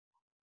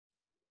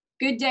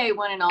Good day,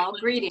 one and all.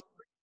 Greetings.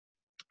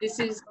 This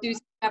is Susie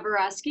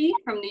Kavarowski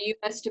from the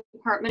U.S.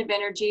 Department of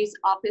Energy's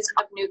Office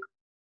of Nuclear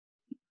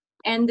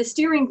and the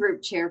Steering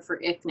Group Chair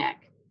for IFNEC.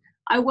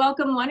 I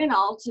welcome one and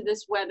all to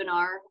this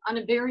webinar on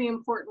a very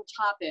important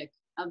topic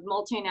of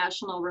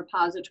multinational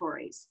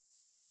repositories.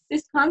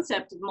 This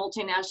concept of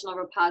multinational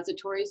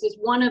repositories is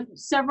one of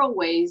several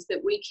ways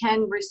that we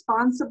can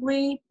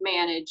responsibly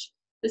manage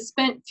the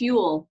spent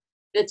fuel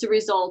that's a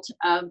result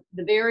of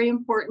the very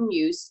important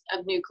use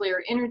of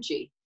nuclear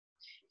energy.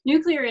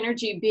 Nuclear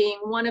energy being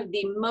one of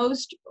the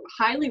most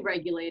highly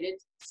regulated,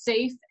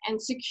 safe,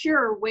 and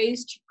secure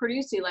ways to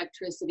produce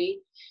electricity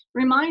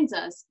reminds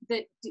us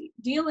that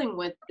dealing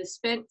with the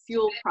spent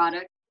fuel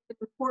product is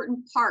an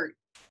important part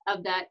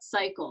of that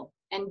cycle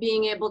and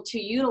being able to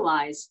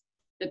utilize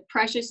the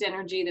precious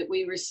energy that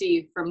we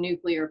receive from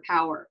nuclear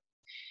power.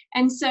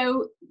 And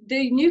so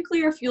the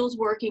Nuclear Fuels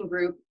Working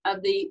Group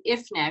of the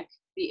IFNEC,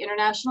 the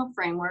International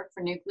Framework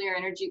for Nuclear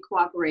Energy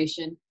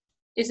Cooperation,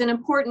 is an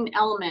important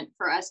element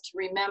for us to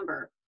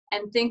remember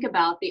and think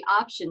about the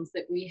options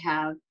that we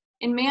have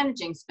in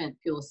managing spent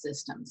fuel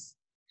systems.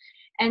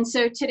 And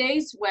so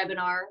today's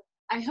webinar,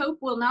 I hope,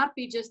 will not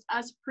be just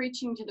us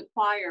preaching to the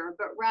choir,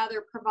 but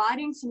rather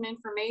providing some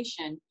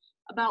information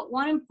about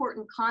one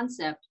important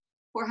concept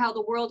for how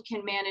the world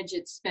can manage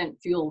its spent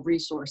fuel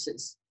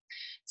resources.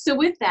 So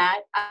with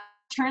that, I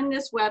turn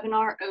this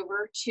webinar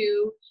over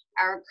to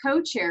our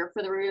co-chair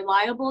for the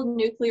Reliable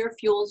Nuclear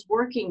Fuels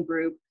Working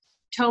Group,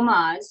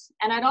 Tomas,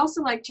 and I'd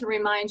also like to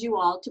remind you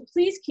all to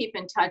please keep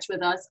in touch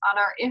with us on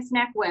our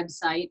IFNEC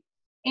website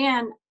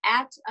and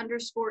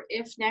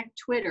 @_IFNEC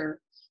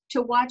Twitter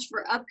to watch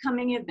for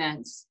upcoming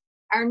events.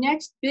 Our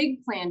next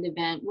big planned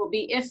event will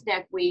be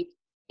IFNEC Week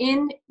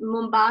in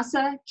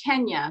Mombasa,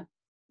 Kenya,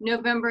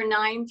 November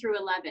 9 through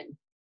 11.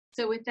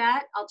 So with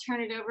that, I'll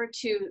turn it over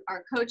to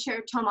our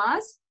co-chair,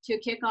 Tomas, to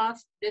kick off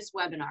this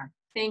webinar.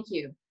 Thank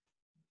you.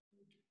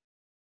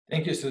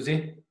 Thank you,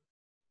 Susie.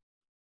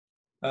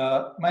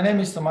 My name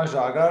is Tomas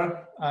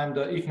Žagar. I'm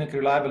the IFNEC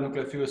Reliable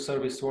Nuclear Fuel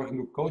Service Working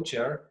Group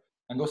co-chair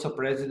and also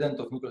president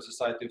of Nuclear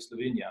Society of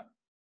Slovenia.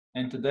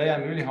 And today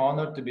I'm really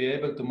honored to be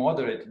able to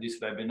moderate this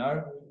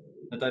webinar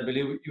that I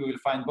believe you will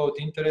find both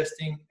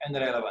interesting and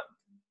relevant.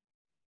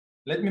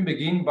 Let me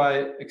begin by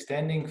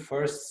extending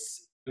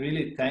first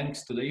really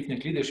thanks to the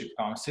IFNEC Leadership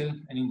Council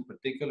and in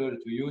particular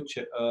to you,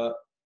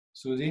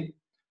 Susie,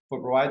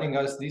 for providing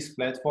us this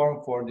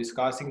platform for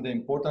discussing the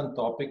important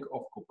topic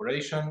of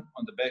cooperation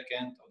on the back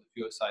end of the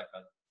fuel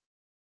cycle.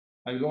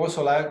 I would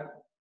also like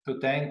to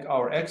thank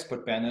our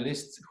expert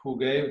panelists who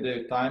gave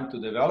their time to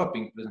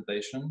developing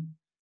presentation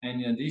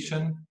and in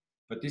addition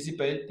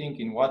participating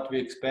in what we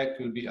expect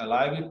will be a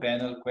lively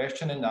panel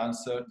question and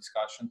answer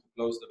discussion to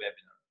close the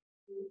webinar.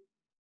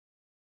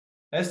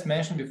 As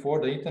mentioned before,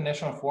 the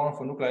International Forum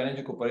for Nuclear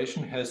Energy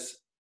Cooperation has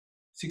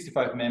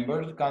 65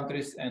 member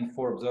countries and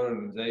 4 observer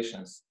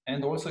organizations,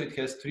 and also it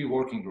has 3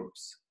 working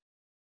groups.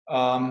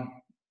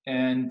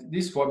 And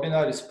this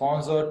webinar is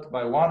sponsored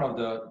by one of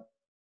the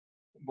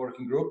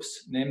working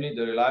groups, namely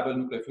the Reliable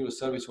Nuclear Fuel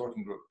Service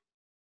Working Group.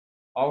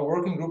 Our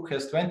working group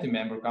has 20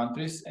 member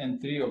countries and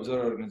 3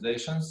 observer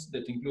organizations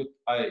that include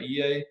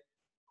IAEA,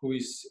 who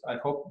is, I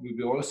hope, will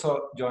be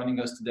also joining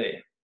us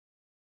today.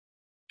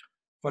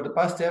 For the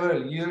past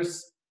several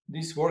years,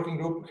 this working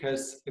group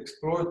has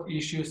explored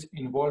issues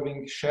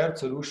involving shared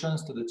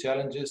solutions to the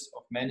challenges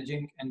of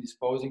managing and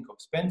disposing of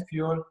spent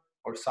fuel,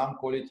 or some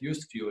call it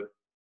used fuel,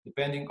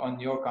 depending on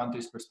your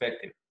country's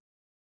perspective.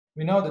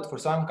 We know that for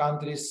some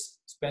countries,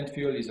 spent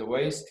fuel is a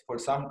waste, for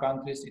some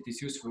countries it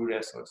is useful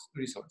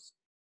resource.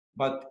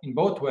 But in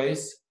both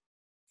ways,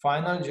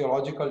 final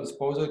geological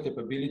disposal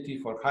capability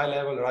for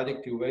high-level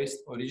radioactive waste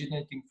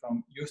originating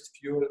from used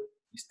fuel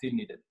is still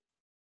needed.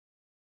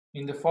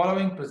 In the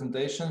following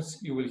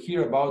presentations, you will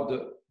hear about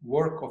the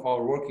work of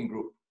our working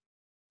group.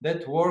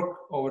 That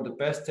work over the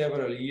past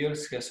several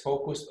years has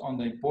focused on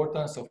the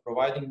importance of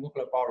providing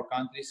nuclear power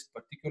countries,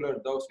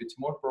 particularly those with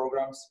small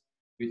programs,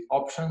 with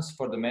options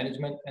for the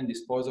management and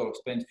disposal of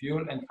spent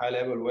fuel and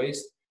high-level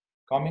waste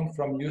coming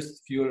from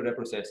used fuel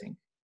reprocessing.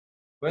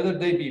 Whether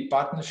they be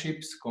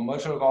partnerships,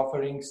 commercial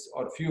offerings,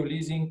 or fuel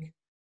leasing,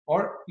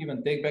 or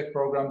even take-back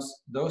programs,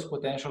 those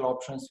potential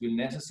options will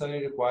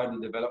necessarily require the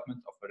development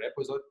of a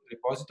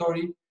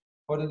repository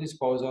for the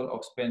disposal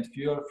of spent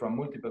fuel from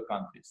multiple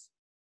countries.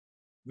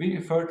 We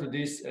refer to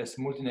this as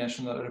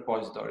multinational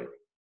repository.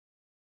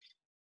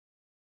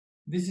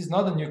 This is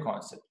not a new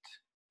concept.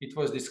 It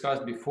was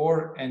discussed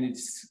before and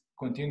it's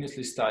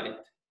continuously studied.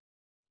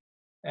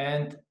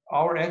 And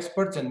our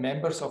experts and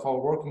members of our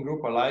working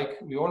group alike,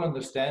 we all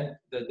understand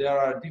that there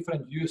are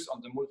different views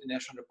on the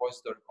multinational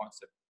repository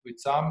concept, with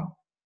some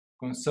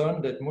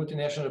concerned that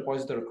multinational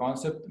repository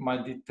concept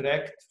might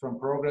detract from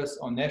progress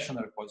on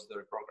national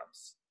repository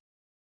programs.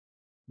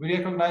 We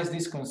recognized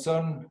this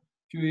concern a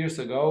few years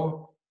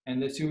ago,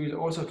 and as you will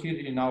also hear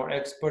in our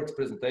experts'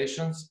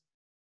 presentations,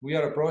 we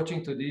are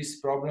approaching to this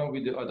problem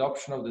with the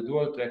adoption of the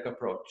dual-track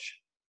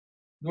approach.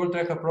 Dual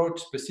track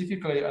approach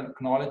specifically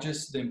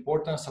acknowledges the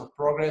importance of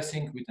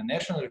progressing with a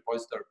national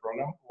repository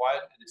program while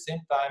at the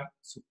same time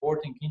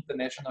supporting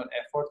international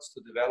efforts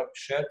to develop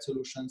shared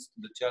solutions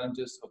to the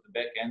challenges of the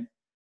back end,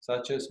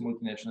 such as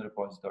multinational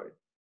repository.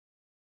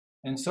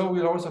 And so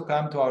we'll also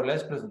come to our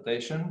last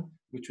presentation,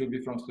 which will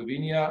be from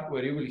Slovenia,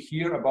 where you will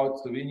hear about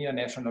Slovenia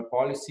national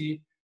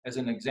policy as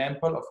an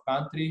example of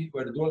country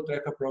where the dual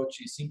track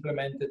approach is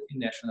implemented in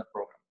national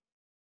program.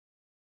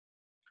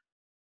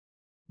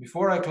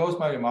 Before I close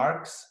my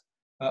remarks,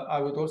 I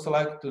would also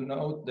like to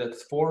note that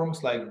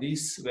forums like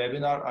this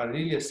webinar are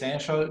really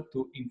essential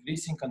to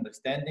increasing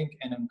understanding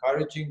and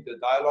encouraging the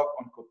dialogue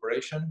on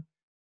cooperation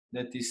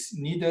that is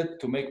needed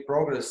to make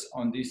progress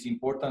on this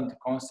important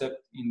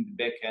concept in the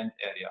back-end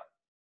area.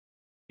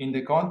 In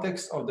the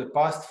context of the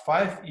past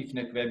 5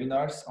 IFNEC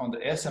webinars on the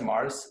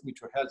SMRs,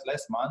 which were held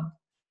last month,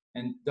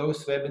 and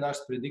those webinars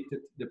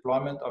predicted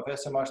deployment of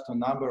SMRs to a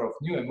number of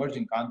new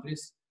emerging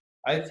countries,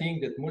 I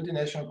think that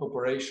multinational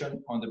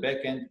cooperation on the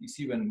back end is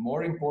even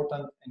more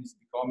important and is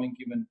becoming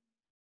even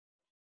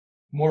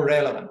more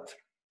relevant.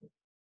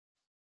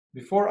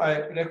 Before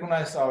I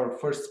recognize our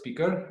first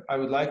speaker, I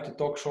would like to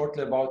talk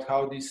shortly about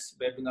how this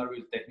webinar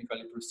will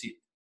technically proceed.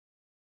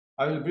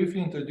 I will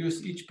briefly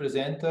introduce each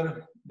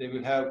presenter. They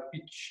will have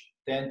each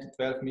 10 to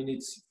 12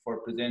 minutes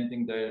for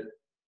presenting their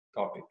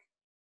topic.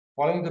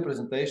 Following the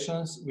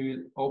presentations, we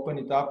will open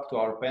it up to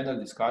our panel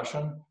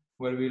discussion,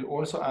 where we'll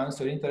also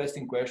answer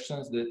interesting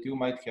questions that you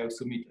might have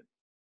submitted.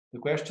 The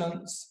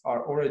questions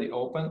are already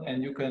open,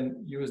 and you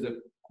can use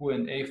the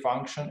Q&A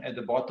function at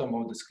the bottom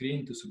of the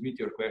screen to submit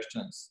your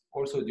questions,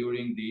 also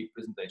during the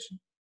presentation.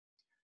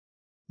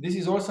 This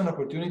is also an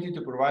opportunity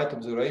to provide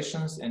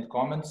observations and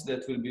comments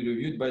that will be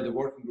reviewed by the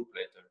working group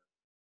later.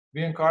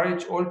 We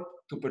encourage all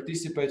to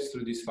participate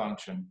through this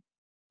function.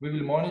 We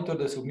will monitor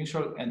the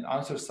submission and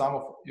answer some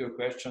of your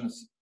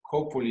questions,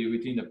 hopefully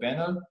within the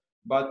panel,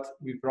 but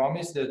we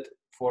promise that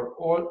for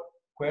all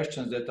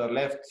questions that are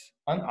left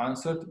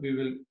unanswered, we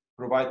will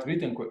provide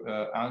written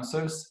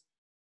answers,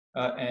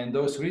 and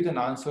those written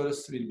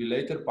answers will be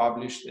later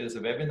published as a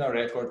webinar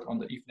record on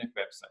the IFNEC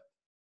website.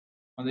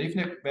 On the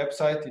IFNEC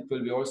website, it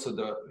will be also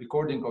the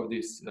recording of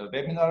this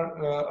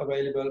webinar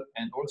available,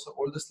 and also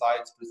all the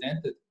slides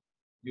presented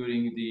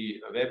during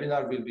the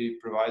webinar will be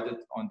provided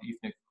on the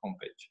IFNEC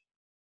homepage.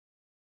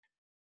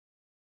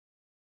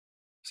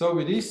 So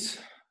with this,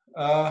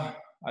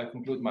 I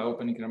conclude my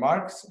opening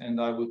remarks, and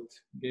I would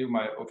give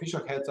my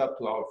official heads up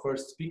to our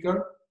first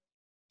speaker.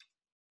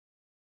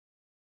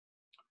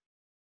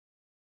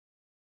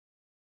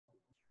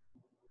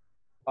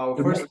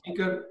 Our first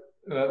speaker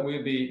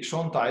will be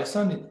Sean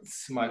Tyson.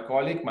 It's my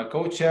colleague, my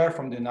co-chair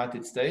from the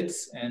United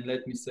States, and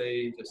let me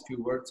say just a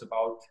few words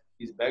about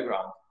his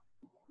background.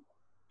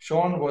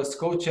 Sean was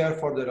co-chair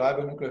for the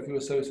Reliable Nuclear Fuel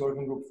Service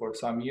Working Group for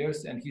some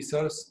years, and he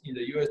serves in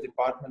the US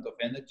Department of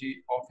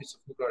Energy, Office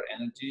of Nuclear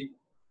Energy,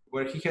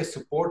 where he has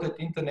supported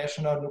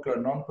international nuclear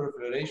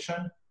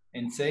non-proliferation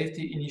and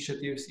safety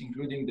initiatives,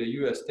 including the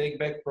US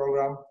Take-Back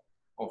Program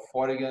of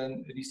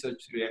foreign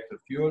research reactor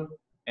fuel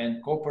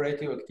and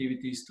cooperative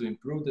activities to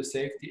improve the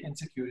safety and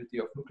security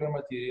of nuclear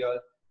material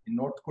in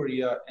North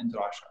Korea and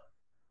Russia.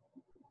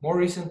 More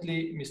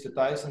recently, Mr.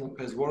 Tyson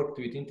has worked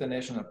with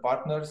international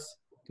partners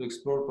to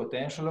explore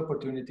potential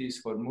opportunities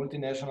for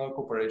multinational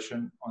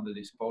cooperation on the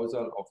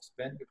disposal of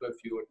spent nuclear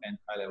fuel and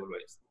high-level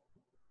waste.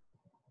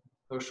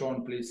 So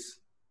Sean, please,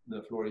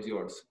 the floor is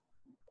yours.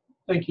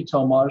 Thank you,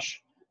 Tomasz.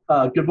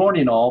 Good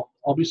morning, all.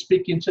 I'll be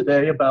speaking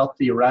today about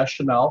the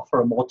rationale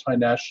for a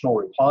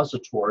multinational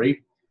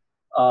repository.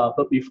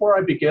 But before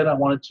I begin, I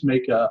wanted to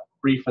make a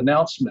brief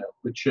announcement,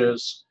 which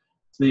is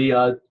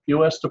the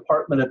US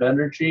Department of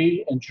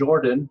Energy and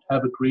Jordan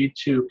have agreed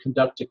to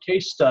conduct a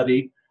case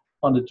study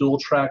on the dual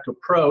track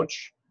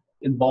approach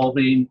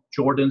involving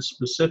Jordan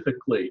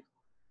specifically.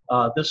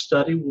 This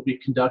study will be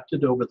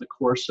conducted over the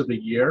course of a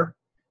year,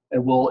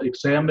 and will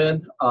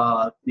examine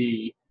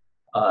the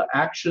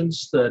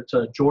actions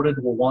that Jordan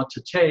will want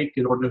to take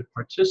in order to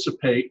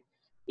participate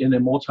in a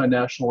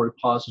multinational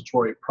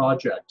repository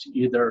project,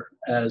 either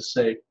as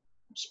a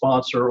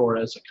sponsor or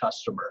as a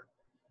customer.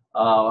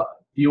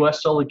 The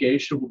US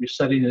delegation will be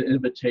sending an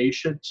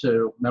invitation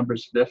to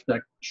members of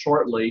IFNEC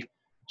shortly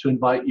to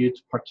invite you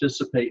to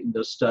participate in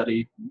this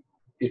study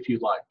if you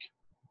like.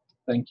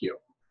 Thank you.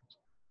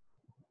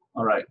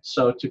 All right,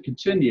 so to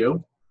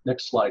continue,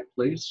 next slide,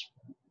 please.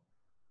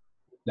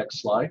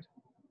 Next slide.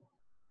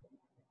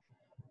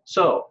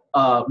 So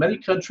many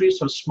countries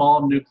have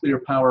small nuclear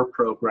power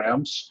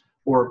programs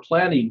or are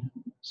planning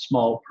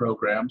small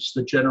programs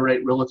that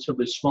generate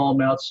relatively small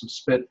amounts of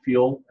spent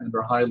fuel and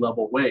or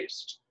high-level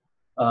waste.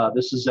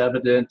 This is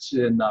evident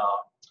in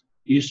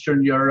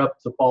Eastern Europe,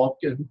 the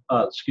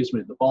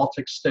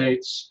Baltic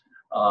states,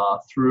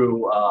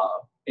 through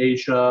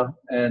Asia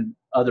and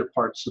other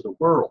parts of the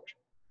world.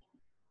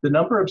 The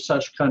number of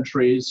such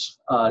countries,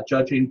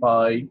 judging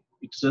by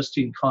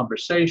existing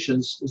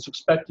conversations, is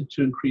expected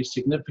to increase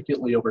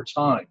significantly over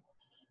time.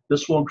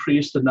 This will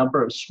increase the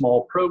number of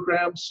small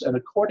programs, and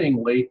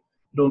accordingly,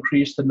 It'll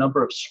increase the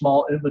number of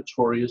small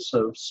inventories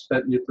of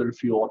spent nuclear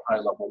fuel and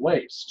high-level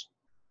waste.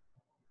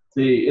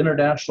 The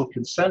international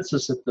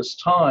consensus at this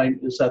time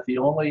is that the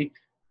only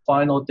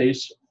final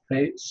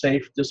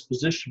safe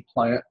disposition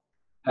plant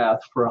path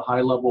for a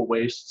high-level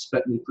waste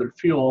spent nuclear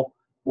fuel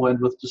will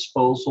end with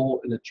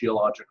disposal in a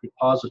geologic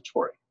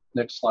repository.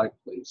 Next slide,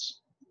 please.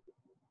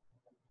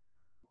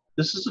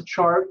 This is a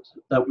chart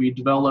that we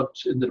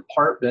developed in the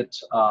department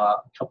a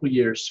couple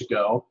years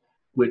ago,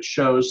 which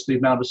shows the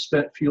amount of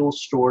spent fuel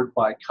stored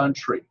by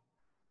country.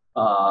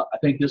 I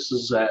think this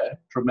is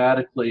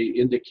dramatically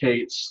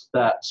indicates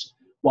that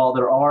while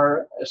there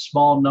are a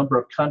small number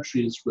of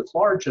countries with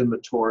large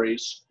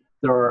inventories,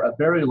 there are a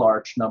very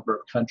large number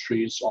of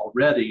countries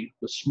already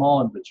with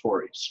small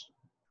inventories.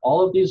 All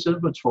of these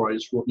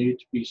inventories will need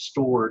to be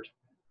stored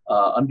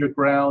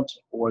underground,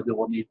 or they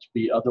will need to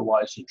be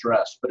otherwise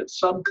addressed. But at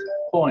some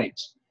point,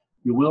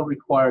 you will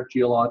require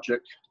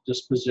geologic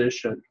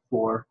disposition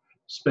for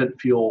spent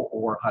fuel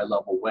or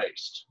high-level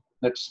waste.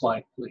 Next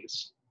slide,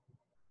 please.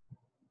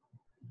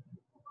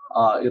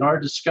 In our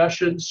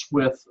discussions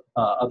with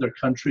other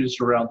countries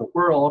around the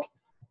world,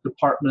 the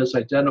department has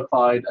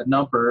identified a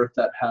number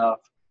that have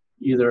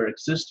either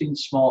existing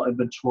small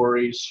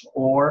inventories,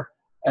 or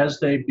as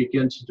they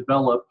begin to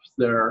develop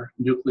their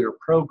nuclear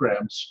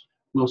programs,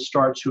 will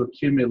start to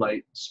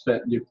accumulate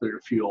spent nuclear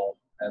fuel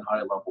and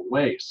high-level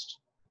waste.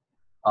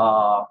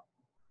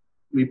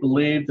 We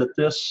believe that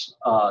this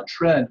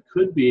trend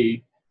could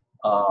be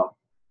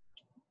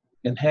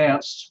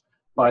enhanced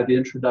by the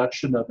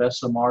introduction of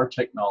SMR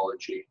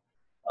technology.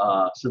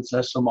 Since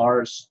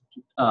SMRs,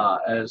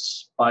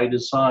 as by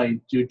design,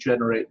 do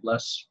generate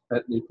less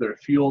spent nuclear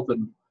fuel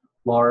than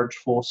large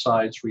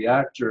full-size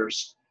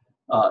reactors,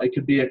 it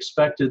could be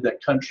expected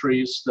that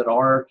countries that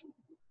are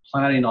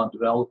planning on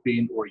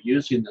developing or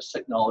using this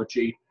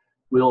technology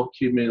will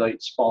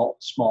accumulate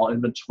small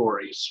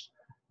inventories,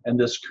 and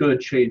this could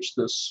change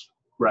this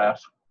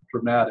graph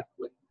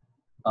dramatically.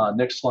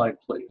 Next slide,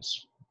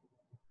 please.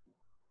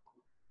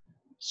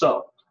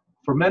 So,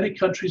 for many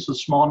countries with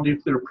small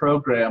nuclear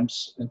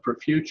programs, and for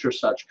future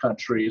such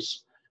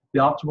countries, the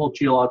optimal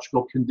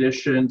geological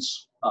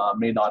conditions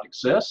may not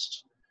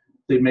exist.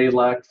 They may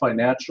lack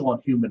financial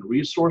and human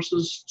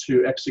resources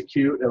to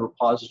execute a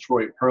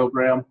repository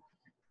program,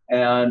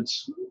 and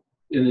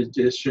in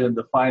addition,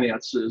 the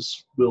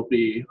finances will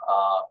be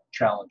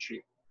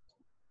challenging.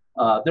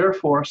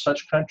 Therefore,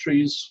 such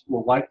countries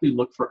will likely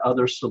look for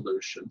other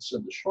solutions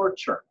in the short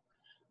term.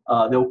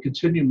 They will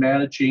continue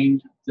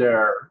managing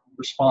their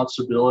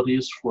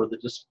responsibilities for the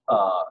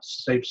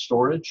safe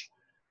storage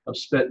of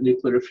spent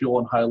nuclear fuel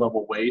and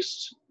high-level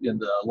waste in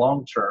the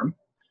long term.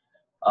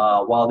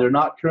 While they're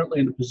not currently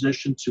in a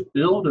position to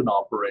build and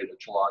operate a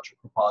geologic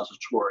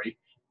repository,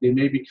 they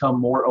may become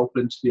more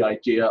open to the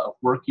idea of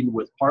working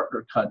with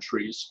partner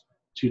countries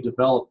to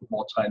develop a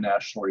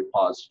multinational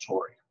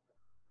repository.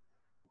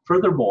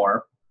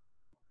 Furthermore,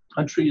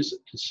 countries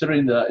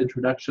considering the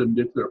introduction of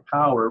nuclear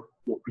power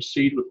will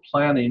proceed with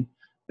planning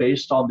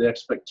based on the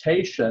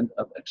expectation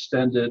of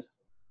extended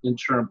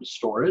interim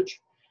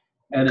storage,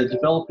 and in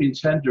developing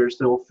tenders,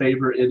 they will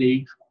favor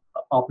any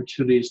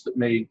opportunities that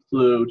may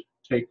include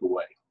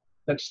takeaway.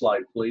 Next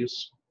slide,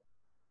 please.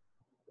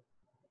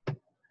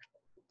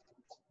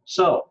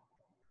 So,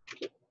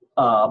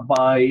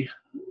 by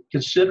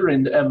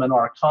considering the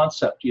M&R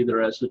concept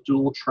either as a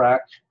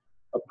dual-track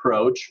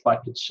approach, by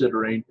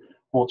considering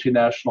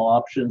multinational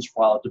options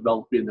while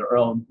developing their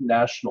own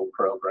national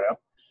program,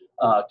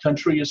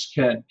 countries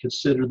can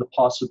consider the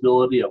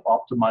possibility of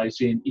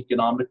optimizing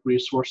economic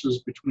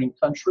resources between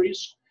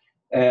countries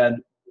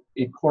and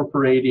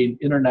incorporating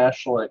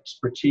international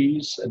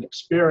expertise and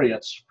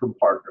experience from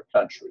partner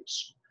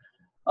countries.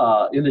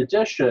 In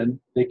addition,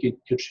 they can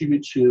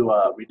contribute to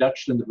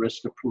reduction in the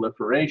risk of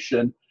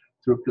proliferation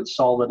through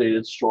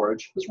consolidated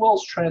storage, as well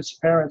as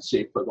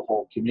transparency for the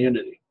whole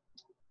community.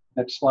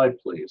 Next slide,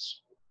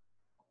 please.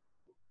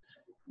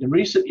 In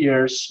recent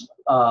years,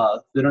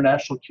 the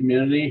international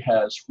community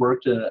has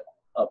worked in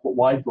a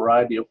wide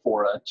variety of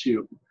fora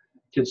to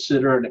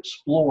consider and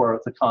explore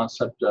the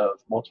concept of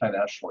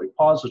multinational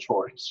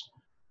repositories.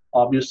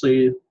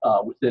 Obviously,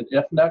 within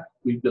IFNEC,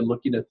 we've been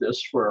looking at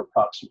this for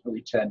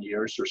approximately 10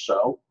 years or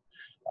so.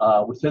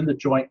 Within the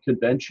Joint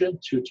Convention,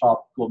 2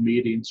 topical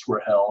meetings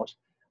were held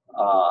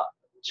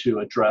to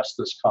address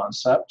this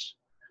concept.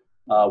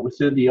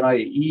 Within the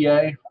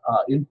IAEA,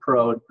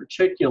 INPRO in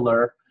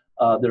particular,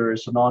 there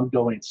is an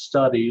ongoing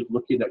study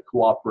looking at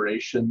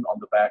cooperation on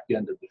the back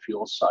end of the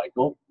fuel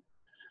cycle.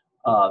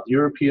 The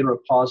European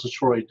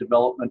Repository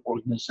Development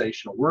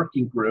Organization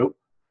Working Group,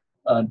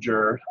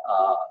 under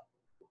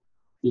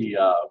the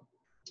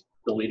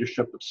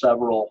leadership of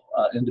several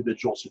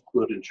individuals,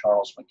 including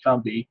Charles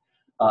McCumbee,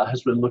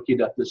 has been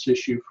looking at this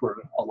issue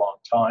for a long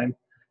time.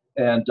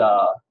 And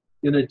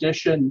in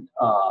addition,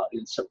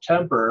 in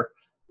September,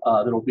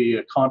 there will be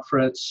a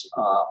conference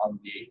on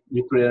the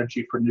Nuclear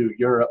Energy for New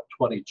Europe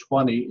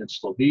 2020 in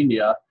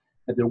Slovenia,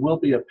 and there will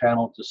be a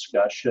panel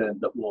discussion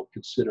that will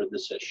consider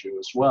this issue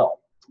as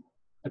well.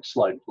 Next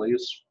slide,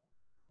 please.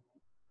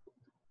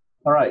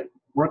 All right,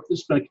 work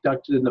that's been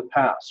conducted in the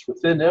past.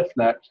 Within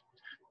IFNEC,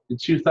 in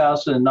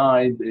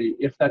 2009, the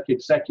IFNEC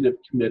Executive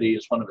Committee,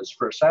 as one of its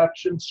first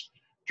actions,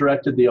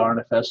 directed the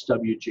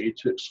RNFSWG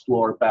to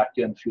explore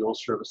back-end fuel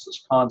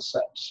services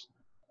concepts.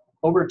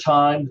 Over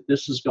time,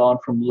 this has gone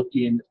from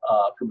looking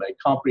from a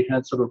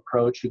comprehensive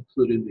approach,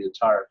 including the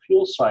entire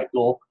fuel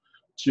cycle,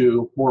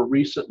 to more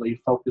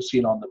recently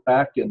focusing on the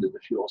back end of the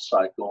fuel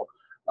cycle,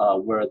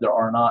 where there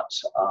are not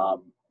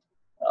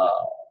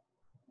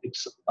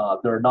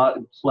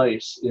in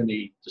place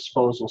any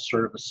disposal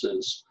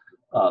services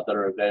that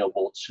are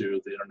available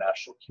to the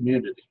international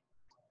community.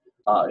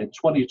 In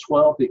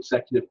 2012, the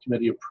Executive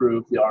Committee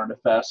approved the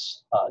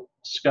RNFS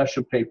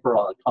discussion paper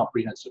on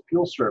comprehensive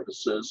fuel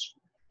services,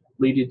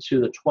 leading to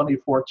the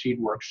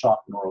 2014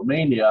 workshop in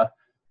Romania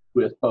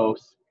with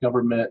both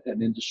government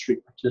and industry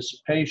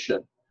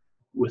participation.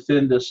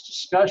 Within this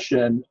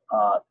discussion,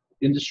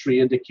 industry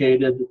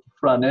indicated that the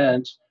front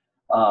end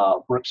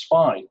works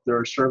fine. There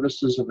are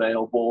services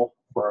available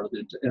for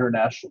the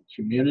international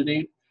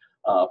community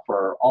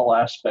for all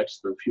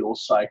aspects of the fuel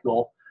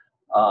cycle.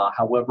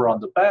 However,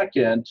 on the back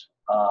end,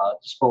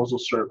 disposal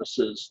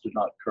services do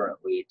not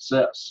currently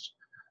exist.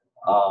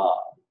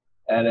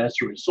 And as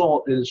a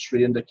result,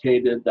 industry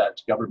indicated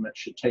that government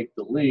should take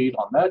the lead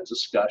on that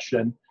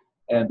discussion,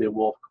 and they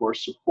will, of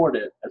course, support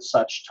it at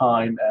such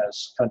time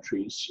as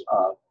countries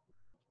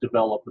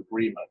develop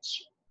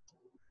agreements.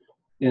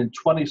 In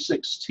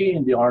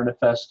 2016, the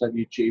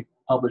RNFSWG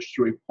published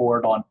a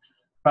report on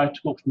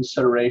practical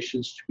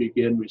considerations to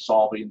begin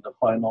resolving the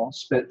final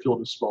spent fuel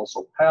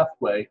disposal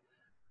pathway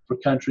for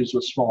countries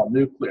with small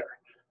nuclear.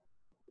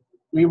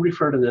 We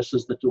refer to this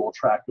as the dual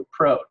track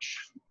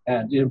approach.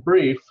 And in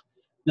brief,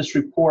 this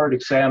report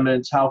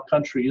examines how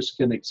countries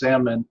can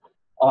examine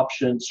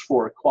options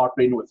for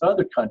cooperating with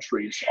other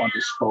countries on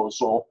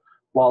disposal,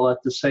 while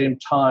at the same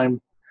time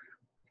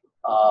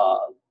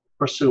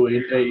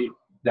pursuing a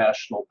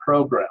national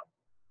program.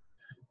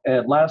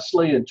 And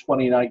lastly, in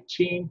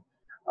 2019,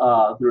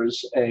 there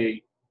is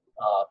a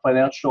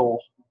financial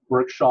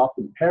workshop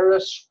in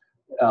Paris,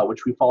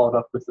 which we followed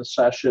up with a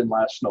session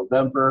last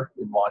November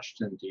in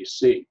Washington,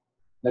 D.C.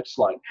 Next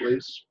slide,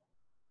 please.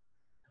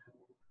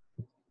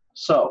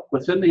 So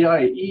within the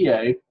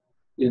IAEA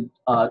in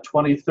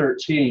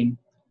 2013,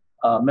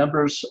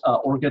 members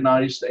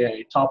organized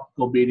a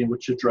topical meeting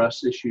which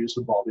addressed issues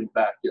involving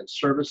back-end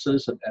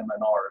services and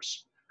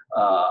MNRs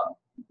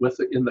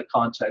in the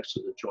context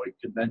of the Joint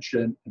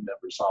Convention and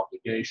members'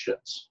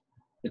 obligations.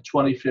 In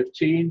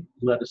 2015,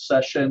 we led a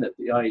session at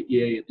the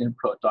IAEA and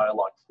INPRO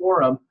Dialogue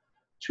Forum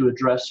to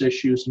address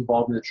issues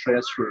involving the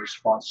transfer of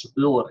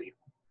responsibility.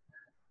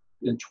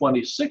 In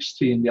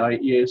 2016, the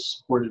IAEA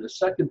supported a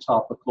second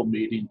topical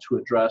meeting to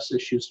address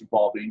issues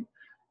involving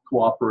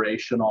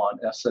cooperation on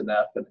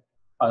SNF and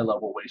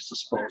high-level waste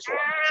disposal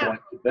on the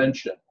Joint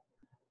Convention.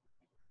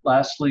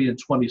 Lastly, in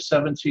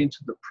 2017 to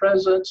the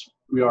present,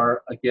 we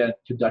are again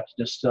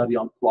conducting a study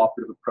on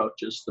cooperative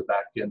approaches to the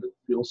back end of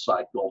the fuel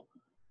cycle.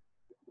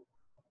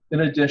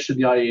 In addition,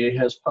 the IAEA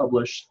has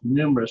published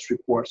numerous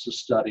reports and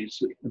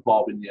studies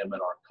involving the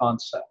MNR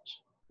concept.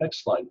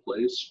 Next slide,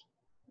 please.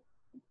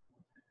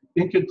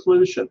 In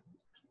conclusion,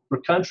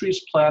 for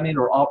countries planning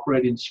or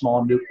operating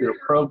small nuclear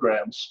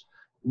programs,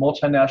 the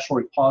multinational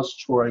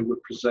repository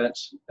would present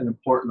an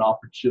important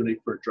opportunity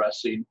for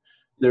addressing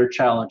their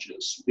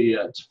challenges, be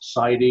it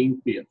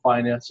siting, be it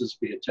finances,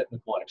 be it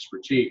technical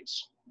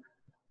expertise.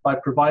 By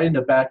providing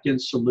a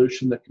back-end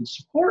solution that can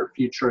support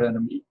future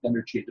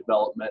energy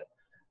development,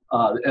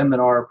 the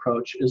MNR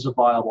approach is a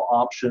viable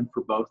option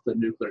for both the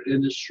nuclear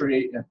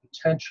industry and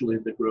potentially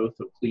the growth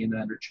of clean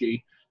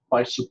energy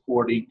by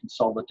supporting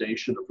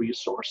consolidation of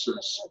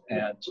resources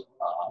and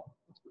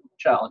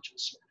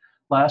challenges.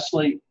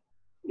 Lastly,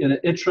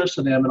 interest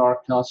in the MNR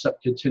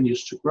concept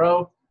continues to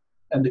grow,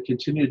 and the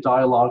continued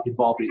dialogue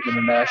involving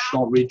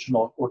international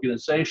regional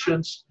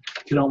organizations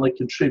can only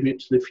contribute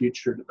to the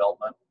future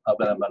development of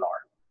MNR.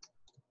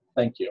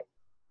 Thank you.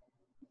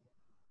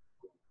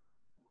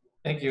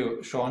 Thank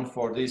you, Sean,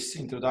 for this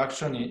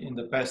introduction in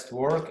the past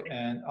work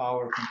and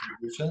our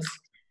contributions.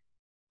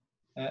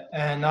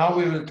 And now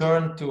we will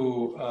turn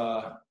to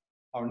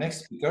our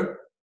next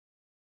speaker.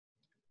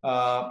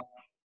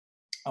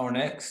 Our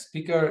next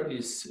speaker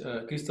is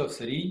Christophe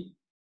Seri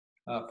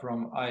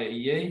from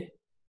IAEA,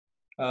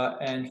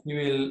 and he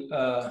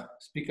will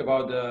speak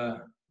about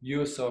the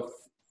use of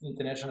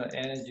International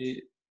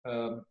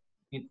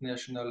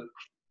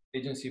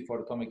Agency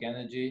for Atomic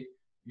Energy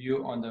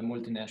view on the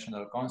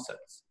multinational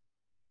concepts.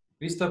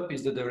 Christophe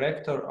is the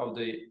director of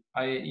the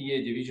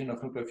IAEA Division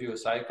of Nuclear Fuel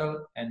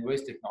Cycle and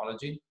Waste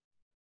Technology,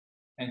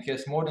 and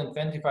has more than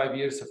 25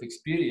 years of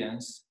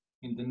experience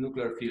in the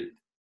nuclear field,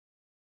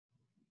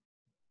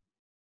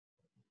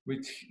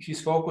 with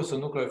his focus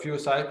on nuclear fuel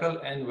cycle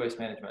and waste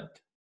management.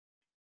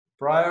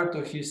 Prior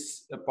to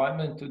his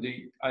appointment to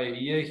the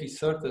IAEA, he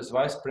served as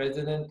vice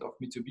president of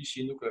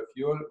Mitsubishi Nuclear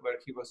Fuel, where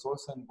he was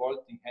also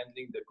involved in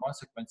handling the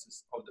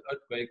consequences of the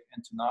earthquake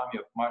and tsunami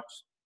of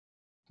March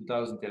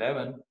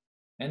 2011,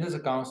 and as a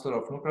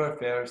counselor of nuclear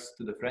affairs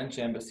to the French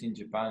embassy in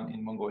Japan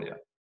in Mongolia.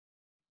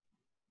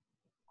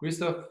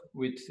 Christophe,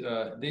 with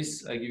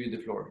this, I give you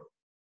the floor.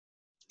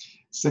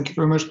 Thank you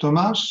very much,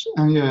 Thomas.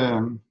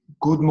 And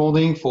good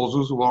morning for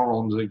those who are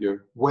on the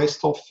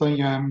west of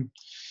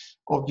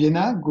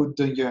Vienna. Good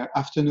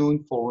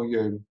afternoon for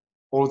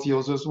all the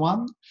others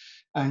one.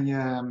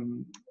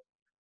 And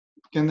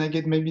can I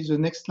get maybe the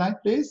next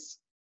slide, please?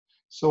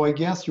 So I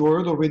guess you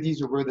heard already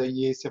the word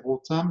IEA several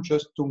times.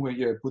 Just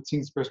to put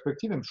things in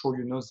perspective, I'm sure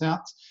you know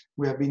that.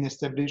 We have been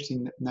established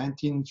in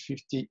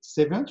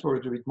 1957, so we're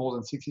a bit more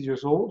than 60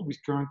 years old. We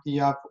currently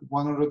have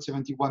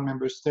 171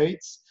 member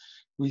states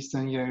with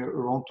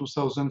around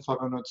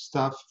 2,500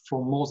 staff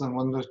from more than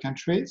 100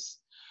 countries.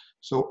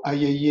 So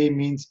IAEA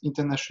means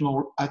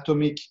International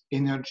Atomic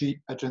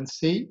Energy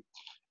Agency,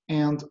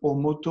 and our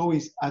motto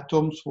is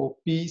Atoms for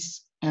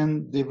Peace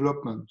and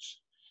Development.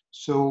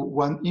 So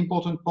one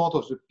important part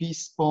of the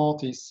peace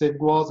part is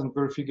safeguards and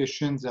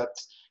verification that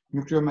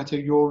nuclear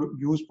material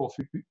used for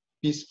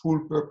peaceful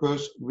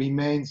purpose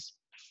remains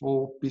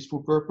for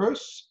peaceful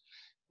purpose.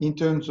 In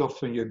terms of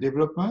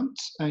development,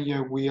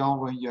 we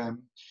are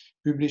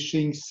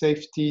publishing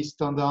safety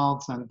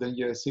standards and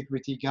the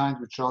security guides,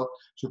 which are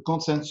the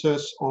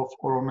consensus of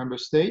our member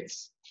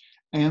states.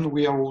 And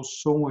we are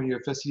also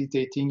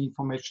facilitating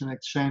information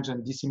exchange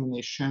and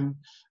dissemination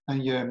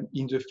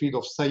in the field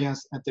of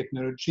science and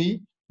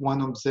technology,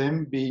 one of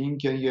them being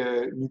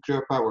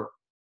nuclear power.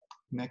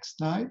 Next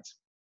slide.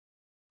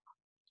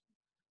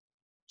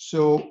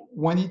 So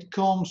when it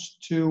comes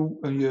to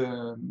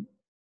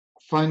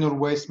final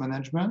waste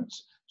management,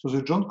 so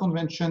the Joint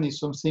Convention is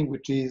something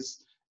which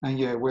is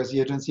where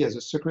the agency has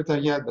a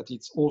secretariat, but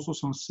it's also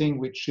something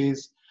which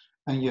is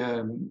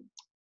a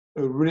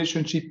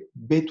relationship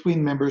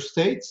between member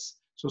states.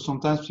 So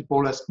sometimes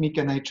people ask me,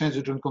 can I change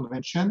the Joint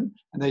Convention?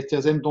 And I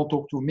tell them, don't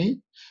talk to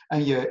me.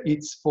 And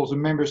it's for the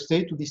member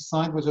state to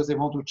decide whether they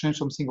want to change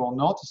something or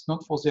not. It's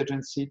not for the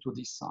agency to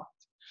decide.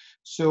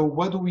 So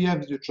what do we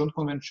have in the Joint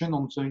Convention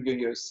on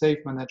the safe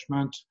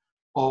management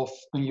of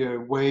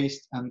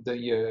waste and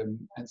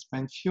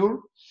spent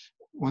fuel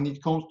when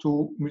it comes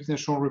to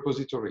multinational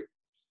repository?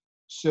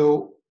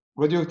 So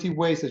radioactive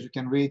waste, as you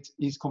can read,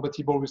 is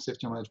compatible with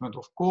safety management,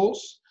 of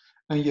course,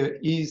 and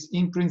is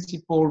in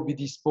principle be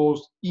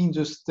disposed in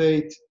the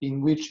state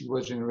in which it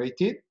was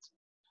generated.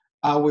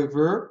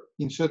 However,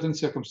 in certain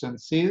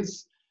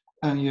circumstances,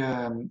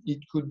 it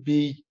could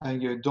be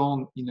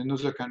done in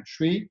another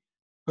country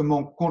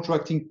among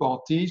contracting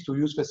parties to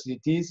use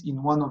facilities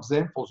in one of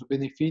them for the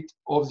benefit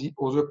of the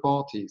other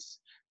parties,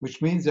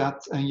 which means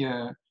that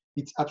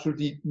it's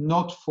absolutely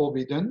not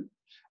forbidden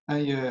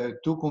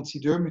to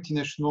consider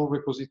multinational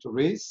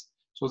repositories.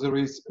 So there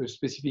is a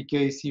specific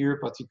case here,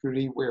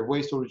 particularly where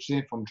waste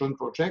originates from joint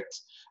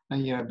projects,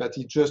 but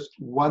it's just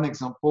one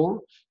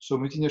example. So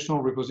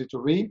multinational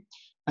repository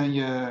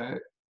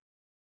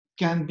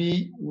can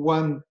be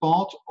one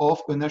part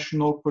of a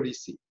national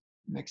policy.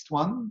 Next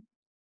one.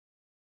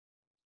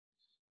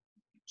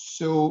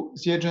 So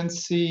the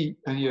agency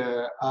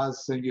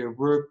has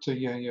worked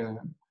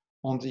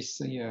on this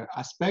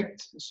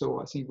aspect.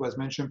 So I think it was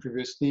mentioned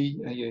previously,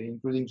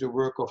 including the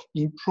work of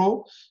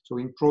INPRO. So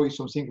INPRO is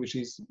something which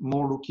is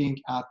more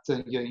looking at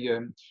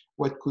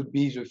what could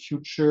be the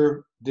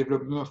future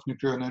development of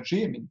nuclear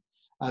energy. I mean,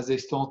 as they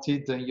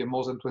started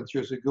more than 20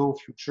 years ago,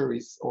 future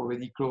is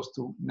already close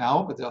to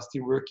now, but they are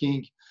still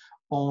working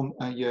on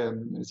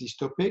these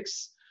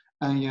topics.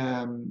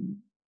 And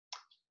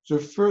the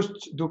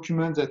first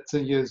document that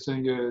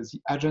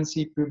the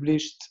agency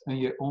published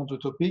on the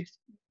topic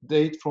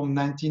date from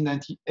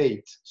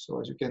 1998. So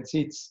as you can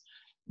see, it's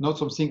not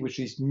something which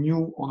is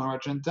new on our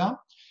agenda.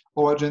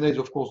 Our agenda is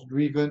of course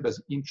driven by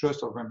the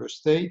interest of member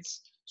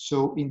states.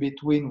 So in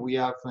between, we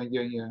have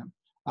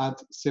had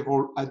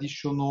several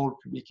additional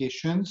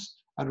publications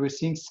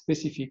addressing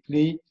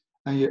specifically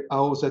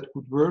how that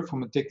could work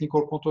from a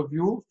technical point of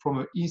view, from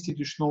an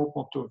institutional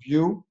point of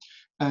view,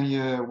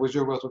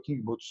 whether we're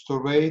talking about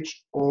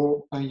storage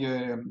or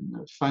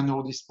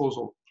final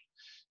disposal.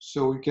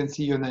 So you can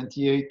see here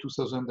 98,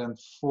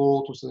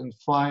 2004,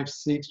 2005,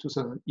 6,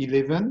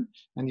 2011.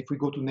 And if we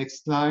go to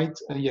next slide,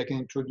 I can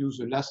introduce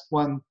the last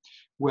one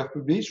we have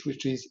published,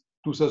 which is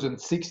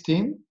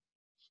 2016,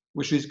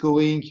 which is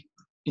going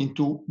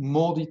into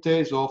more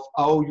details of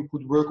how you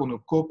could work on a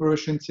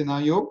cooperation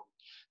scenario.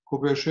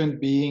 Cooperation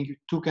being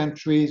two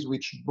countries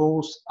which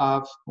both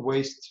have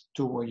waste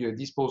to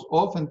dispose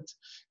of and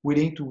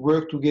willing to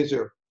work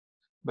together,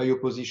 by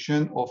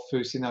opposition of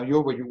a scenario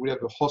where you will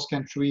have a host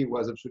country who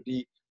has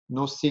absolutely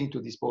nothing to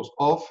dispose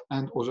of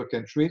and other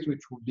countries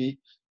which would be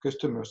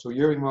customers. So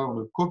here in on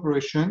the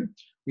cooperation,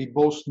 we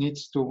both need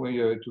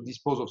to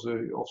dispose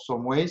of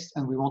some waste,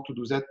 and we want to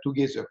do that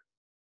together.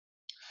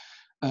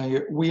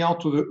 We are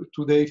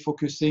today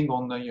focusing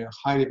on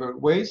high-level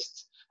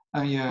waste.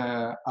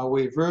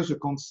 However, the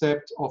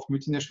concept of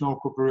multinational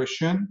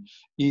cooperation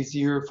is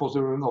here for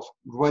the run of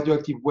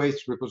radioactive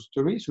waste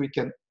repository, so it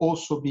can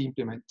also be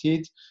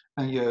implemented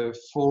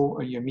for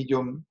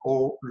medium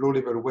or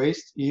low-level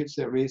waste if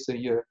there is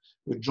a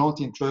joint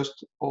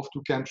interest of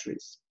two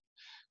countries.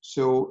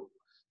 So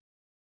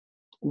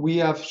We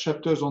have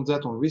chapters on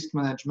that, on risk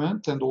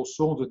management, and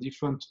also the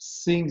different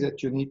things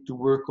that you need to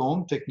work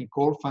on: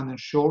 technical,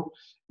 financial,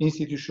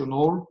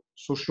 institutional,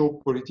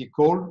 social,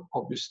 political,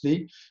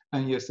 obviously.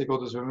 And yes,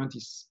 stakeholder development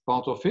is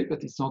part of it,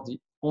 but it's not the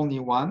only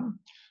one.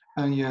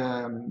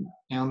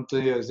 And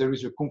there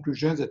is a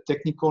conclusion that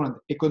technical and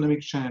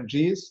economic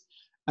challenges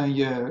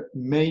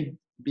may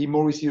be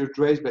more easily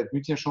addressed by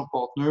multinational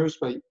partners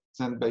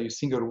than by a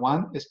single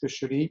one,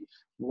 especially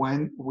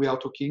when we are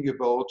talking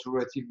about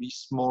relatively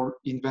small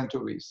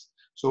inventories.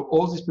 So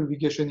all these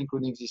publications,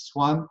 including this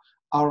one,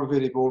 are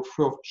available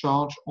free of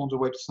charge on the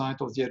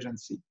website of the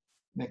agency.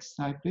 Next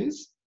slide,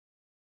 please.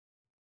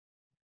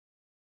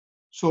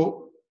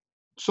 So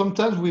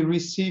sometimes we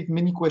receive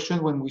many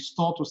questions when we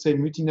start to say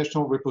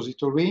multinational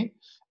repository,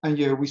 and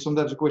we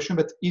sometimes the question,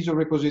 but is a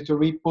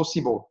repository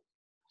possible?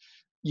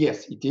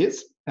 Yes, it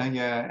is, and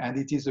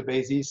it is the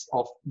basis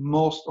of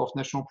most of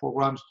national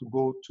programs to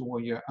go to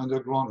an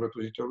underground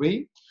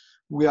repository.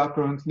 We are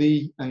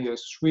currently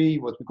three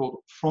what we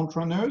call front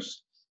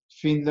runners: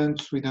 Finland,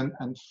 Sweden,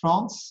 and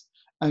France,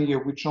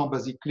 which are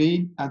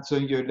basically at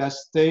the last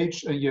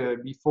stage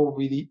before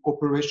really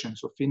operation.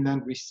 So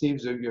Finland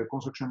receives a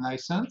construction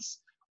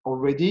license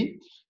already.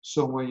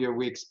 So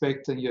we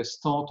expect a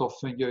start of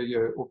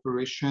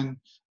operation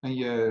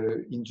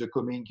in the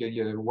coming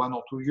 1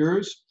 or 2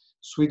 years.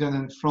 Sweden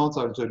and France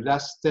are the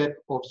last step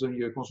of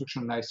the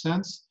construction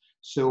license.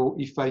 So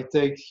if I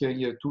take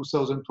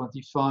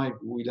 2025,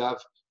 we'll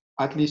have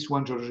at least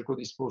one geological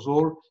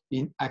disposal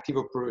in active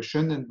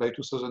operation, and by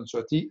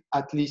 2030,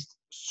 at least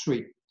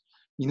 3.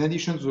 In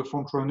addition to the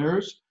front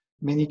runners,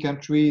 many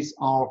countries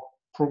are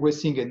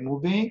progressing and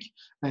moving.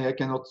 I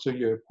cannot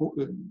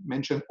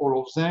mention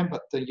all of them,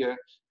 but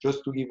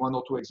just to give 1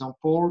 or 2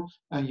 examples,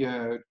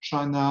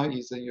 China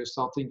is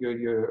starting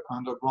an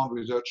underground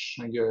research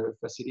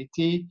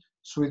facility.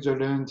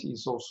 Switzerland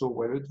is also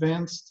well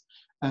advanced.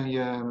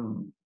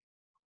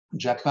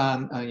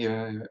 Japan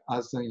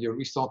has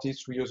restarted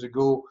 3 years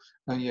ago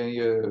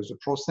the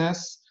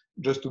process.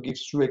 Just to give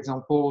 3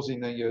 examples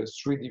in 3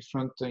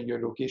 different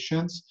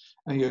locations.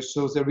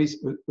 So there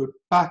is a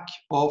pack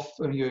of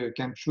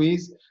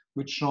countries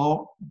which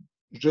are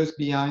just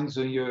behind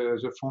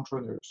the front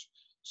runners.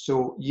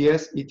 So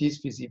yes, it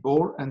is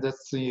feasible, and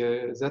that's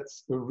a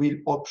real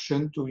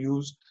option to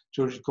use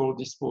geological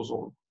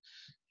disposal.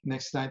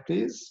 Next slide,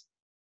 please.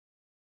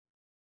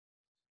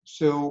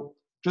 So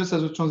just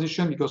as a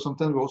transition, because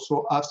sometimes we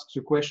also ask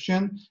the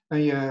question,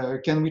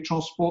 can we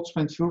transport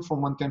spent fuel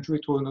from one country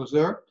to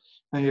another?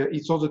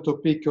 It's not the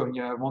topic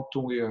I want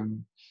to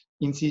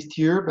insist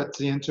here, but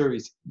the answer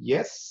is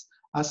yes.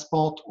 As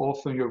part of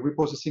your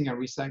reprocessing and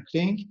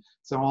recycling,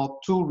 there are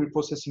 2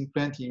 reprocessing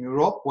plants in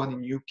Europe, one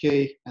in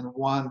UK and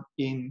one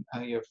in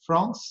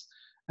France,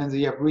 and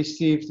they have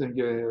received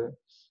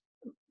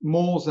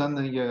more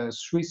than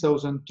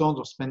 3,000 tons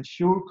of spent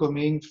fuel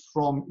coming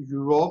from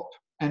Europe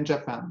and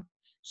Japan.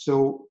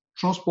 So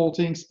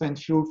transporting spent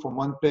fuel from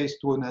one place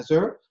to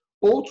another,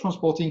 or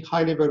transporting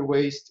high-level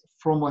waste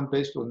from one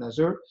place to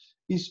another,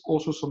 is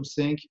also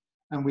something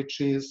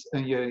which is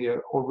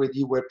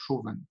already well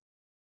proven.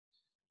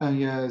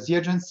 The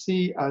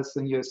agency has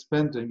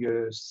spent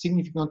a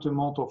significant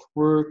amount of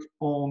work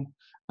on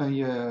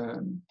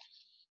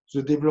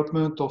the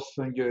development of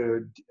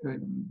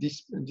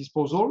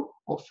disposal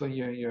of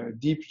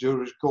deep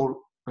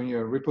geological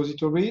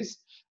repositories,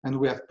 and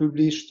we have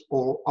published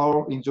or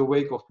are in the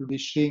wake of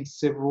publishing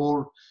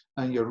several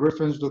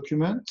reference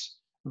documents,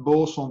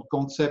 both on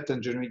concept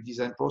and generic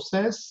design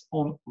process,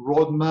 on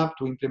roadmap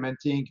to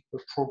implementing a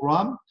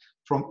program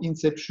from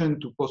inception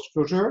to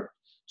post-closure.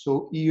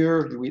 So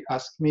here you will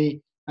ask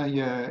me,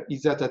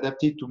 is that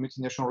adapted to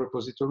multinational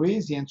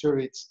repositories? The answer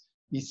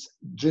is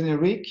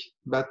generic,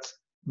 but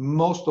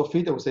most of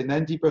it, I would say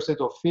 90%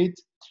 of it,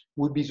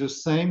 would be the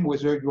same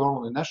whether you are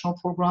on a national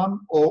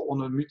program or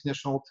on a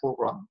multinational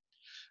program.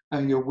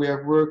 We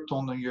have worked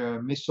on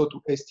a method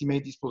to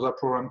estimate disposal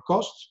program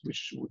costs,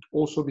 which would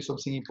also be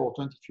something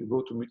important if you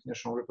go to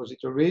multinational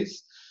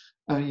repositories.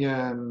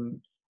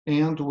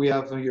 And we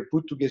have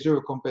put together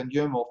a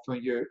compendium of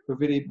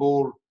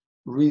available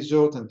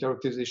results and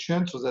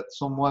characterization, so that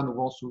someone who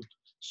wants to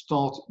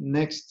start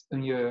next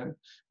an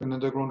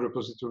underground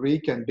repository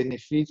can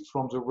benefit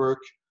from the work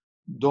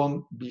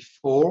done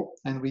before.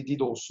 And we did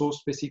also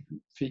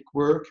specific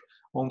work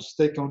on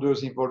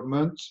stakeholders'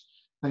 involvement,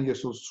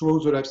 so through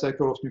the life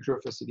cycle of nuclear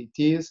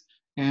facilities,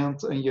 and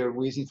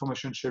with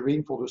information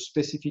sharing for the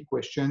specific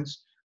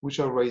questions which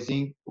are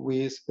raising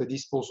with a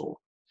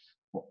disposal.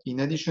 In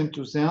addition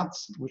to that,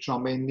 which are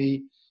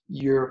mainly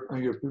your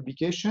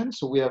publications,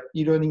 so we have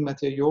e-learning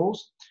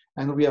materials,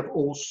 and we have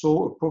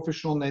also a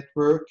professional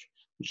network,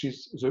 which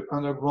is the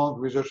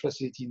Underground Research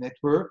Facility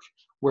Network,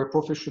 where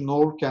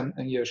professionals can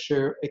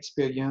share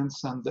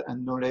experience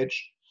and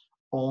knowledge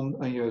on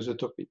the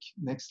topic.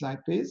 Next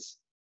slide, please.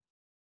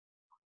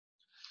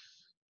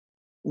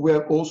 We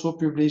have also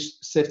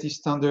published safety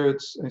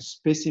standards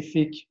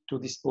specific to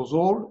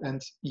disposal,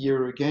 and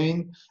here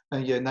again,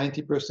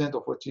 90%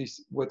 of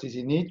what is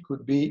in it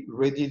could be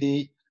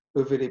readily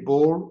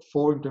available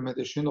for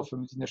implementation of a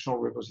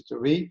multinational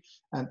repository.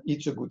 And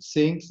it's a good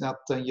thing that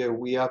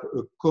we have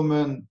a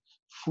common,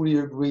 fully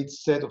agreed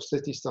set of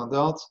safety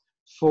standards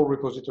for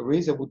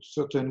repositories that would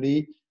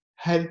certainly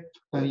help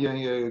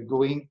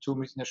going to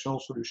multinational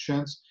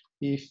solutions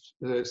if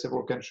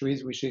several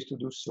countries wishes to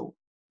do so.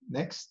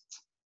 Next.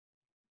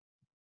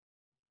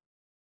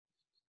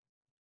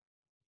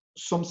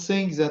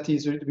 Something that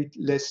is a little bit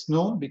less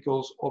known,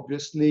 because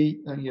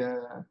obviously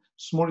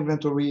small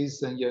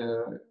inventories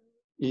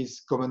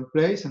is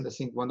commonplace, and I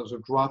think one of the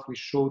graphs we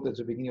showed at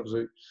the beginning of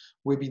the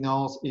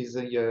webinars is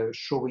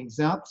showing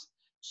that.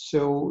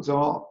 So there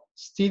are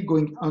still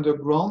going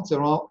underground.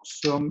 There are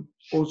some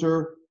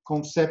other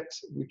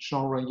concepts which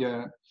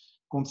are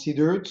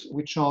considered,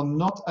 which are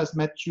not as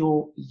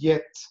mature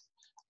yet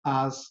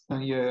as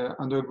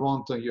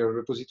underground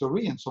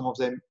repository, and some of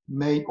them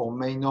may or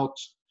may not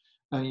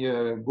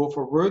go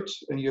forward.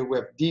 And we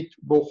have deep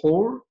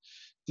borehole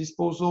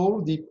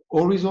disposal, deep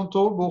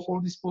horizontal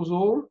borehole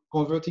disposal,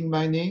 converting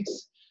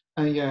minings.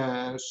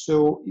 And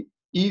so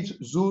if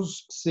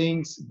those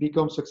things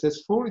become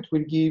successful, it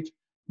will give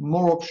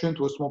more option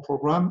to a small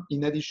program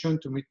in addition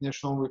to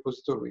multinational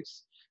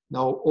repositories.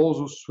 Now, all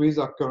those three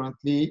are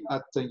currently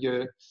at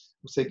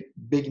say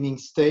beginning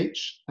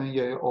stage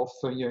of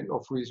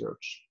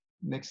research.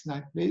 Next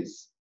slide,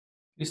 please.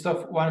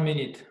 Christoph, 1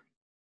 minute.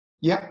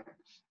 Yeah.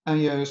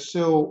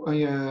 So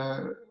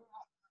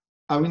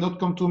I will not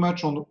come too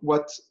much on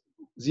what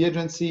the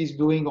agency is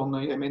doing on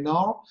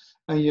MNR.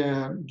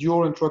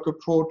 Dual and track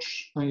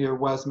approach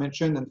was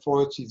mentioned, and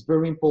for us it's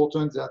very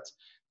important that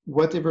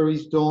whatever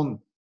is done,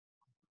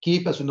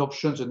 keep as an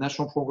option the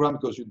national program,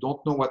 because you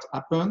don't know what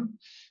happened.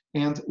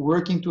 And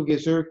working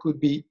together could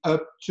be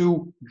up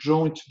to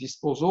joint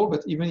disposal,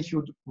 but even if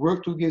you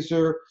work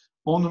together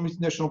on a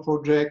multinational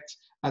project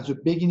at the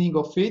beginning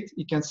of it,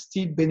 it can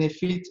still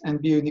benefit and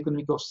be an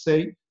economic of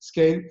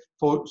scale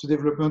for the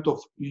development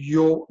of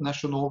your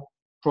national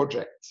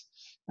project.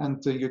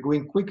 And you're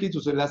going quickly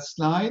to the last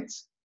slide.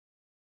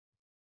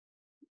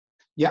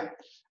 Yeah,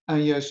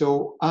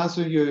 so as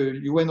a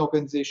UN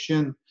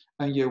organization,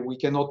 we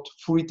cannot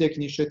fully take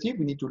initiative.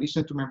 We need to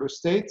listen to member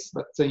states,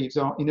 but if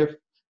there are enough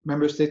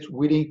member states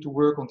willing to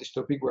work on this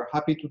topic, we're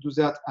happy to do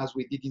that as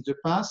we did in the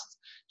past.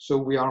 So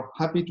we are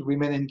happy to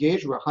remain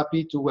engaged. We're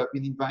happy to have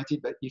been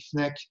invited by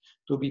IFNEC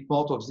to be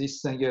part of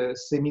this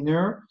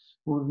seminar.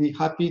 We'll be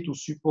happy to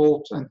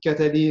support and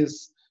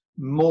catalyze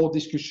more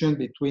discussion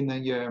between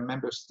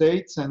member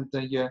states, and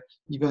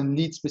even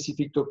lead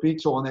specific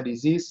topics or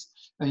analysis.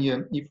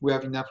 And if we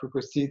have enough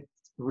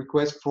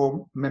requests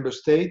from member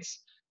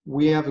states.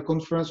 We have a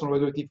conference on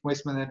radioactive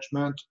waste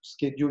management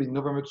scheduled in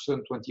November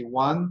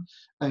 2021,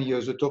 and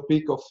the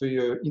topic of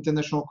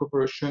international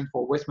cooperation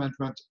for waste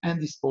management and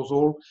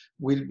disposal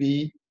will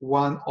be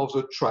one of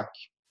the track.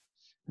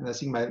 And I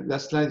think my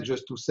last slide is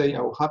just to say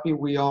how happy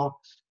we are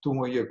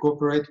to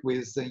cooperate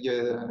with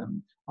the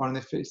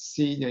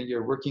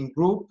RNFSC working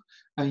group,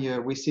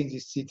 and we think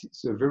this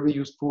is a very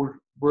useful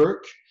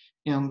work,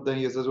 and there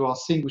are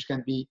things which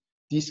can be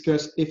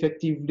discussed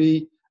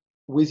effectively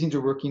within the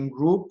working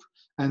group,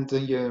 and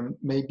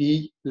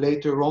maybe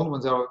later on,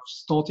 when they are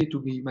started to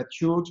be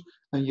matured,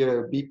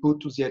 and be put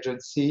to the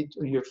agency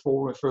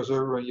for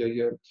further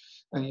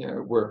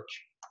work.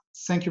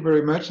 Thank you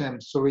very much.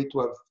 I'm sorry to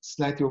have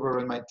slightly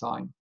overrun my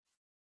time.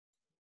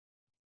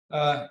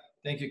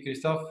 Thank you,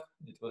 Christoph.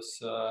 It was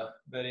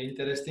very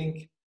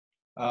interesting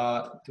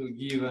to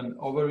give an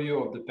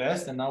overview of the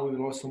past, and now we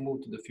will also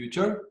move to the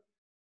future,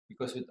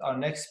 because with our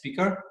next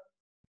speaker,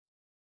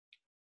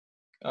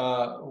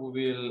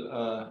 we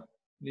will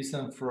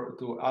listen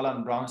to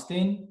Alan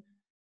Brownstein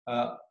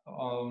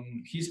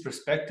on his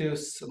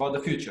perspectives about the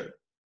future.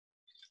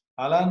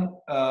 Alan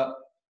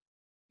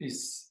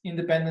is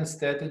independent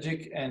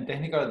strategic and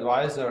technical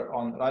advisor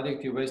on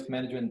radioactive waste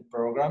management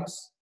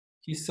programs.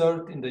 He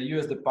served in the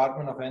US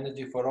Department of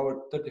Energy for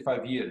over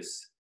 35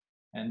 years.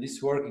 And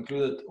this work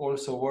included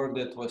also work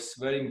that was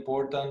very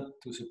important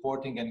to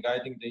supporting and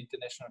guiding the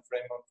International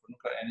Framework for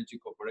Nuclear Energy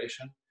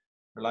Cooperation,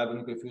 Reliable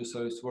Nuclear Fuel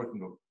Service Working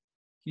Group.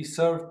 He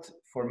served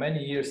for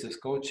many years as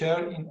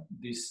co-chair in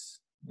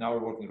our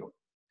working group.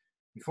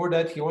 Before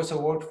that, he also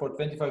worked for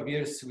 25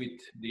 years with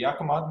the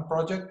Yucca Mountain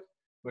Project,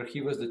 where he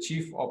was the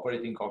chief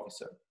operating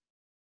officer.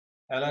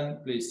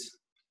 Alan, please.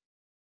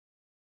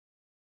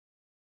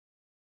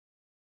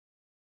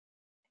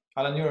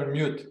 Alan, you're on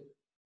mute.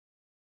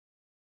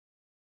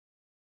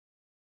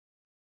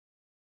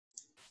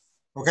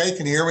 Okay,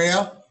 can you hear me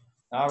now?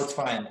 Now it's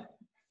fine.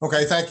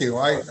 Okay, thank you.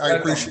 I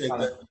appreciate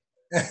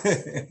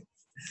that.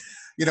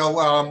 You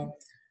know,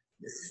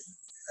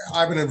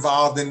 I've been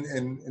involved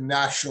in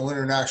national,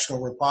 international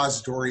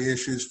repository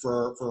issues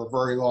for a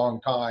very long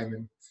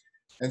time.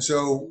 And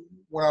so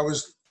when I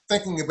was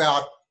thinking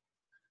about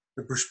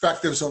the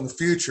perspectives on the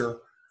future,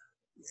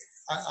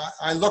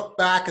 I look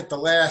back at the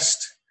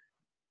last,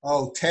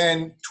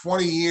 10,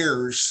 20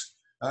 years,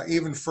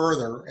 even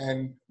further,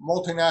 and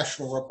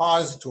multinational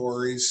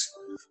repositories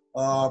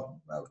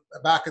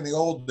back in the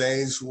old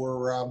days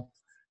were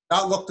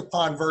not looked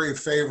upon very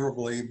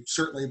favorably,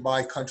 certainly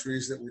by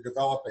countries that were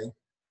developing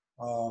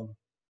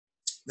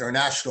their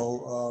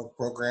national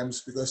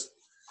programs, because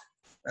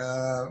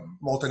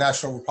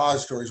multinational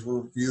repositories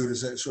were viewed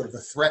as a sort of a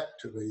threat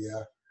to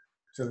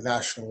the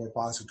national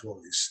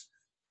repositories.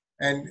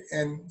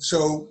 And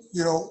so,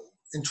 you know,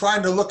 in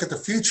trying to look at the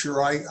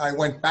future, I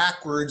went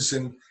backwards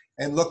and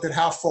looked at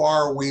how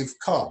far we've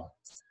come.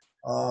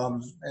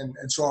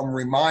 And so I'm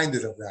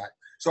reminded of that.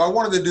 So I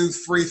wanted to do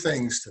three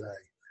things today.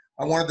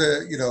 I wanted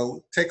to, you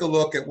know, take a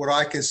look at what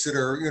I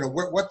consider, you know,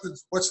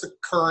 what's the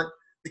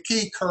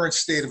key current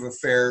state of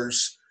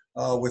affairs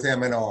with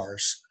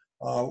MNRs.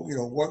 You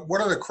know,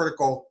 what are the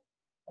critical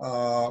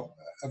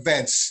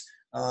events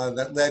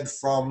that led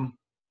from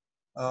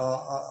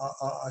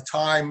a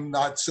time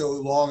not so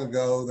long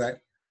ago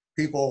that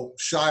people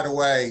shied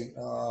away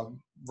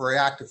very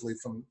actively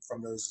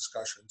from those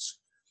discussions.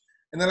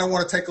 And then I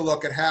want to take a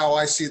look at how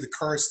I see the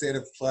current state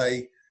of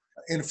play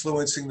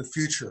influencing the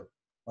future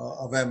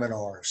of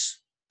MNRs.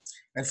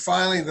 And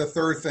finally, the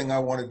third thing I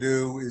want to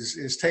do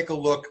is take a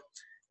look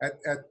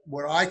at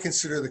what I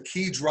consider the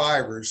key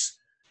drivers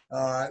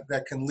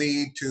that can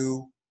lead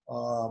to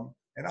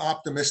an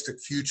optimistic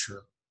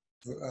future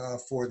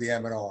for the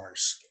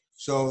MNRs.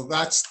 So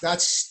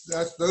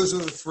those are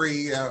the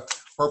three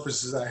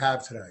purposes I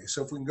have today.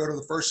 So if we can go to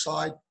the first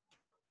slide.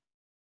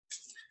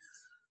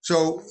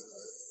 So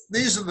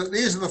these are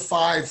the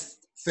five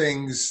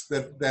things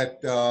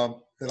that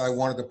I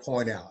wanted to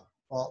point out.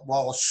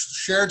 While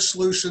shared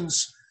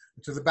solutions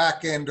to the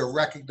back end are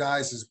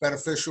recognized as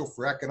beneficial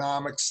for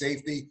economic,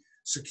 safety,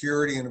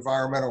 security, and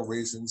environmental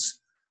reasons,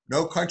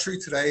 no country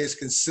today is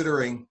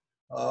considering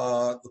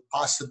the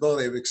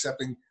possibility of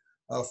accepting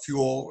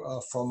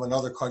fuel from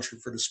another country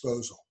for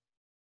disposal.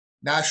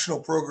 National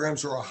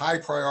programs are a high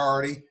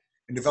priority,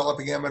 and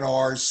developing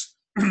MNRs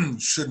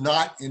should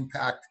not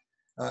impact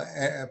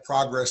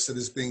progress that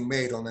is being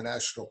made on the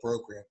national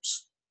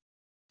programs.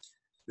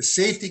 The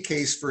safety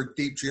case for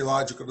deep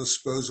geological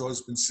disposal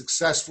has been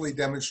successfully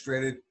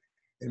demonstrated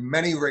in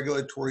many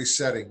regulatory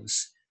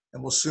settings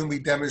and will soon be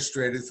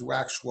demonstrated through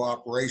actual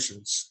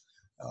operations,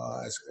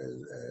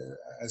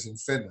 as in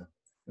Finland.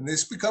 And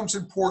this becomes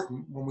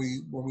important when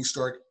we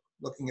start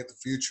looking at the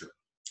future.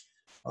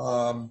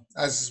 As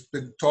has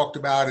been talked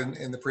about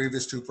in the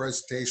previous two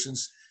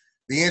presentations,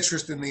 the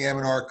interest in the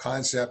MNR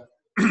concept,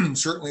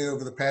 certainly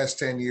over the past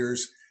 10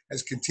 years,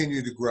 has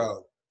continued to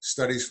grow.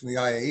 Studies from the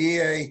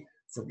IAEA,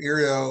 from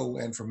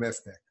IRIO, and from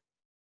IFNEC.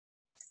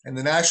 And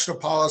the national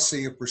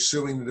policy of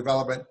pursuing the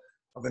development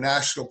of a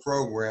national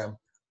program,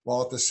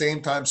 while at the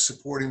same time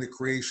supporting the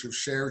creation of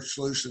shared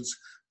solutions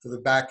for the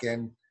back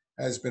end,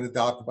 has been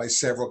adopted by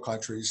several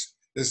countries.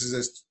 This is,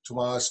 as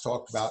Tomas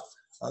talked about,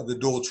 the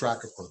dual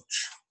track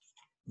approach.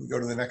 We go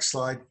to the next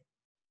slide.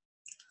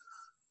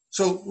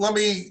 So let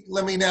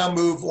me now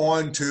move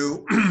on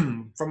to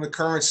from the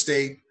current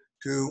state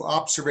to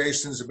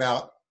observations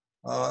about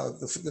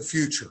the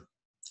future.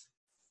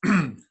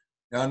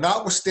 Now,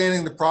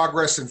 notwithstanding the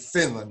progress in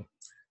Finland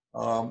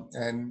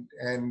and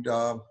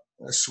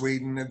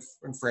Sweden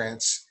and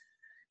France,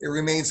 it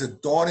remains a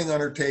daunting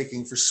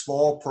undertaking for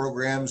small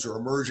programs or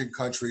emerging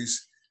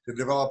countries to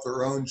develop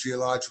their own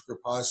geologic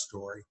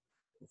repository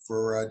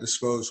for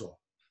disposal.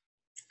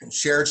 And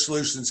shared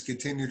solutions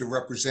continue to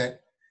represent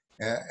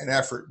an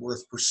effort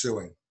worth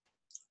pursuing.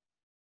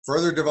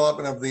 Further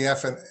development of the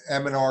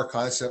MNR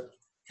concept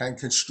can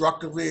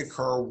constructively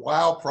occur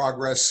while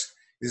progress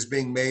is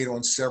being made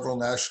on several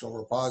national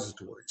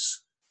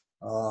repositories.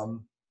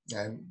 And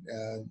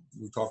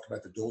we talked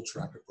about the dual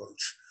track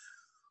approach.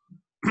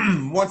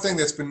 One thing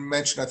that's been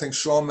mentioned, I think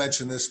Sean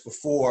mentioned this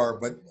before,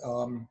 but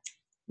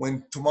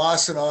when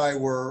Tomas and I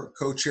were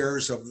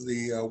co-chairs of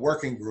the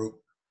working group,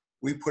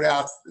 we put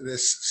out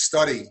this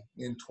study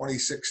in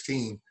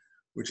 2016,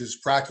 which is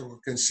practical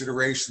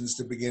considerations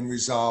to begin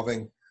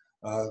resolving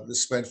the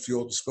spent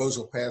fuel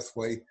disposal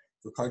pathway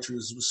for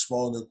countries with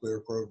small nuclear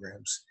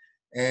programs.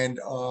 And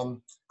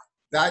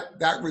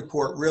that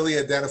report really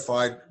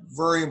identified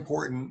very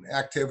important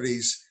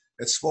activities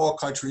that small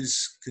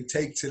countries could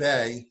take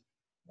today,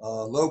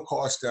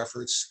 low-cost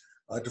efforts,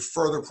 to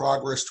further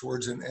progress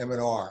towards an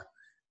MNR.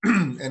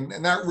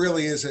 And that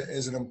really is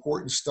an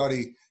important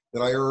study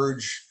that I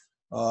urge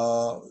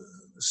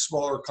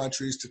smaller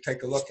countries to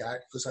take a look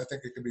at, because I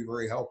think it can be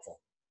very helpful.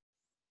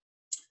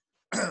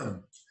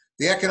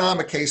 The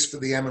economic case for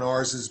the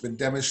MNRs has been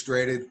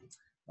demonstrated,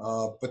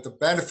 but the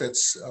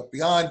benefits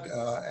beyond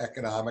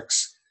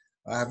economics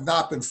have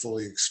not been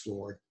fully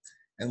explored,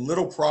 and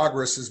little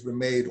progress has been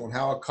made on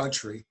how a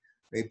country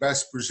may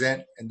best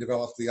present and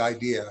develop the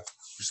idea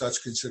for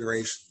such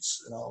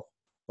considerations. And I'll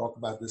talk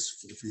about this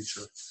for the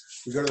future.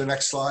 We go to the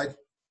next slide.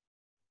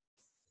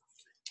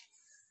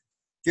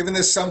 Given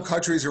that some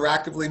countries are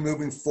actively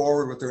moving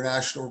forward with their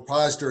national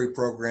repository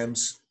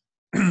programs,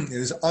 it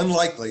is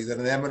unlikely that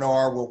an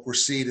MNR will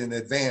proceed in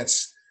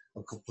advance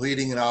of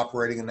completing and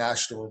operating a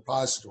national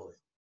repository.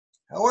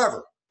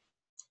 However,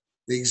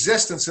 the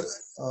existence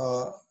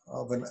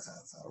of an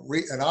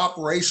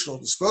operational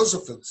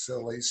disposal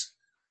facilities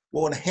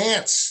will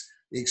enhance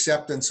the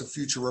acceptance of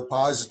future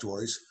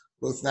repositories,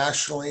 both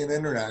nationally and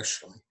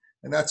internationally.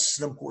 And that's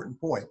an important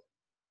point.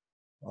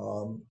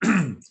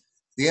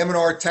 The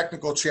M&R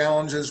technical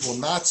challenges will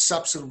not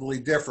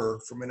substantively differ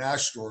from a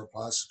national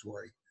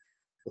repository,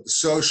 but the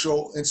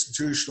social,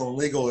 institutional, and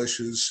legal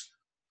issues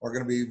are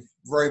going to be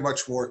very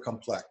much more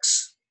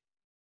complex.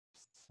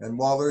 And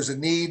while there's a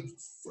need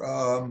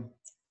from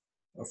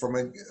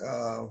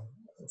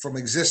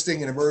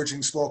existing and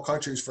emerging small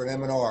countries for an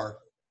M&R,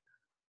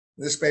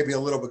 this may be a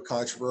little bit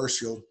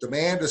controversial.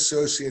 Demand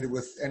associated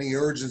with any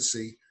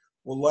urgency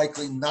will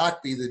likely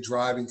not be the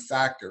driving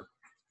factor,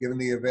 given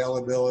the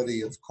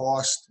availability of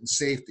cost and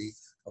safety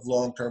of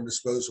long-term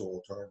disposal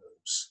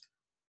alternatives.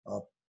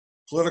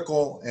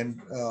 Political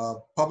and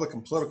public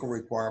and political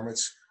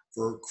requirements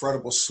for a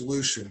credible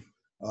solution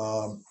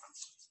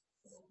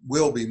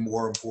will be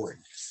more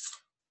important.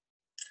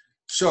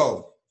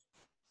 So,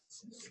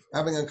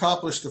 having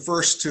accomplished the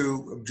first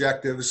two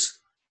objectives,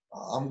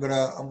 I'm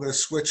gonna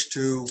switch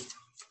to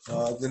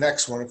the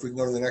next one. If we can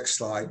go to the next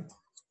slide.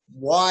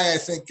 Why I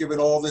think, given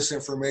all this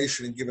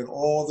information and given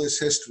all this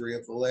history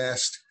of the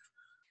last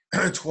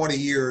 20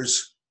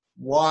 years,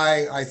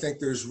 why I think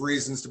there's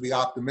reasons to be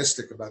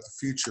optimistic about the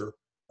future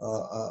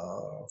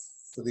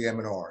for the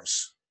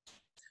M&Rs.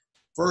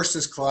 First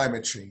is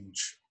climate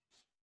change.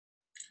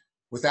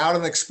 Without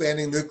an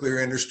expanding nuclear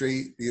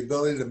industry, the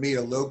ability to meet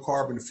a low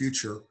carbon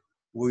future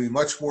will be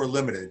much more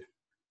limited.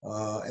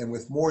 And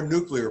with more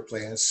nuclear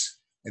plants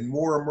and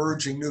more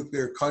emerging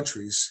nuclear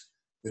countries,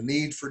 the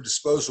need for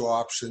disposal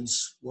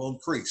options will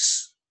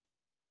increase.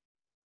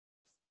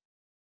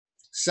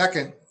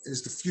 Second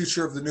is the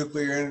future of the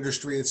nuclear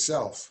industry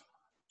itself.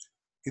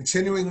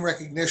 Continuing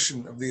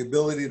recognition of the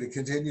ability to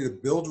continue to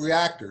build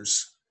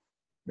reactors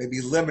may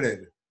be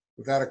limited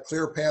without a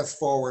clear path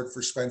forward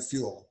for spent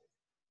fuel.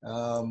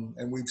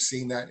 And we've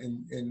seen that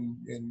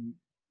in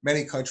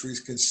many countries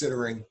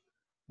considering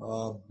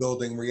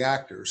building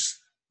reactors.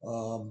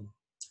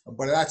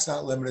 But that's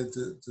not limited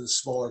to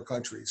smaller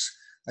countries.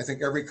 I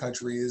think every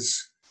country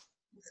is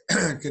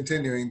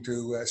continuing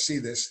to see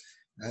this,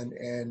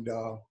 and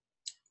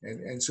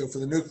so for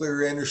the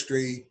nuclear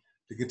industry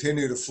to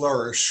continue to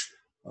flourish,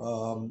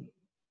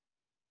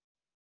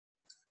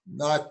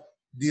 not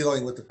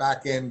dealing with the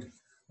back end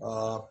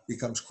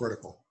becomes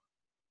critical.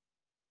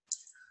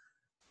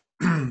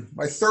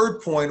 My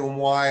third point on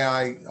why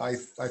I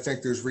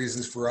think there's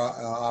reasons for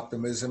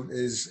optimism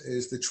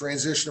is the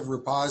transition of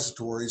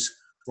repositories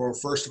for a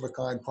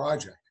first-of-a-kind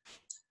project.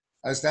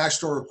 As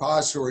national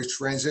repositories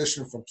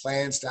transition from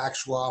plans to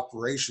actual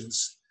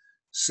operations,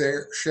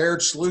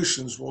 shared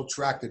solutions will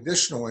attract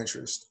additional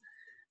interest,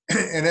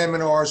 and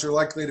M&Rs are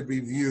likely to be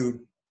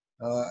viewed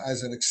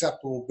as an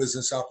acceptable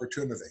business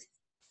opportunity.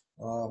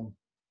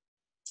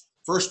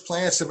 First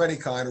plants of any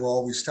kind are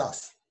always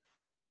tough.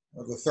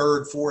 The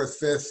third, fourth,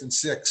 fifth, and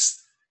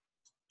sixth,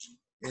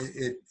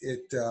 it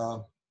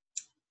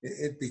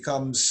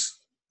becomes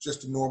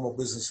just a normal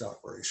business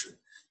operation.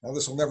 Now,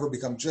 this will never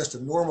become just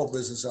a normal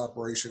business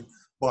operation,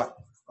 but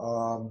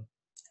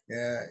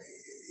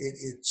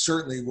it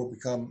certainly will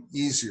become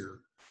easier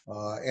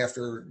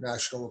after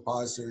national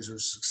repositories are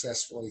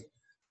successfully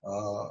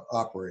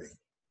operating.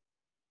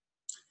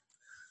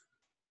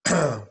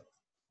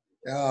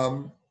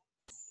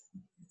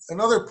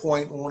 Another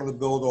point I wanted to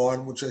build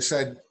on, which I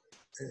said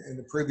in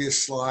the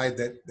previous slide,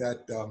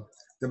 that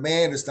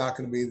demand is not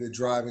going to be the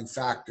driving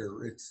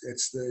factor.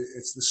 It's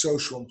the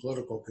social and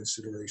political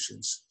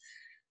considerations.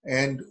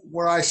 And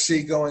what I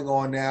see going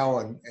on now,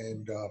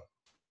 and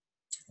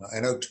I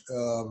know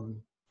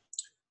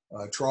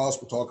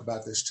Charles will talk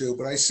about this too,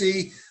 but I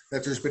see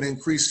that there's been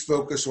increased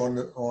focus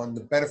on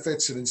the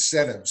benefits and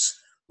incentives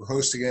for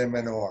hosting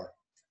M&R.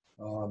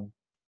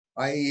 IEA,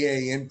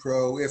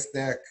 INPRO,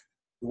 IFNEC,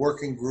 the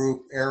working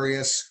group,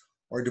 ARIUS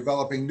are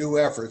developing new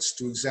efforts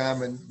to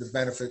examine the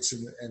benefits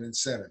and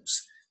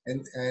incentives.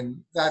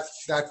 And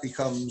that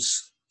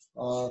becomes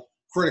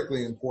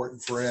critically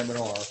important for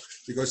M&R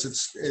because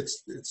it's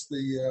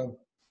the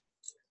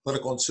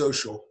political and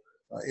social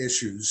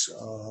issues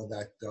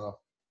that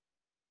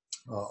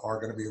are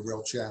going to be a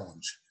real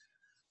challenge.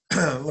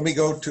 Let me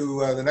go to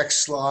the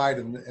next slide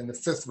and the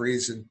fifth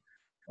reason.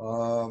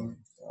 No,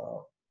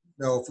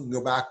 if we can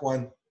go back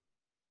one.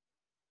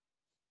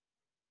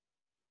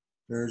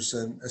 There's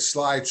a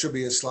slide, should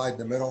be a slide in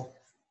the middle.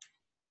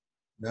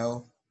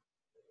 No?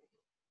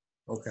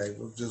 Okay,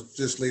 we'll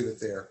just leave it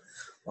there.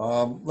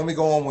 Let me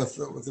go on with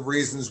the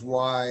reasons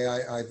why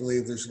I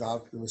believe there's an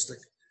optimistic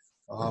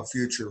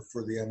future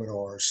for the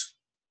M&Rs.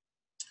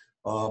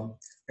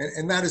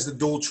 And that is the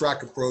dual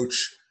track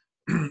approach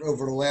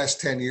over the last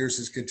 10 years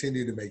has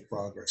continued to make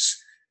progress.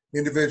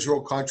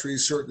 Individual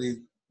countries,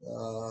 certainly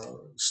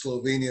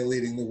Slovenia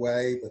leading the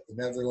way, but the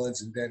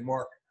Netherlands and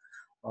Denmark,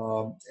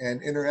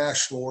 and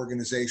international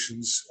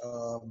organizations,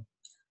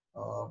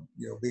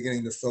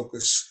 beginning to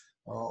focus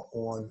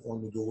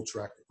on the dual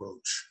track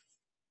approach.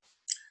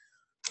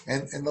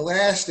 And the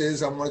last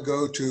is, I'm going to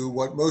go to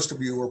what most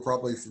of you are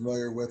probably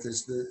familiar with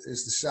is the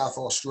South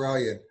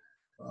Australian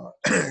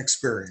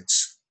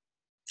experience.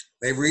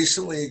 They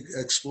recently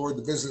explored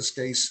the business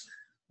case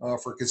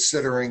for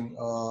considering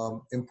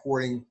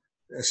importing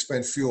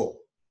spent fuel.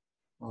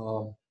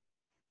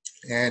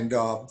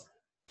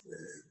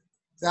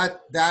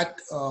 That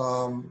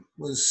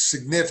was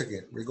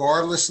significant,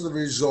 regardless of the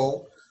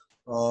result,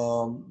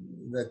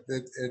 that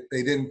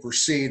they didn't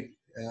proceed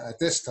at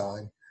this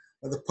time.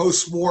 The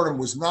post-mortem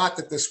was not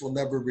that this will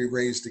never be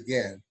raised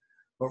again,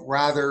 but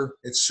rather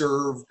it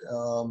served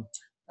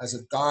as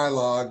a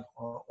dialogue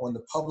on the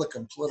public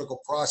and political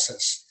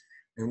process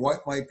and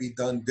what might be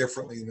done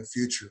differently in the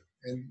future.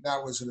 And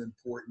that was an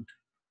important,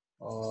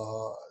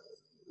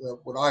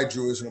 what I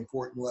drew as an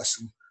important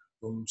lesson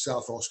from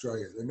South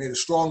Australia. They made a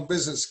strong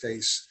business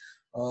case,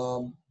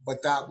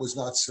 but that was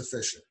not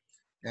sufficient.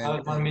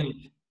 And, 1 minute.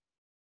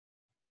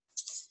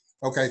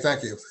 Okay,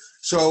 thank you.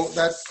 So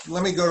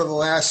let me go to the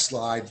last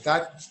slide.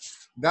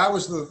 That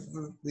was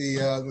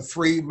the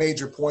three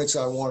major points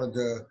I wanted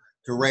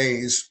to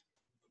raise.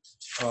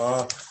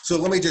 So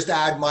let me just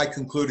add my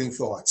concluding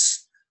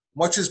thoughts.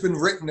 Much has been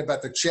written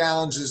about the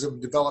challenges of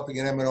developing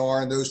an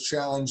M&R, and those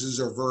challenges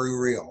are very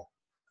real.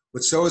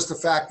 But so is the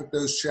fact that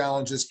those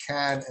challenges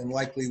can and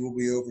likely will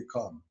be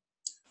overcome.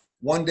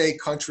 One day,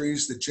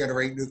 countries that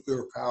generate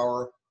nuclear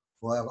power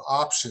will have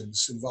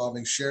options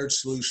involving shared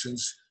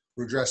solutions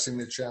for addressing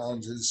the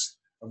challenges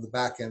of the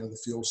back end of the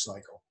fuel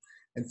cycle.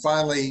 And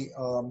finally,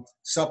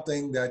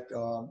 something that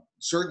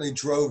certainly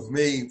drove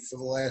me for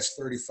the last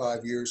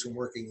 35 years in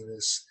working in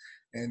this,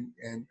 and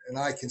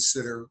I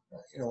consider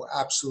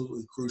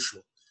absolutely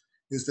crucial,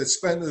 is that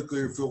spent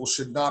nuclear fuel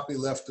should not be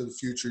left to the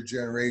future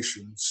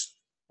generations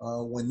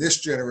when this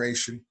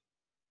generation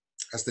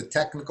has the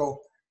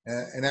technical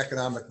and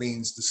economic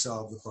means to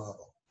solve the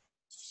problem.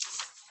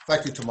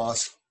 Thank you,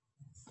 Tomas.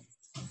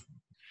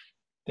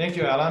 Thank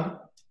you, Alan.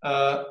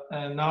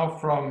 And now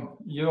from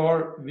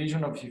your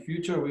vision of the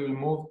future, we will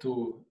move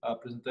to a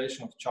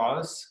presentation of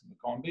Charles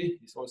McCombie.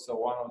 He's also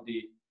one of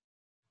the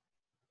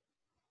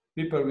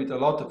people with a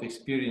lot of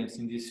experience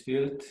in this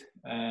field,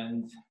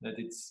 and that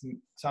it's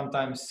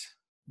sometimes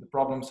the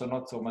problems are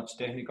not so much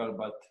technical,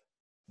 but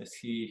as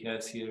he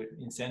has here,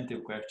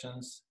 incentive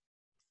questions.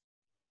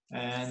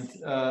 And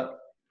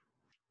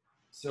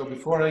so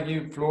before I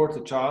give floor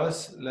to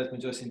Charles, let me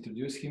just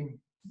introduce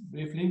him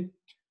briefly.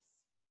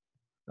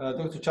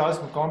 Dr. Charles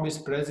McCombie is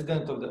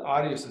president of the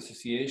ARIUS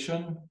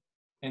Association,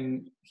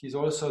 and he's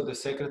also the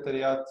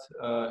secretariat,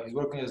 he's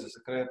working as the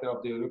secretary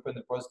of the European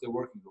Repository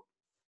Working Group.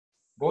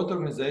 Both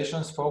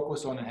organizations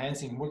focus on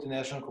enhancing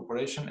multinational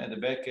cooperation at the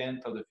back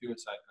end of the fuel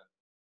cycle.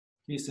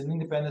 He is an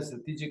independent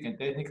strategic and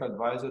technical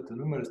advisor to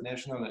numerous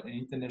national and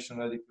international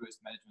radioactive waste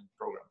management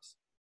programs.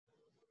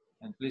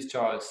 And please,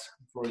 Charles,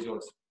 the floor is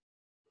yours.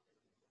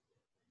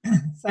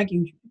 Thank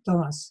you,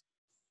 Thomas.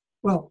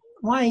 Well,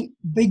 my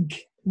big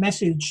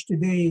message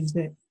today is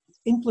that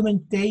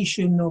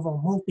implementation of a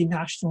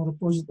multinational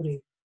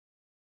repository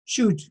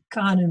should,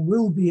 can, and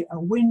will be a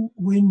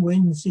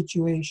win-win-win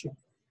situation.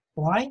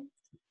 Why?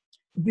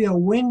 It'd be a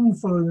win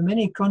for the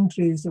many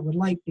countries that would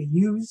like to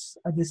use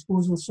a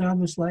disposal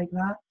service like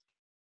that.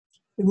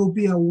 It will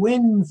be a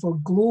win for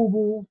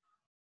global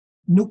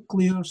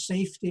nuclear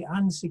safety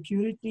and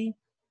security.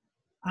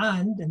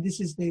 And this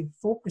is the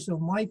focus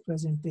of my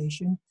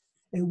presentation,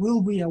 it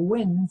will be a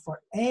win for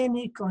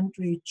any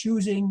country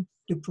choosing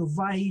to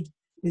provide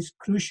this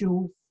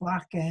crucial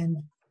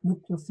back-end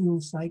nuclear fuel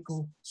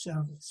cycle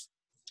service.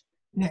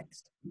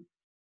 Next.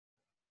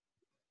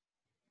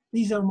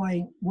 These are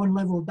my one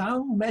level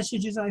down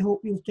messages I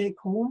hope you'll take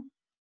home.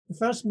 The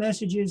first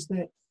message is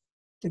that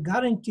to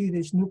guarantee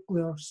this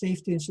nuclear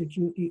safety and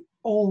security,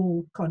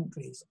 all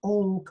countries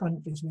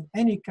with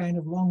any kind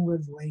of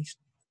long-lived waste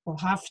will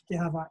have to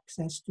have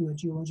access to a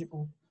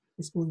geological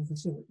disposal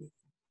facility.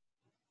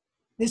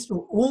 This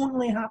will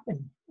only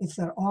happen if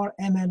there are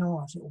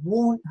MNRs. It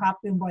won't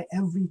happen by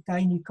every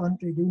tiny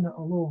country doing it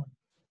alone.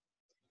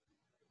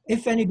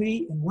 If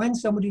anybody, and when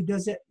somebody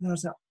does it,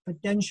 there's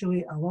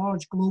potentially a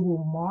large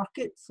global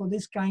market for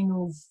this kind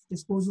of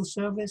disposal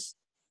service.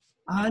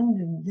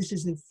 And this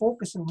is the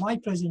focus of my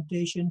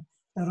presentation,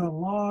 there are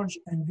large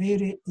and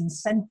varied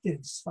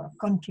incentives for a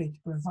country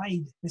to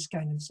provide this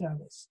kind of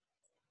service.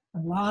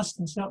 And last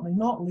and certainly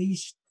not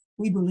least,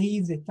 we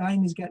believe the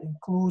time is getting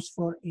close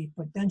for a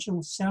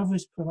potential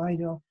service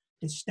provider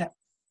to step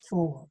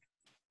forward.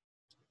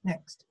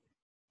 Next.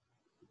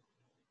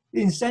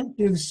 The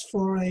incentives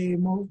for a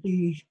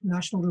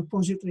multinational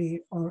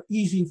repository are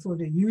easy for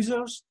the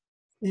users.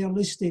 They are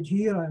listed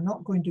here. I'm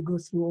not going to go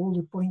through all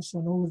the points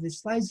on all of the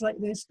slides like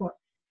this, but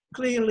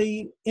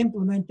clearly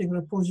implementing a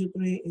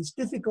repository is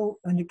difficult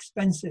and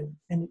expensive,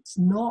 and it's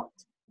not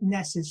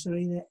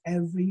necessary that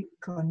every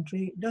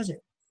country does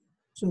it.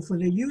 So for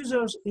the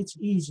users, it's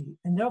easy,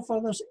 and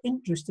therefore there's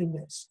interest in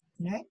this.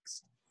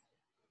 Next.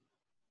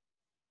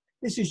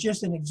 This is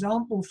just an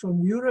example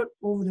from Europe.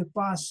 Over the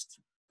past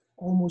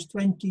almost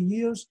 20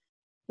 years,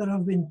 there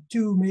have been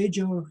 2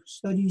 major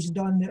studies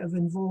done that have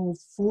involved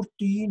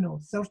 14 or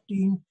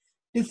 13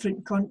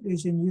 different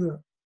countries in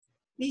Europe.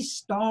 These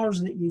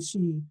stars that you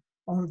see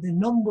are the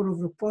number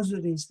of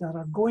repositories that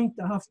are going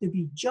to have to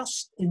be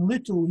just in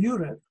little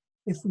Europe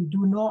if we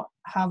do not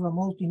have a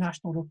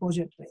multinational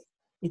repository.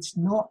 It's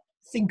not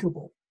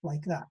thinkable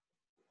like that.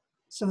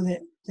 So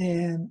that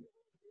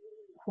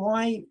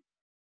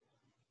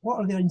what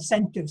are the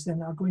incentives then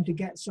that are going to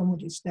get someone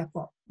to step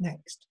up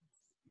next?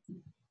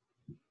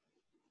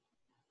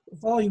 The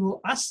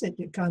valuable asset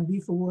it can be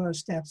for whoever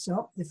steps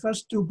up. The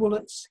first two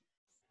bullets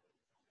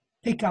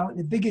pick out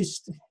the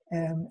biggest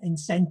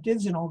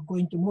incentives, and I'll go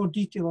into more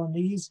detail on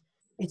these.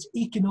 It's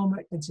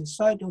economic and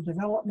societal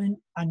development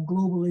and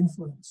global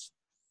influence.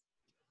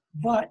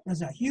 But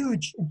there's a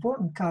huge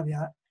important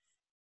caveat.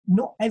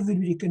 Not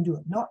everybody can do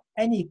it. Not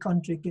any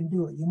country can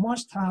do it. You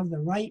must have the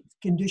right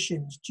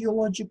conditions,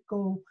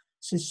 geological,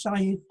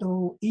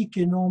 societal,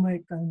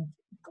 economic,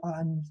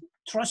 and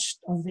trust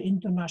of the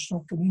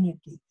international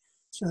community.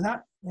 So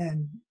that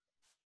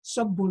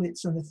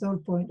sub-bullets on the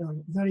third point are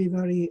very,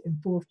 very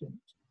important.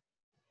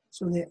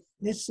 So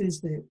this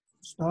is the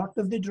start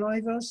of the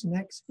drivers.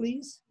 Next,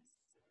 please.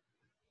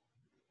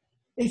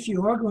 If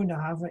you are going to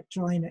have it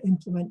trying to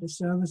implement the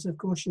service, of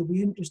course, you'll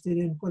be interested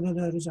in whether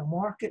there is a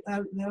market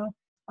out there.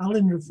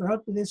 Alan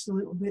referred to this a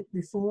little bit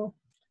before.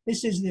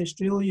 This is the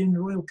Australian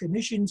Royal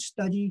Commission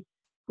study,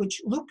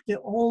 which looked at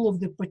all of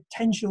the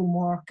potential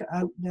market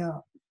out there,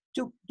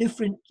 took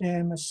different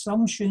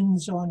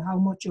assumptions on how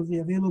much of the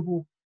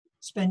available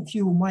spent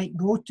fuel might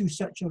go to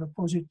such a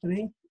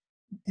repository,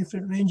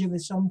 different range of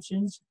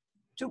assumptions,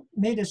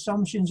 made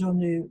assumptions on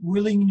the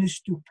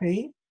willingness to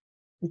pay,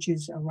 which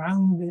is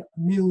around $1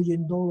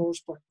 million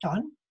per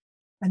ton,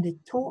 and the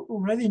total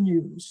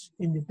revenues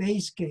in the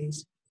base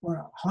case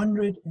were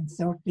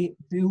 $130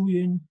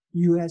 billion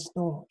US.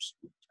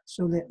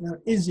 So that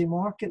there is a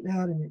market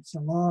there, and it's a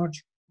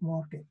large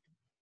market.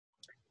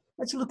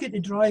 Let's look at the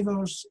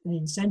drivers and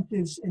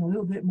incentives in a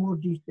little bit more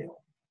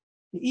detail.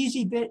 The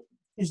easy bit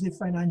is the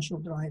financial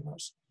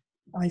drivers.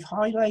 I've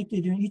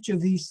highlighted in each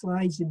of these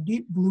slides in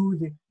deep blue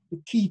the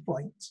key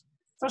points.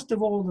 First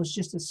of all, there's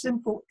just a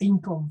simple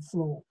income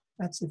flow.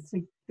 That's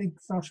the big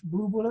first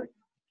blue bullet.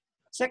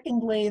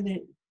 Secondly,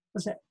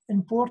 there's an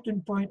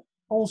important point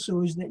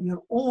also is that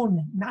your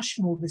own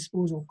national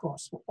disposal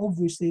costs will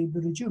obviously be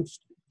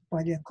reduced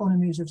by the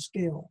economies of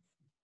scale.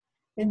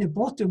 In the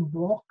bottom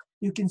block,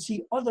 you can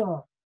see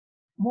other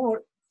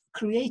more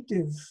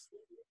creative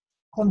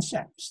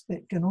concepts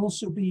that can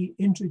also be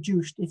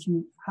introduced if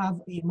you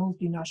have a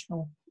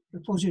multinational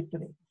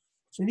repository.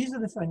 So these are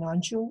the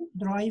financial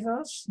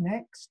drivers.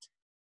 Next.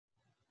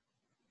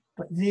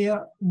 But they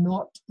are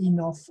not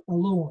enough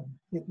alone.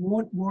 It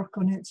won't work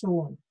on its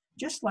own.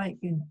 Just like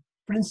in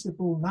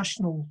principle,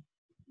 national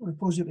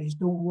repositories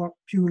don't work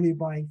purely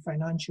by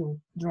financial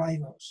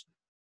drivers.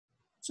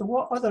 So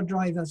what other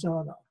drivers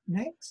are there?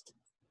 Next.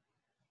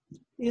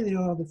 Here they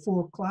are, the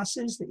four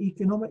classes, the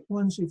economic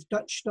ones we've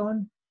touched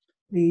on.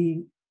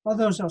 The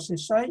others are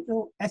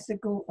societal,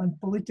 ethical, and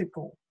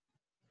political.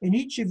 In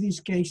each of these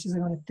cases,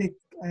 I'm going to pick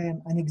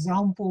an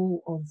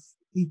example of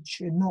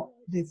each and not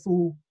the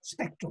full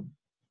spectrum.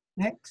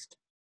 Next.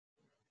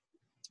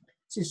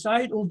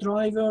 Societal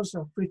drivers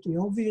are pretty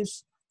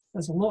obvious.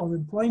 There's a lot of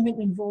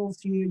employment involved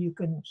here.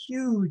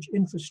 Huge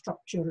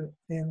infrastructure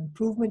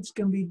improvements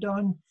can be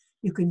done.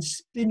 You can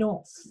spin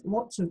off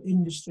lots of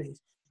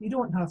industries. You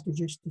don't have to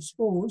just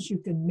dispose. You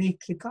can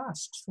make the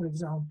casks, for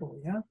example,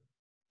 yeah?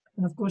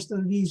 And of course, there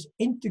are these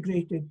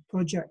integrated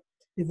project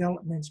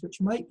developments,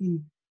 which might be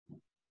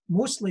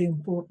mostly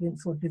important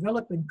for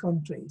developing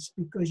countries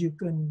because you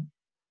can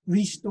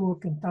restore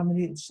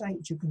contaminated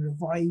sites, you can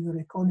revive your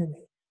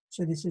economy.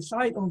 So the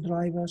societal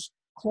drivers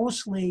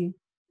closely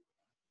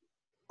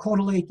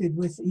correlated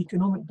with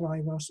economic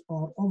drivers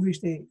are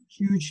obviously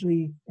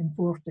hugely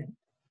important.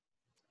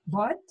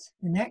 But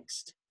the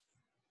next,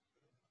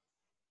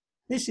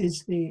 this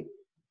is the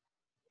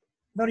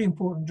very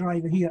important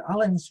driver here.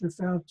 Alan's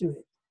referred to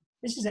it.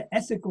 This is the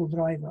ethical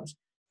drivers.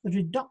 The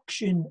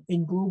reduction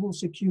in global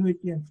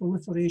security and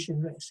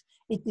proliferation risk.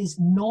 It is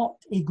not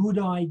a good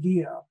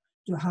idea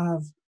to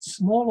have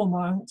small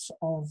amounts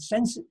of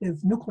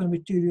sensitive nuclear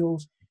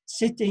materials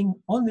sitting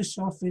on the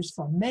surface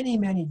for many,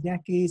 many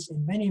decades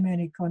in many,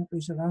 many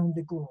countries around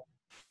the globe.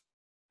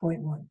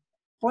 Point one.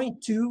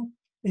 Point two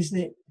is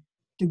that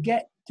to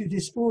get to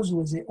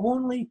disposal is the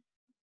only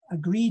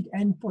agreed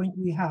endpoint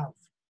we have.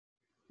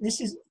 This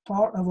is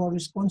part of our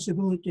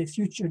responsibility of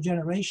future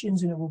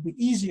generations, and it will be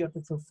easier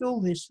to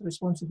fulfill this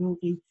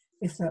responsibility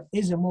if there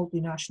is a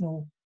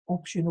multinational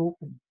option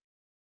open.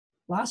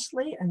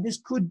 Lastly, and this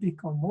could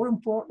become more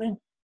important,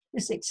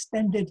 this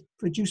extended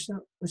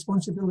producer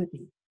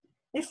responsibility.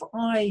 If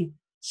I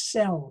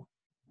sell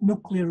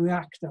nuclear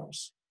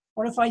reactors,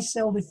 or if I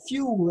sell the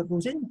fuel that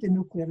goes into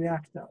nuclear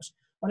reactors,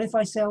 or if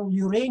I sell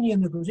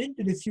uranium that goes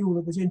into the fuel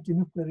that goes into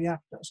nuclear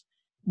reactors,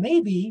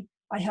 maybe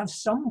I have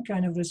some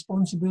kind of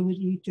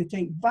responsibility to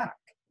take back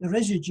the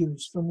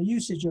residues from the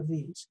usage of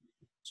these.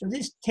 So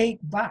this take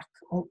back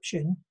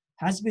option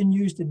has been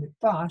used in the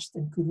past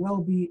and could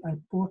well be an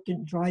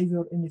important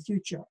driver in the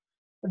future.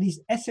 But these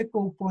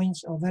ethical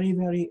points are very,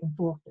 very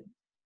important.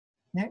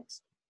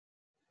 Next.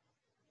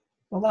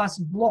 The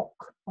last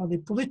block are the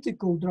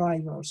political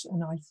drivers,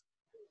 and I've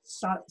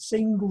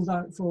singled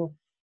out for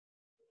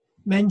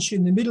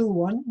mention the middle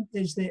one,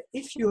 is that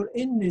if you're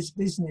in this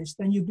business,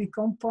 then you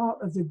become part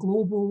of the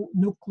global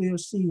nuclear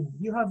scene.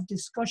 You have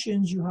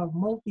discussions, you have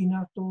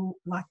multilateral,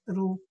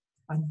 lateral,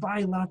 and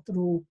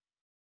bilateral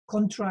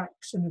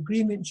contracts and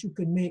agreements you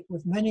can make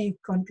with many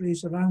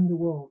countries around the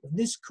world. And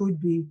this could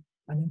be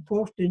an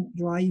important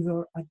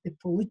driver at the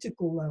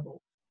political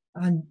level.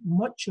 And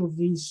much of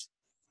these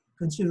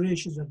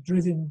considerations are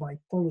driven by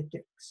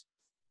politics.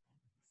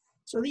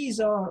 So these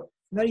are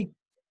very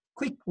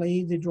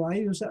quickly the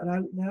drivers that are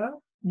out there.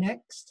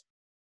 Next.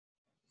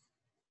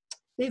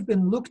 They've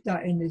been looked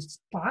at in the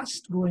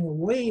past, going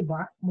way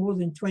back more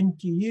than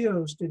 20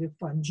 years to the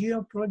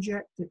Pangea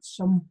project that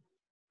some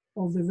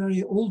of the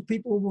very old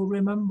people will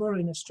remember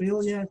in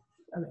Australia,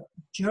 a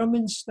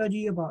German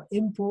study about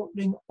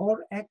importing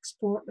or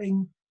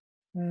exporting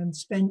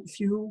spent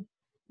fuel.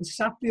 The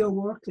Sapir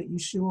work that you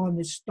saw on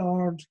the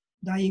starred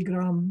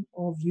diagram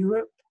of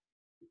Europe.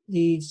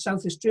 The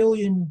South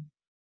Australian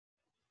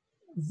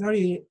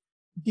very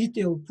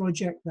detailed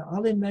project that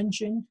Alan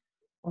mentioned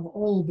have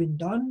all been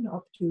done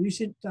up to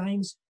recent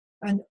times,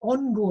 and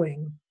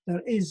ongoing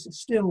there is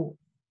still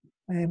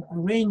a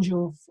range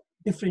of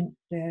different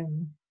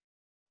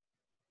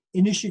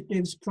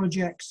initiatives,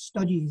 projects,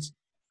 studies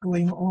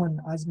going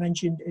on, as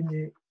mentioned in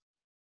the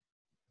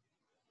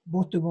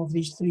bottom of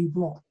these three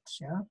blocks.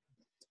 Yeah.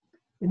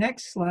 The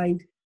next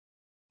slide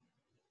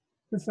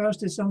refers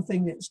to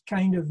something that's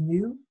kind of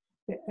new.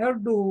 The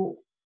ERDO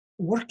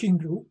working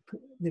group,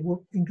 the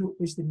working group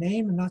is the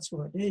name and that's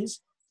what it is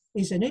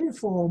an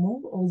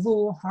informal,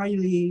 although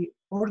highly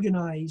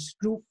organized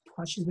group,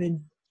 which has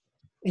been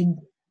in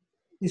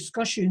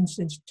discussion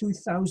since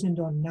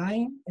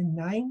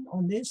 2009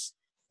 on this.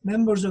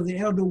 Members of the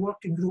ERDO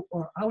working group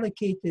are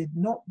allocated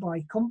not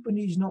by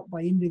companies, not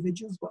by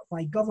individuals, but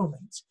by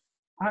governments,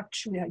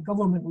 actually at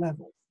government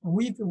level. And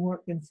we've been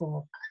working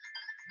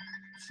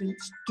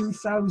since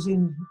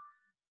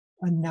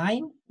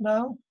 2009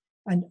 now.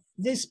 And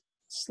this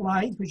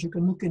slide, which you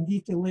can look in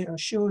detail later,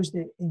 shows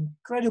the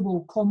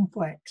incredible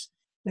complex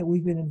that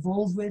we've been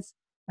involved with.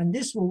 And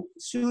this will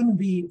soon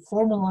be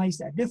formalized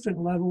at a different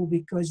level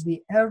because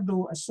the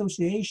ERDO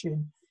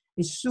Association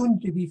is soon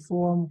to be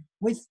formed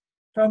with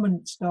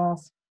permanent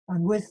staff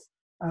and with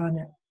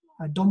a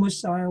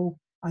domicile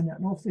and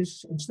an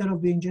office instead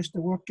of being just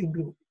a working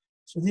group.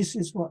 So this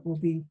is what will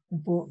be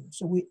important.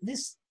 So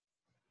this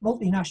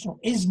multinational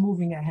is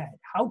moving ahead.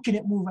 How can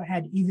it move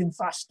ahead even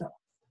faster?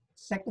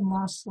 Second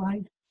last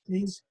slide,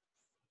 please.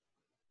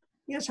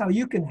 Here's how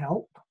you can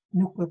help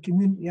nuclear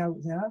community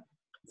out there.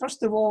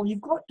 First of all,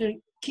 you've got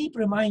to keep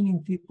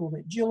reminding people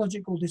that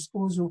geological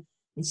disposal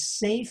is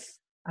safe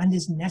and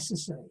is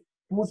necessary.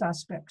 Both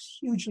aspects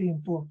hugely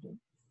important.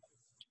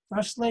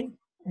 Firstly,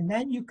 and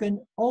then you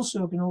can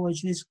also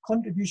acknowledge this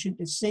contribution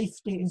to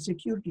safety and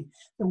security.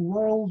 The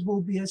world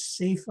will be a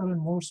safer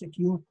and more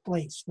secure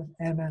place with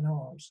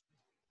MNRs.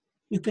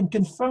 You can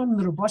confirm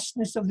the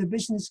robustness of the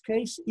business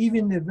case.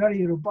 Even the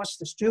very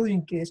robust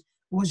Australian case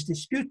was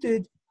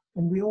disputed,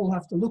 and we all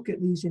have to look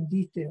at these in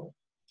detail.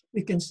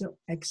 We can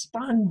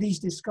expand these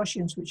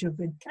discussions, which have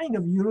been kind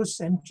of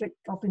Eurocentric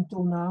up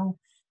until now,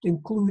 to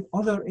include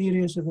other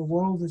areas of the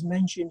world as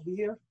mentioned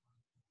here.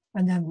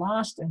 And then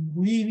last, and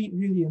really,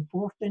 really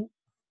important,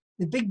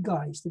 the big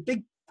guys, the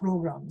big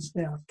programs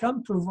there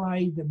can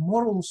provide the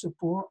moral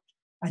support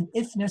and,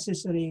 if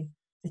necessary,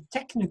 the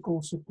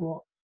technical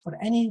support for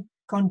any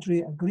country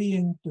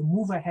agreeing to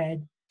move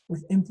ahead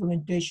with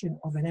implementation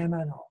of an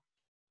MNR.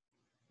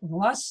 The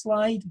last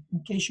slide,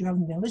 in case you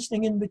haven't been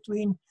listening in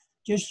between,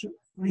 just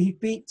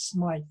repeats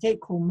my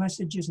take-home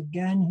messages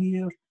again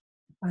here.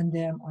 And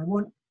I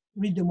won't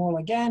read them all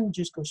again,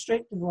 just go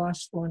straight to the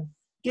last one.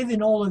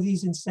 Given all of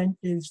these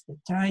incentives, the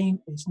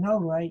time is now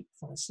right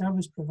for a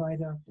service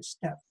provider to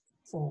step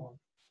forward.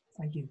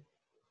 Thank you.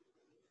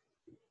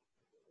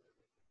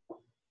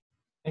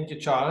 Thank you,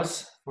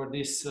 Charles, for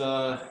this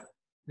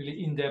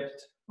really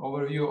in-depth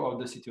overview of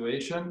the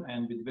situation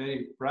and with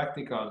very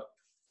practical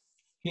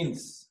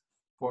hints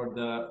for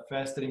the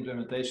faster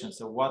implementation.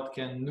 So what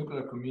can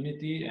nuclear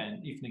community,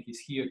 and IFNEC is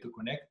here to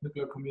connect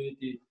nuclear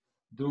community,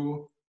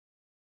 do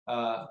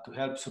to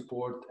help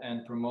support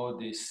and promote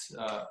this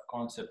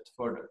concept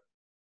further.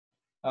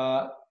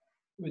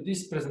 With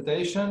this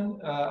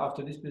presentation,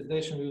 after this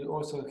presentation, we will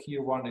also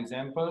hear one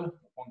example,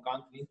 one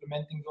country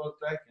implementing dual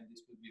track, and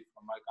this will be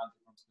from my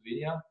country, from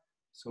Slovenia.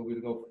 So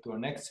we'll go to our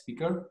next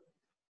speaker.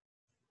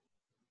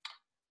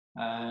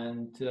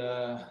 And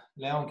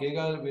Leon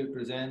Kegel will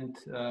present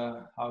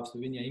how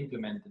Slovenia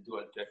implemented the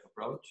dual track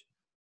approach.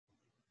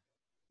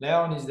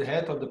 Leon is the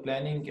head of the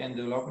planning and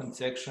development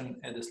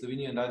section at the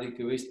Slovenian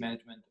Radioactive Waste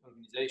Management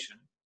Organization.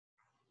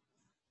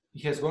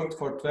 He has worked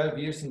for 12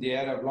 years in the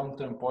area of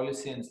long-term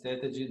policy and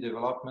strategy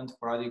development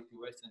for radioactive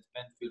waste and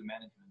spent fuel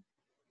management.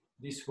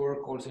 This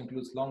work also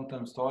includes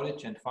long-term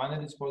storage and final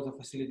disposal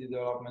facility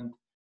development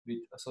with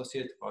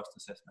associated cost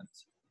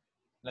assessments.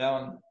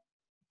 Leon, the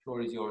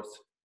floor is yours.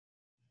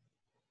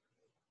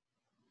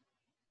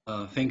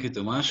 Thank you,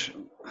 Tomasz.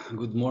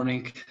 Good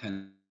morning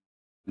and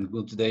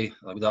good day,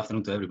 good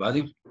afternoon to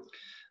everybody.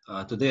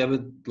 Today I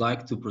would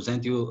like to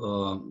present you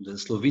the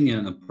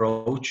Slovenian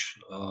approach,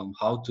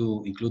 how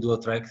to include dual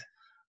track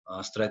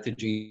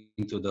strategy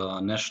into the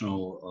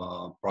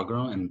national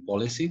program and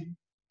policy.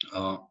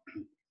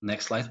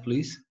 Next slide,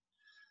 please.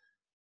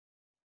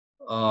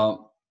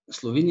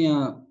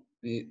 Slovenia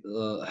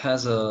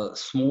has a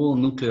small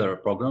nuclear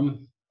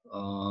program.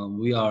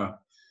 We are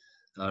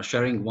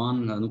sharing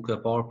one nuclear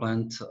power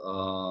plant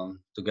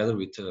together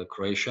with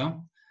Croatia.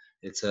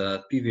 It's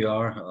a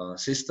PVR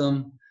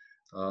system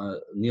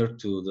near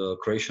to the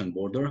Croatian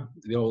border.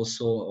 We are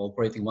also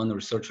operating one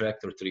research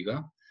reactor,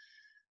 Triga,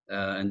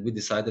 and we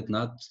decided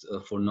not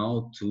for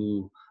now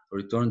to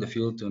return the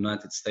fuel to the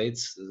United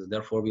States.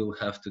 Therefore, we will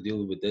have to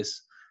deal with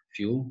this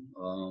fuel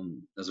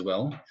as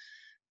well.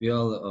 We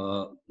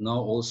are now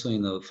also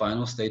in the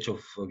final stage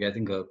of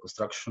getting a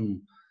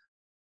construction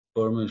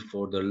permit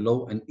for the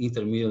low and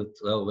intermediate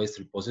level waste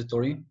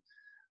repository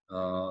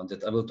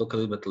that I will talk a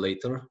little bit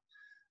later.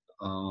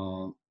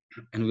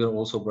 And we are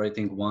also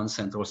operating one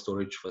central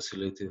storage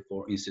facility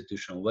for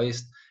institutional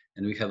waste.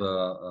 And we have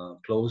a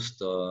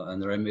closed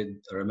and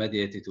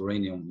remediated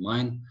uranium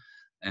mine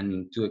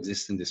and 2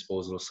 existing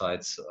disposal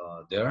sites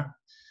there.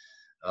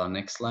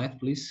 Next slide,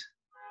 please.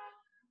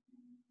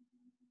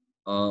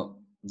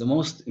 The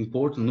most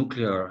important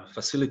nuclear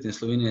facility in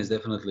Slovenia is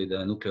definitely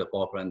the nuclear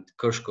power plant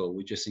Krško,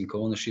 which is in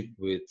co-ownership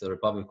with the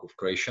Republic of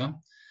Croatia.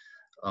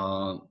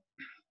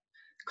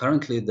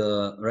 Currently,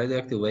 the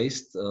radioactive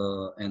waste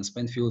and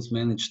spent fuels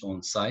managed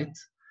on site.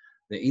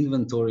 The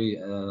inventory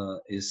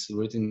is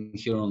written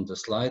here on the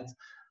slide,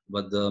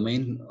 but the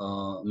main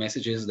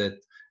message is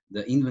that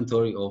the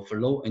inventory of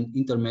low and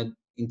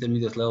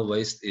intermediate level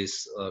waste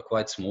is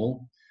quite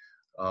small,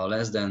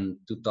 less than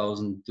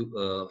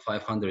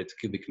 2,500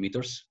 cubic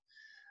meters.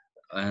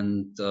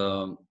 And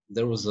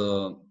there was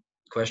a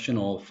question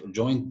of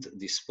joint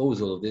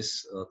disposal of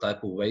this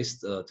type of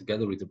waste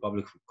together with the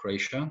Republic of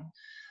Croatia.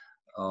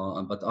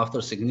 But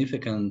after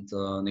significant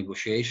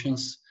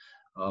negotiations,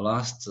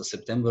 last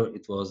September,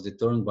 it was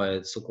determined by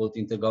the so-called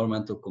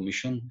Intergovernmental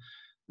Commission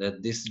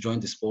that this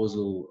joint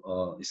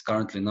disposal is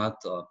currently not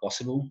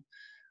possible.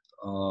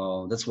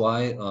 That's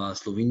why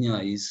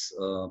Slovenia is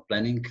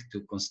planning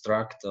to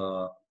construct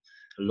a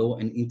low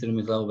and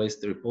intermediate level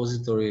waste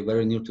repository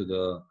very near to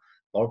the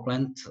power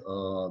plant.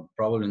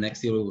 Probably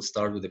next year we will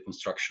start with the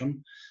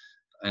construction,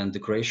 and the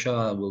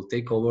Croatia will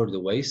take over the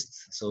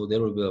waste. So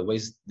there will be a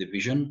waste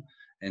division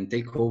and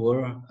take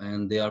over,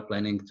 and they are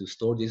planning to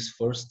store this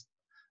first,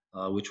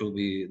 which will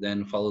be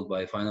then followed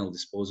by final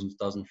disposal in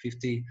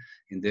 2050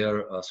 in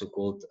their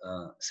so-called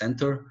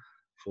center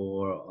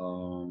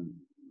for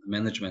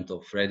management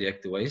of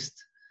radioactive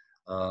waste.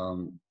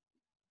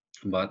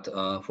 But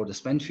for the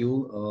spent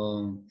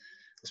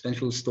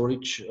fuel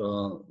storage,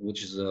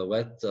 which is a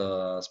wet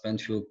spent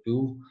fuel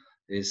pool,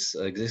 is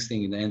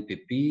existing in the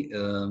NPP,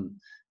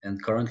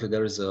 and currently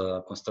there is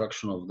a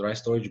construction of dry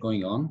storage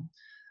going on.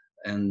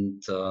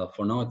 And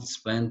for now, it is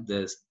planned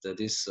that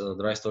this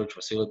dry storage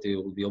facility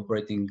will be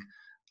operating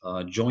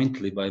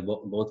jointly by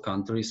both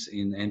countries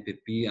in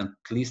NPP at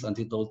least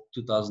until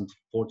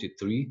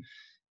 2043.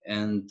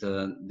 And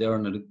there are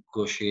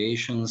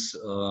negotiations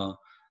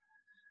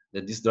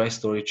that this dry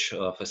storage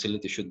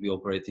facility should be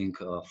operating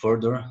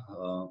further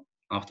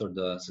after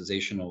the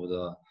cessation of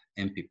the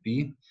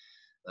NPP.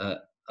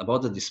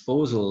 About the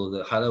disposal,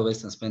 the high-level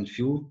waste and spent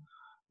fuel,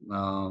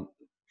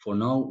 for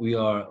now we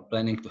are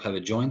planning to have a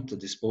joint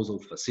disposal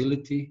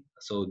facility,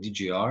 so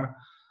DGR,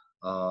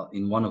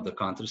 in one of the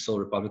countries, so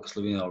Republic of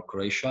Slovenia or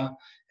Croatia,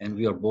 and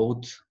we are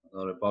both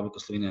Republic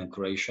of Slovenia and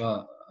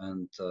Croatia,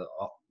 and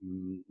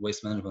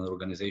waste management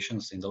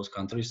organizations in those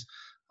countries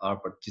are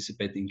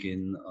participating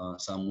in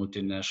some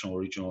multinational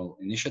regional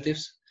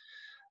initiatives.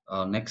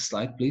 Next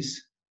slide,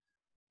 please.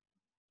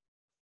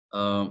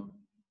 So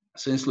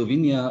in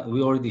Slovenia,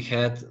 we already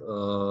had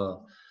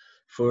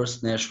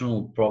first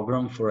national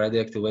program for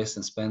radioactive waste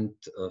and spent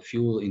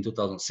fuel in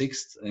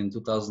 2006. In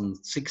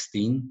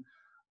 2016,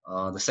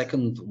 the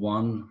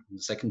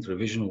second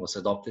revision was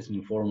adopted in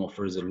the form of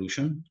a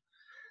resolution,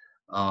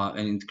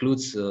 and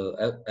includes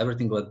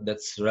everything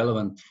that's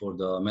relevant for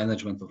the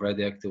management of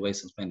radioactive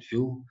waste and spent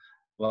fuel.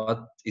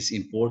 What is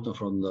important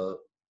from the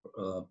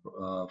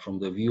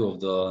view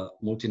of the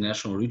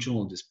multinational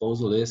regional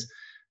disposal is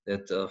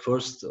that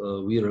first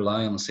we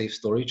rely on safe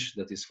storage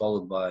that is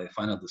followed by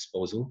final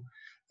disposal,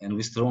 and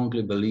we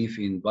strongly believe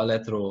in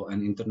bilateral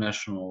and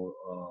international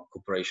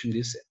cooperation in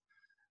this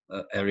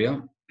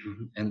area,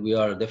 and we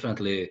are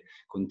definitely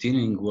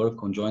continuing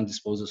work on joint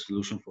disposal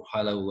solution for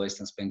high-level waste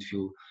and spent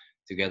fuel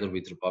together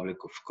with Republic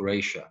of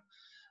Croatia.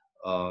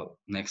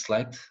 Next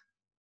slide.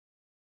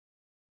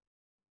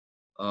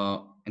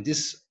 In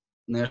this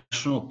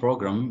national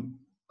program,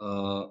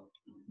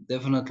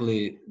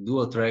 definitely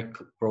dual track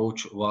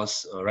approach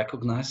was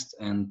recognized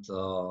and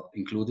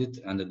included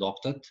and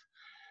adopted.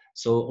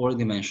 So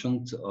already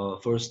mentioned,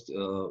 first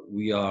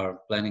we are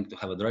planning to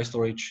have a dry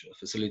storage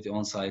facility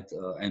on site,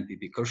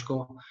 NPP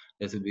Krško,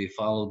 that will be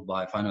followed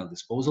by final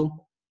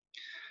disposal.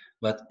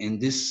 But in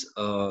this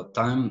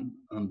time,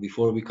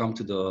 before we come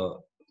to the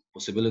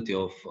possibility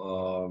of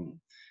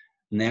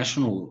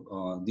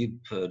national deep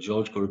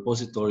geological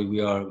repository, we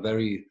are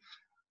very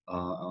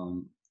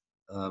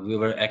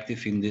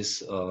active in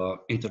this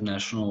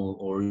international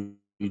or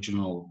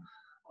regional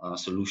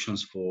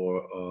solutions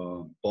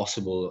for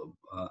possible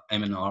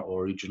MNR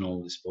or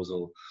regional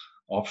disposal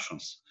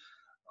options.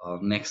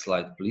 Next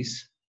slide,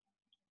 please.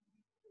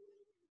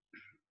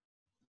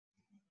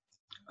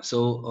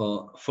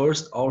 So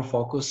first, our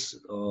focus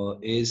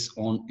is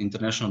on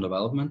international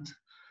development,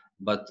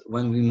 but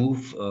when we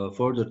move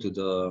further to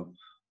the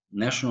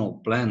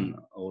national plan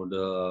or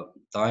the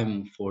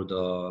time for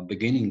the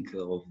beginning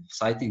of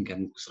siting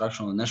and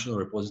construction of a national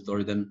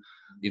repository, then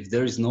if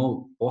there is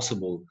no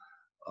possible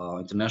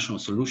international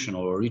solution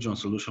or regional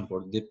solution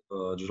for deep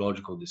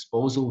geological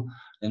disposal,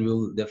 then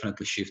we'll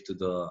definitely shift to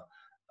the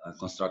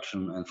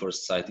construction and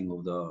first siting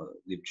of the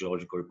deep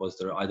geological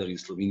repository either in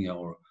Slovenia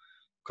or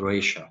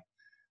Croatia.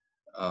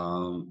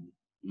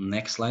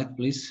 Next slide,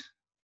 please.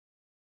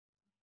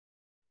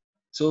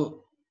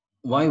 So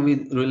why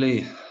we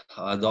really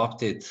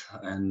adopted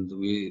and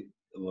we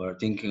were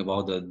thinking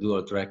about the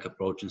dual track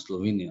approach in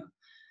Slovenia?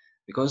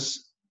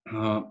 Because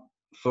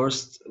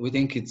first, we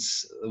think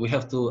we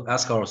have to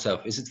ask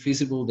ourselves, is it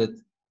feasible that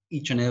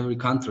each and every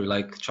country,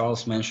 like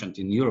Charles mentioned,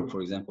 in Europe,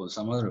 for example,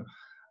 some other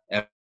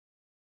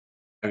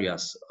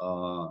areas,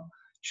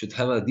 should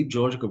have a deep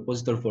geological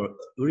repository for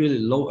really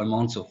low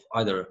amounts of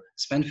either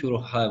spent fuel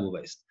or high-level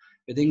waste?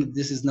 I think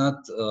this is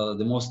not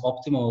the most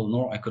optimal,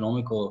 nor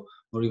economical,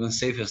 nor even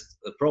safest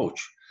approach.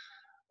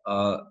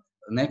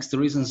 Next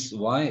reasons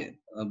why,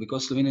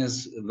 because Slovenia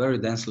is a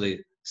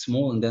very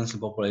small and densely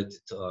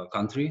populated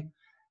country,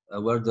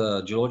 where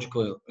the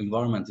geological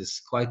environment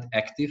is quite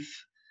active,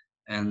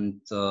 and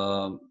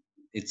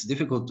it's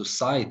difficult to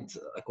site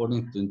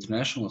according to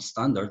international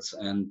standards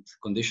and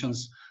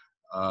conditions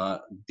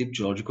deep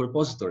geological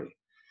repository.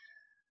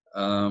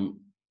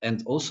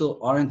 And also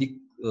R&D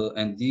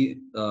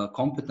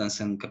competence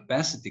and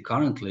capacity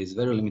currently is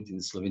very limited in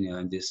Slovenia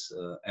in this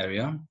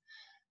area,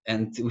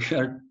 and we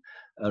are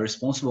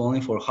responsible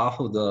only for half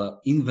of the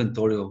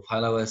inventory of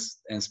high-level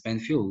waste and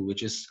spent fuel,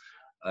 which is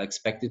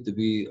expected to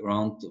be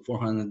around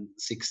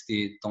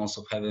 460 tons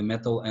of heavy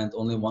metal and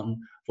only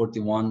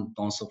 141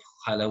 tons of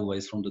high-level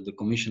waste from the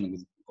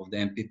decommissioning of the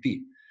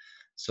MPP.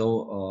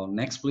 So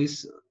next,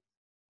 please.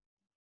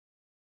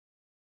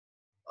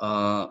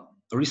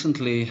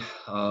 Recently,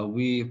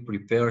 we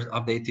prepared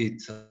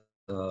updated,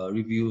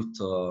 reviewed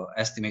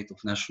estimate of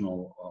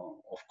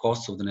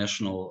costs of the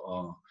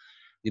national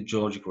deep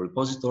geological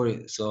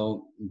repository.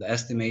 So the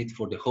estimate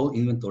for the whole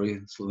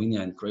inventory,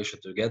 Slovenia and Croatia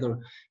together,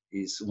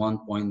 is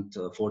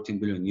 1.14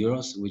 billion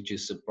euros, which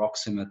is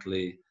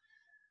approximately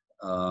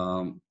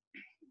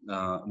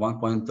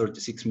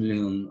 $1.36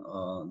 million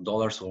or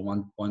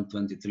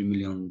 1.23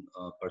 million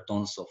per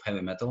tons of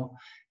heavy metal,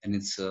 and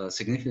it's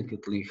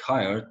significantly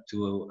higher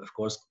to, of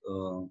course,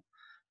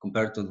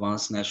 compared to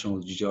advanced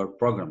national GGR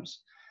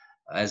programs.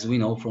 As we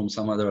know from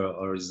some other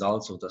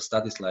results of the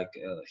studies, like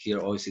here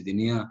OECD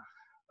NIA,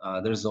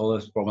 there's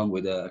always a problem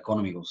with the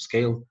economy of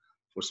scale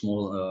for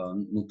small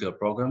nuclear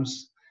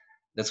programs.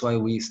 That's why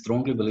we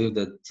strongly believe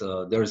that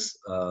there's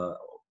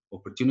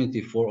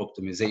opportunity for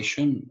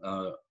optimization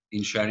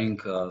in sharing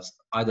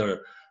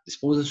either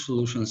disposal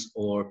solutions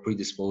or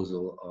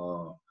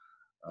pre-disposal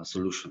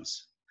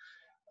solutions.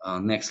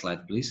 Next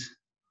slide, please.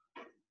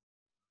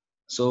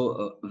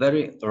 So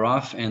very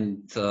rough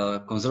and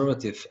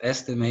conservative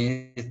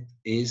estimate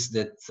is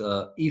that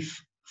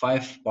if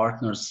 5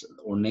 partners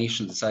or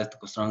nations decide to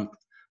construct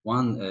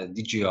one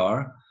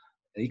DGR,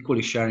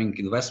 equally sharing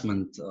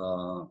investment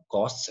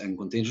costs and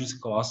contingency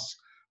costs,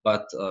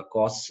 but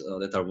costs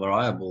that are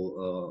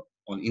variable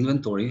on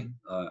inventory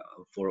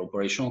for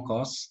operational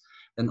costs,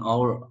 then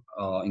our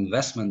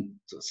investment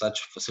to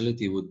such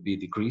facility would be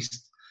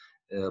decreased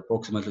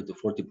approximately to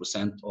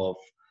 40% of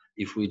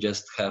if we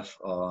just have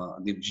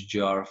the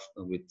GGR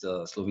with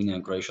Slovenia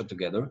and Croatia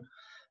together.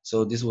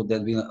 So this would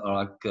then be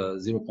like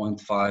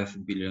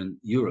 0.5 billion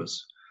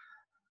euros.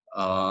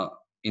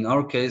 In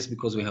our case,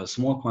 because we have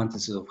small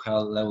quantities of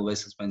high-level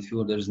waste and spent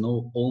fuel, there is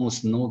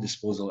almost no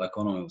disposal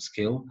economy of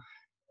scale,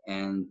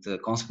 and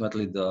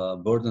consequently the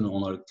burden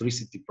on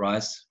electricity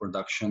price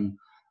production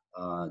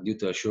due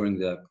to assuring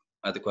the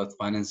adequate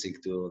financing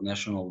to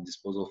national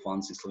disposal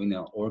funds in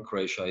Slovenia or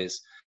Croatia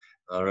is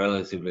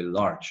relatively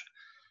large.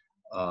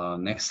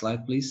 Next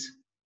slide, please.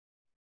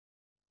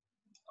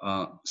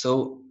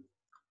 So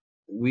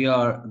we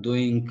are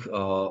doing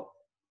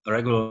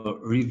regular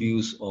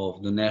reviews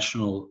of the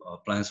national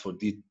plans for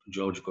deep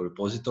geological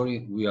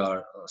repository. We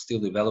are still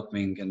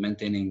developing and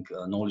maintaining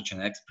knowledge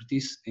and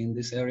expertise in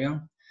this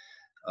area.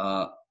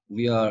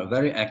 We are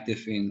very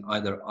active in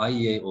either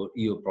IEA or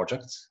EU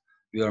projects.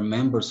 We are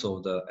members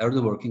of the early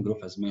working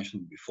group, as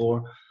mentioned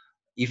before.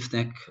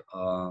 IFNEC,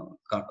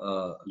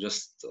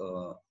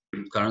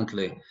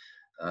 currently,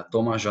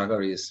 Thomas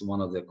Žagar is one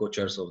of the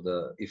co-chairs of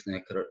the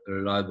IFNEC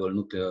Reliable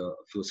Nuclear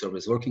Fuel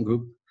Service Working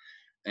Group.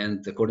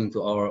 And according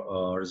to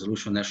our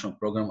resolution national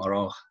program,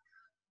 ARAH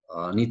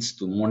needs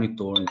to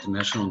monitor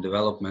international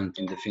development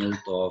in the field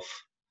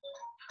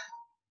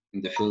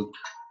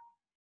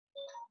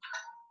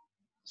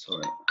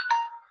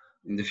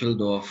in the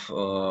field of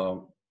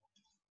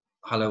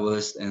high-level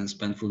waste and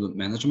spent fuel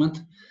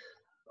management.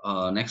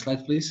 Next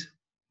slide, please.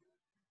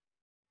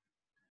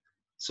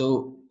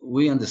 So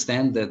we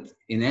understand that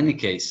in any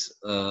case,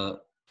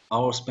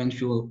 our spent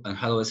fuel and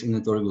high-level waste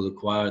inventory will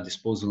require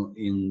disposal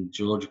in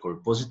geological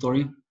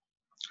repository.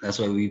 That's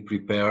why we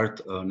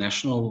prepared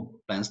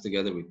national plans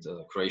together with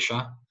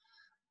Croatia.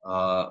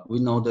 We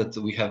know that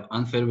we have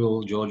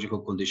unfavorable geological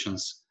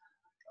conditions,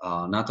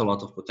 not a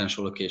lot of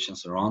potential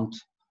locations around,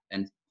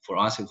 and for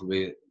us it will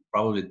be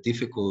probably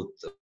difficult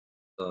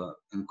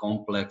and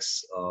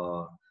complex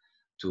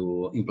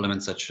to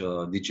implement such a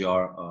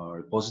DGR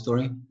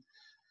repository.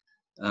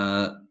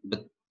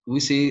 But we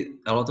see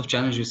a lot of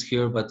challenges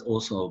here, but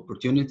also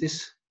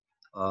opportunities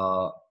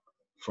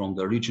from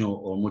the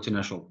regional or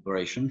multinational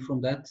operation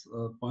from that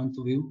point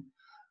of view.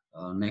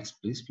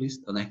 Next, please.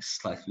 The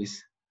next slide,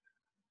 please.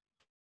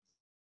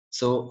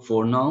 So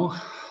for now,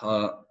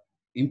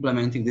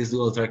 implementing this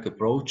dual track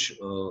approach,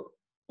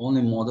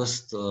 only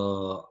modest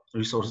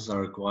resources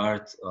are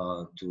required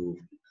to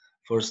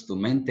first to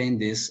maintain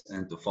this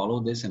and to follow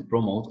this and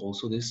promote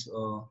also this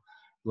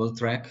dual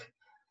track.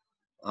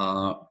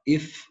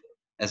 If,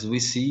 as we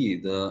see,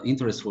 the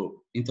interest for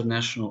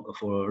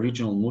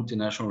regional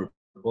multinational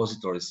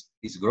repositories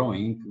is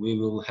growing, we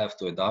will have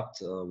to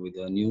adapt with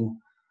new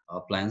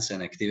plans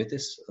and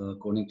activities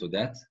according to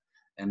that,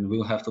 and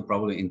we'll have to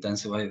probably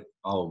intensify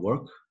our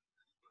work.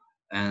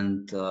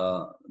 And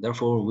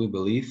therefore, we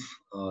believe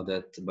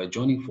that by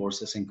joining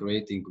forces and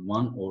creating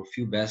one or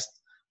few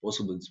best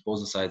possible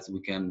disposal sites,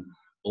 we can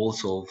all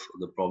solve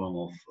the problem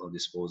of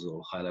disposal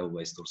of high-level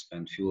waste or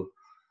spent fuel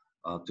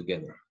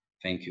together.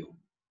 Thank you.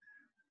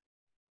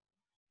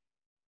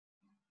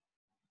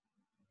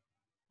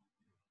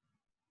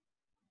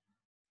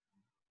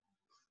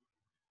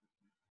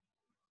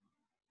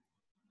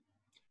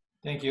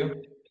 Thank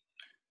you.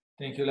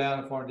 Thank you,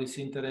 Leon, for this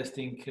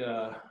interesting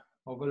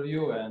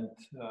overview and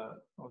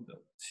of the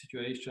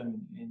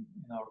situation in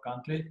our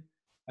country.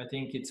 I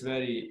think it's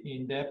very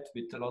in-depth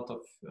with a lot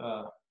of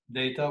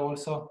data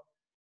also.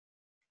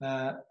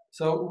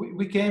 So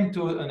we came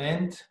to an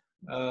end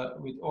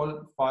with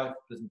all 5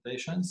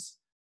 presentations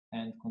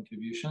and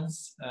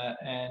contributions,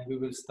 and we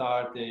will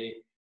start a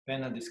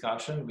panel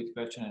discussion with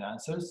question and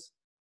answers.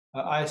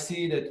 I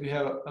see that we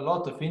have a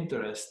lot of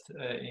interest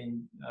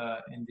in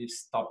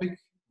this topic.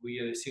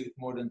 We received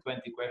more than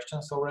 20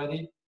 questions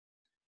already,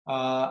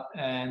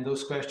 and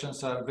those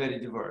questions are very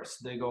diverse.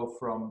 They go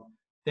from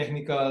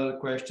technical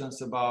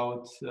questions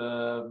about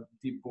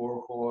deep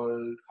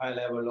borehole, high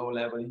level, low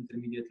level,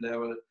 intermediate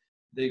level.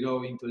 They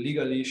go into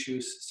legal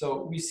issues.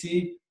 So we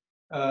see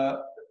a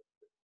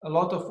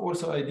lot of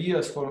also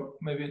ideas for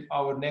maybe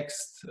our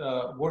next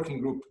working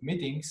group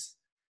meetings.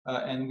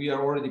 And we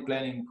are already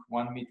planning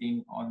one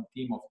meeting on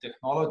theme of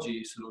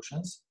technology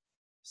solutions.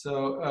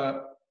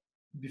 So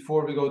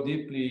before we go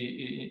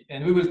deeply,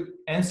 and we will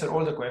answer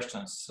all the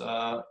questions,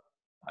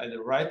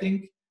 either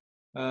writing,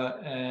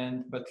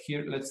 but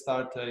here let's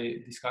start a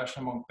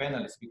discussion among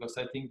panelists, because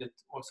I think that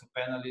also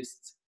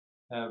panelists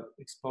have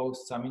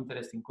exposed some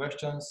interesting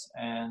questions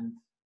and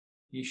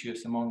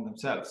issues among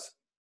themselves.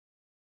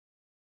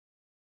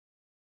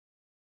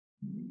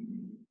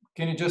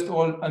 Can you just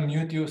all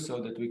unmute you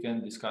so that we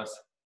can discuss?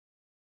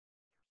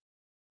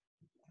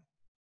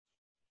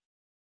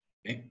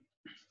 Okay.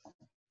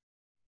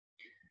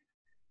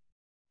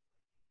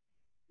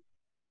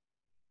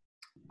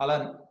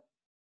 Alan,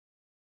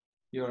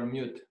 you're on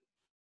mute.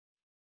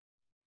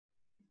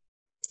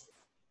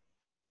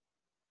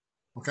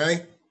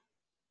 Okay.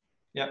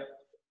 Yep.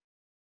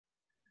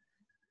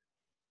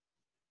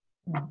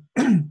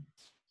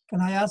 Can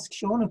I ask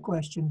Sean a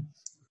question?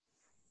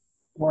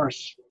 Of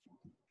course.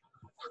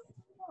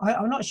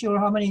 I'm not sure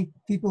how many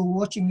people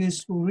watching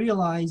this will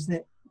realize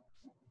that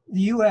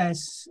the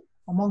US,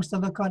 amongst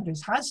other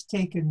countries, has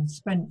taken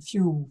spent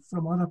fuel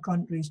from other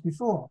countries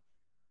before,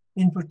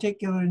 in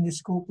particular in the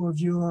scope of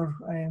your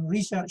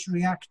research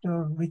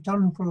reactor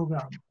return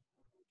program.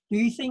 Do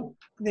you think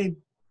the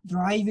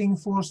driving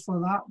force for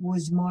that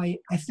was my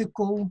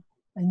ethical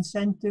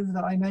incentive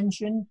that I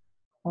mentioned,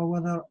 or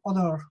were there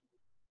other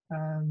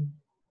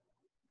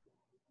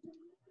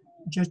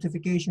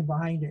justification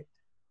behind it?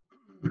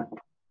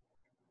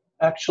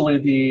 Actually,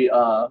 the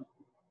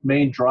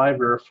main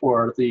driver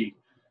for the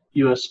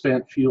U.S.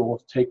 spent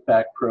fuel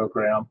take-back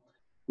program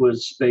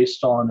was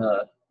based on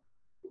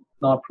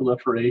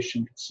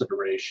non-proliferation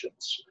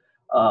considerations.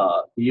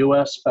 The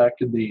U.S.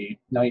 back in the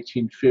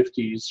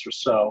 1950s or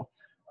so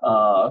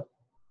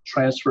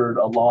transferred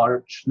a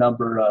large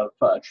number of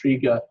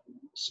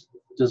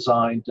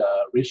TRIGA-designed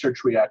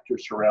research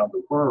reactors around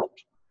the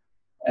world.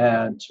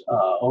 And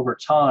over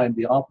time,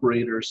 the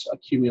operators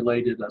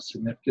accumulated a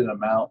significant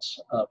amount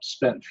of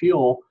spent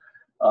fuel,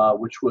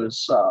 which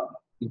was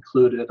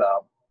included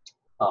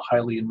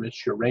highly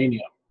enriched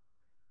uranium.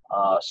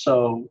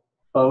 So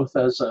both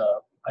as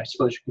I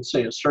suppose you could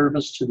say, a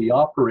service to the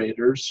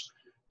operators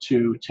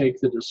to take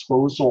the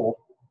disposal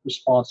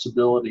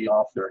responsibility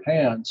off their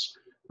hands,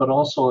 but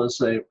also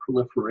as a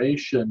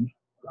proliferation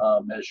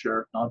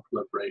measure,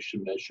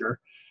 non-proliferation measure,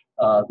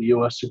 the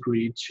U.S.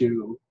 agreed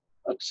to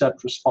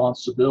accept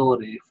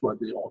responsibility for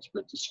the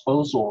ultimate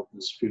disposal of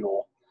this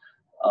fuel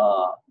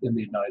in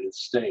the United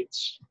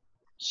States.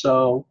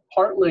 So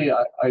partly,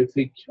 I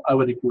think I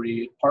would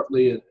agree,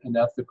 partly an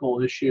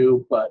ethical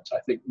issue, but I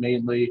think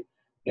mainly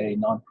a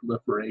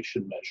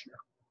non-proliferation measure.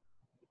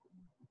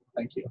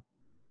 Thank you.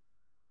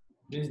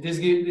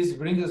 This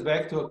brings us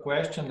back to a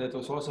question that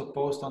was also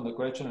posed on the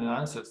question and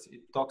answers.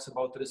 It talks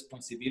about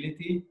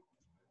responsibility,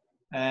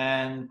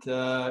 and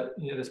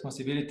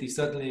responsibility is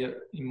certainly an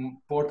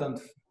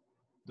important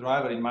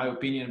driver, in my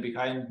opinion,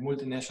 behind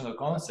multinational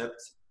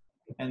concepts.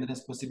 And the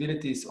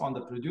responsibility is on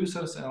the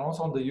producers and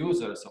also on the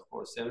users, of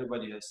course.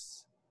 Everybody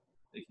has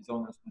his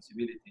own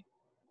responsibility.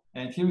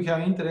 And here we have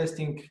an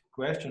interesting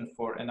question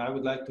and I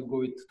would like to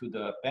go to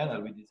the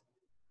panel with this.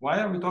 Why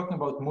are we talking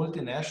about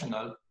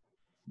multinational?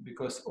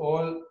 Because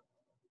all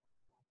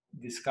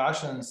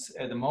discussions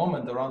at the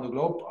moment around the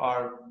globe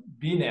are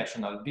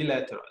binational,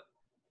 bilateral,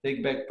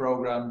 take back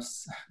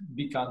programs,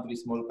 big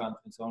countries, small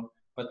countries, so on.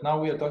 But now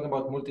we are talking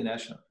about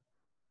multinational.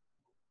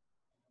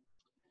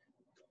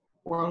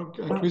 Well,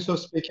 Christoph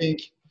speaking,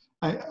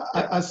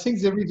 I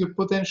think there is a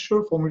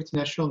potential for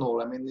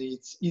multinational. I mean,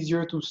 it's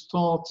easier to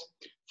start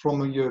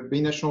from a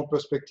binational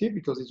perspective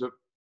because the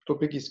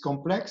topic is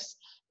complex.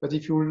 But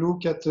if you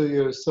look at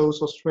the South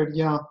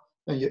Australia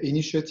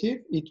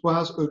initiative, it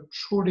was a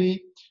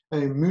truly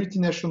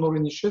multinational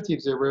initiative.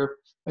 They were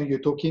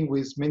talking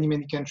with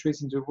many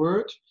countries in the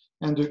world.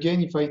 And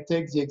again, if I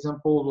take the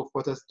example of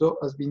what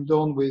has been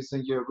done with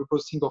the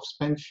reprocessing of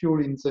spent fuel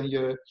in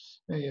the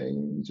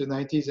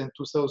 90s and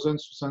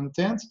 2000s,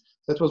 2010s,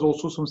 that was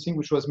also something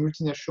which was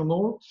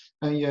multinational.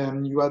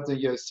 You had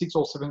 6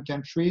 or 7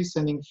 countries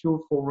sending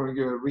fuel for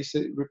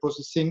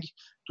reprocessing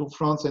to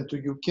France and to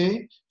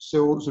UK.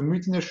 So the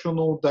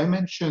multinational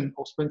dimension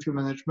of spent fuel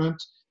management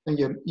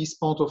is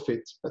part of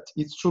it. But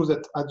it's true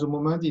that at the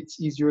moment, it's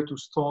easier to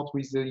start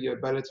with the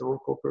bilateral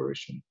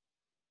cooperation.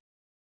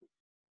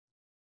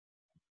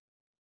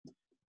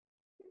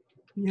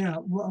 Yeah,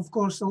 well, of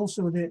course,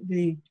 also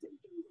the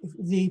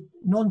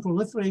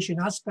non-proliferation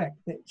aspect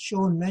that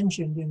Sean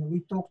mentioned and we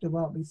talked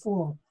about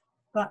before,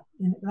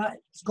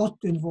 that's got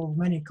to involve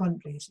many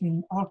countries. I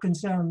mean, our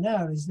concern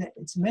there is that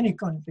it's many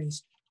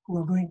countries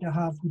who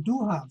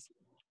do have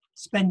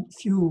spent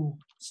fuel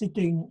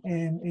sitting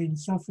in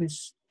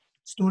surface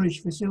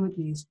storage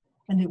facilities,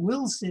 and it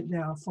will sit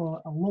there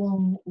for a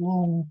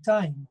long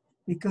time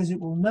because it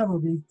will never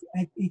be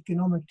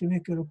economic to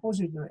make a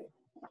repository.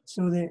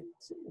 So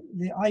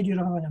the idea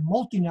of having a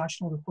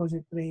multinational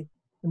repository,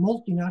 the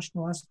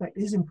multinational aspect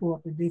is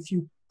important if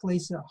you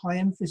place a high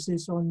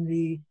emphasis on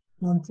the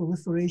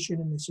non-proliferation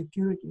and the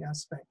security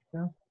aspect.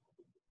 Yeah?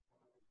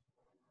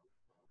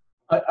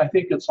 I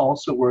think it's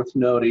also worth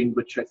noting,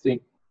 which I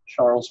think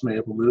Charles may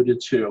have alluded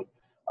to,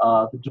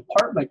 the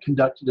department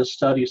conducted a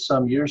study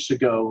some years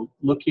ago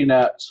looking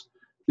at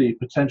the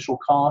potential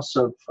costs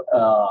of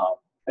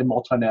a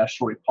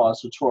multinational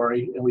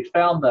repository, and we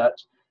found that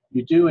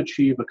you do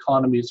achieve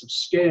economies of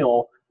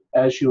scale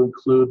as you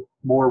include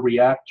more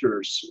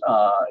reactors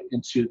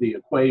into the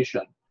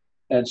equation.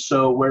 And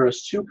so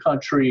whereas 2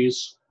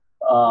 countries,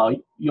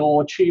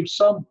 you'll achieve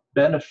some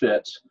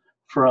benefit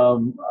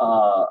from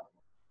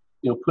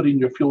putting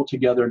your fuel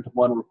together into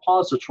one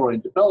repository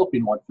and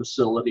developing one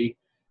facility.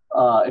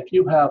 If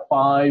you have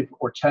 5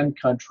 or 10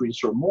 countries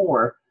or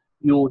more,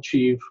 you'll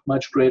achieve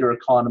much greater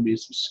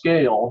economies of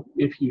scale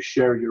if you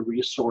share your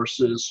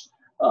resources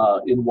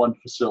in one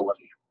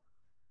facility.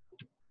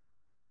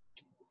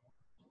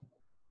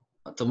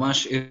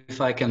 Tomasz, if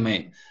I can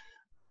make,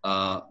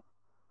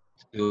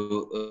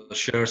 to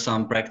share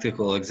some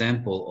practical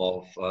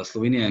example of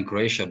Slovenia and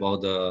Croatia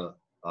about the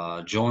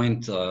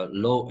joint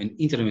low and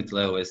intermediate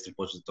level waste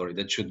repository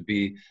that should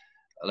be,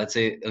 let's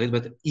say, a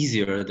little bit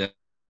easier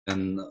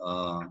than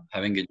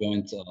having a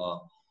joint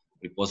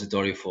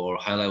repository for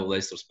high level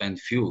waste or spent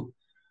fuel.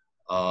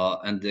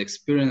 And the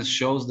experience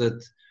shows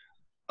that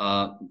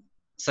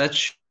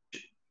such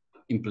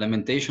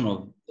implementation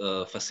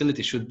of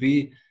facility should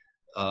be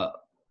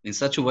in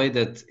such a way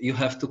that you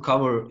have to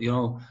cover,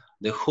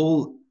 the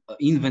whole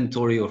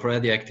inventory of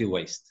radioactive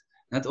waste,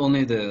 not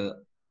only the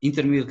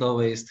intermediate level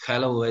waste, high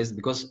level waste,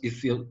 because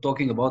if you're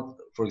talking about,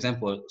 for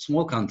example, a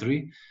small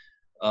country,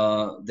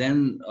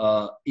 then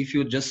if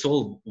you just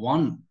solve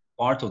one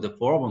part of the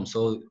problem,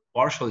 so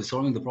partially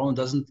solving the problem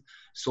doesn't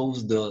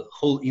solve the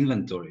whole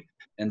inventory.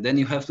 And then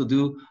you have to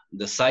do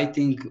the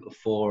siting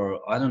for,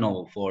 I don't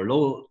know, for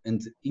low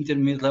and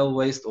intermediate level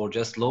waste or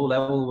just low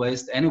level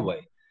waste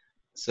anyway.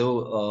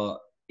 So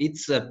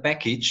it's a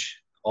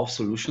package of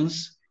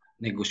solutions,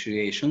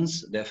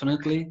 negotiations,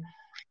 definitely.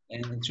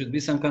 And it should be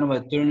some kind of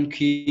a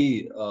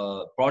turnkey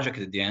project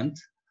at the end.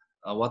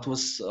 What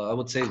was, I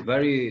would say,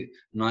 very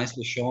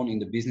nicely shown in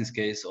the business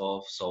case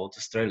of South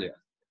Australia.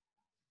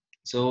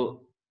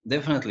 So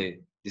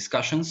definitely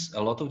discussions,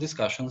 a lot of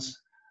discussions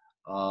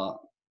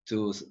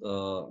to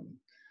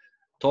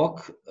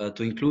talk,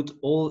 to include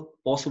all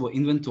possible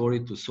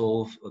inventory to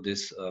solve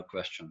this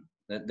question.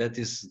 That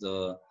is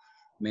the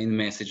main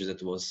message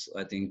that was,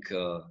 I think,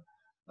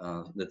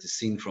 that is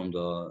seen from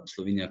the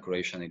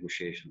Slovenia-Croatia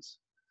negotiations.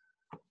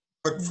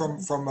 But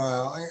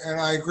and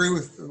I agree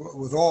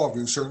with all of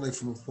you, certainly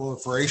from the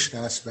proliferation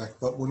aspect.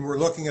 But when we're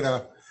looking at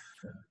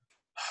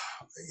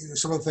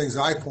some of the things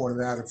I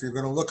pointed out, if you're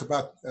going to look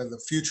about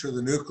the future of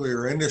the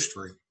nuclear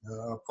industry,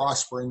 a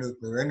prospering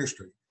nuclear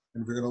industry,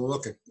 and if you're going to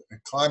look at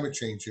climate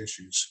change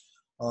issues,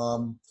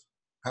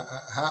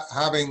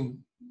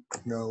 having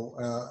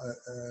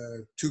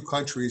two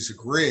countries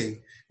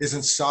agree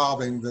isn't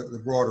solving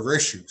the broader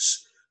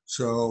issues.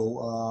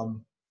 So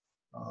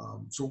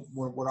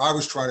what I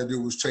was trying to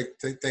do was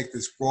take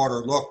this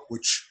broader look,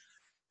 which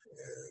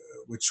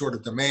sort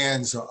of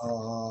demands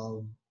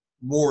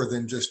more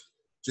than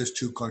just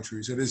two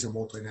countries. It is a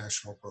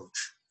multinational approach.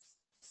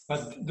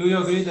 But do you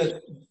agree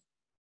that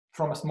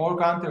from a small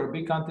country or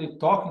big country,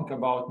 talking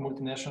about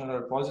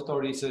multinational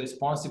repository is a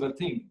responsible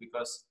thing?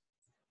 Because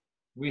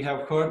we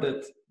have heard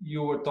that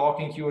you were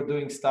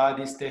doing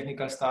studies,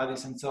 technical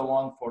studies, and so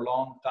on for a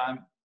long time.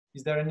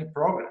 Is there any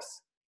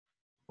progress?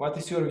 What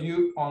is your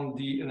view on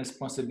the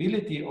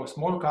responsibility of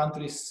small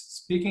countries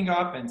speaking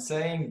up and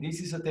saying,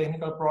 this is a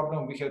technical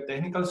problem, we have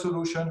technical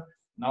solution,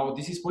 now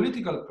this is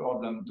political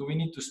problem. Do we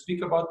need to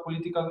speak about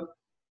political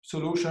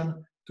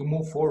solution to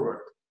move forward?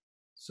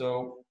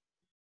 So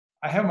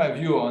I have my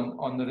view on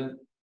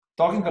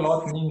talking a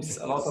lot means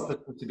a lot of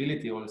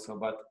responsibility also,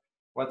 but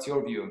what's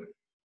your view?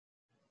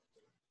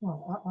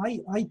 Well,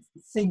 I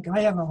think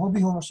I have a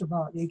hobby horse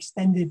about the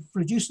extended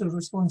producer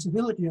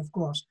responsibility, of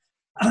course.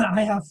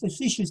 I have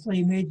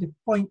facetiously made the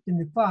point in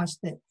the past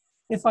that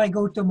if I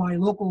go to my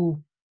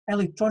local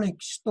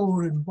electronics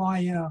store and buy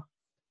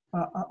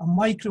a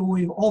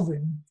microwave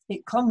oven,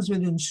 it comes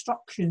with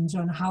instructions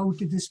on how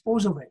to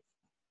dispose of it.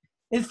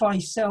 If I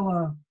sell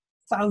a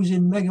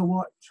 1,000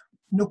 megawatt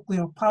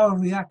nuclear power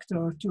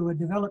reactor to a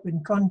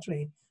developing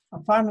country,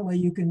 apparently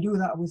you can do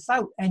that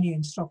without any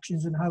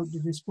instructions on how to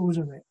dispose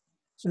of it.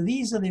 So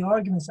these are the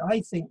arguments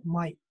I think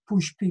might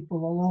push people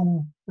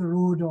along the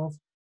road of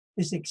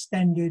this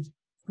extended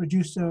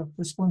producer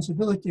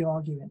responsibility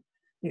argument.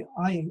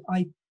 I'm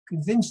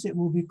convinced it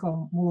will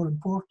become more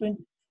important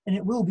and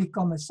it will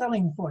become a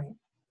selling point.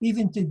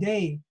 Even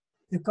today,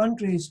 the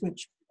countries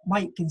which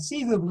might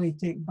conceivably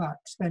take back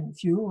spent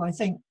fuel, I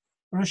think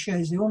Russia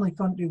is the only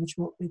country which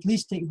will at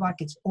least take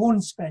back its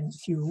own spent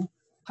fuel,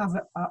 have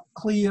a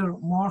clear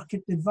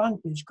market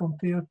advantage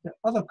compared to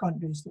other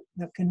countries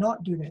that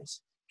cannot do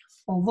this.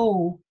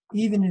 Although,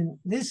 even in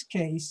this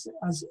case,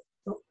 as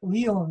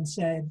Leon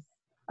said,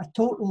 a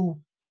total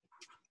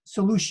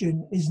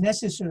solution is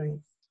necessary.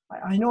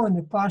 I know in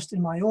the past,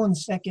 in my own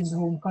second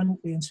home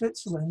country in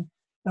Switzerland,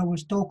 there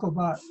was talk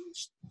about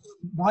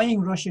buying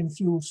Russian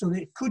fuel so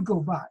that it could go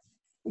back.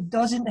 It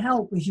doesn't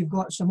help if you've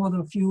got some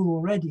other fuel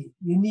already.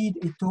 You need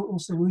a total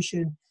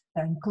solution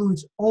that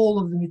includes all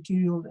of the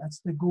material that's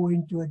to go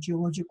into a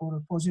geological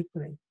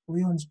repository.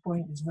 Leon's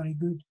point is very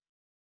good.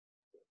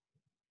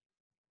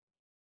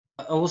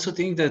 I also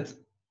think that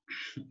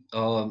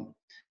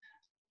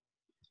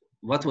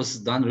what was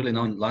done really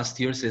now in last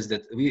years is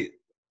that we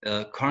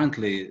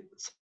currently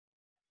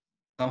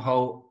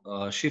somehow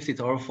shifted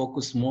our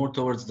focus more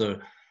towards the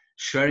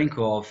sharing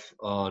of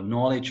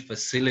knowledge,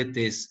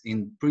 facilities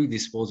in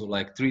pre-disposal,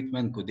 like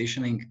treatment,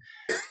 conditioning,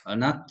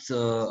 not,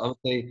 I would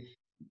say,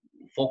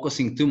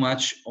 focusing too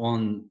much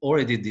on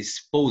already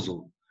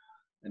disposal.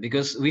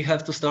 Because we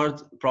have to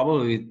start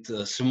probably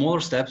with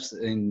smaller steps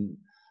in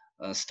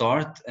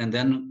start, and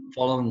then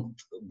followed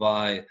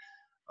by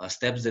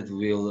steps that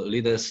will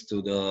lead us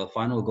to the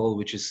final goal,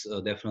 which is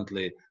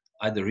definitely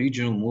either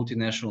regional,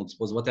 multinational,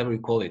 disposal, whatever you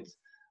call it.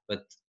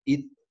 But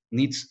it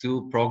needs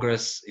to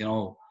progress,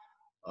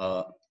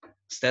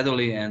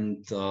 steadily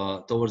and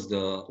towards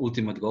the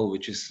ultimate goal,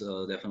 which is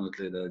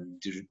definitely the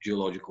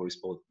geological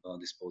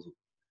disposal.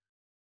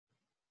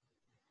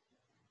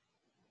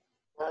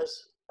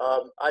 Guys,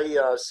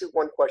 I see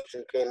one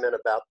question came in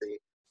about the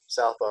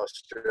South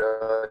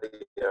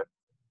Australia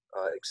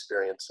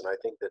experience, and I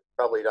think that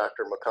probably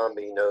Dr.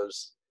 Makambi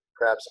knows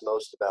perhaps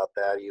most about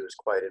that. He was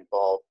quite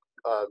involved.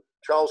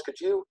 Charles, could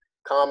you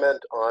comment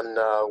on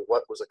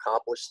what was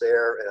accomplished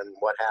there and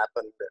what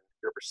happened and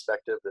your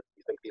perspective that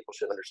you think people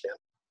should understand?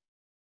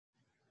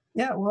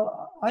 Yeah,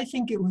 well, I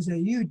think it was a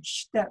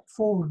huge step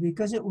forward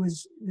because it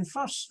was the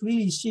first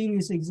really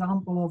serious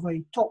example of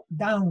a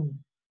top-down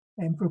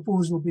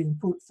proposal being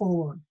put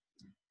forward.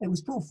 It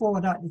was put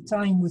forward at the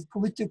time with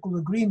political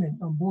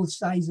agreement on both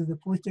sides of the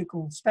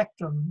political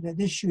spectrum that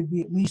this should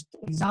be at least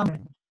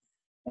examined.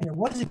 And it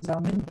was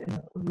examined,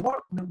 and the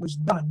work that was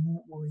done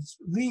was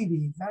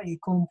really very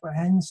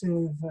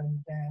comprehensive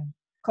and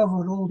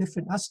covered all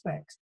different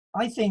aspects.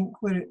 I think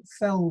where it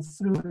fell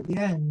through at the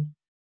end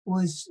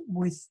was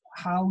with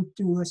how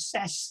to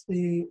assess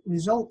the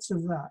results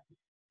of that.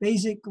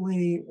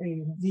 Basically,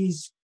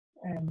 these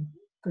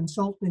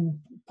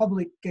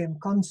public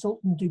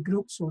consultancy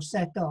groups were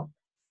set up,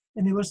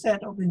 and they were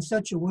set up in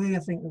such a way, I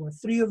think there were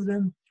 3 of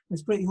them. It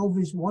was pretty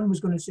obvious one was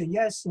going to say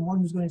yes, and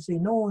one was going to say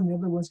no, and the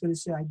other one's going to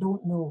say I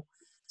don't know.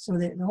 So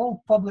the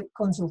whole public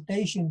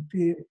consultation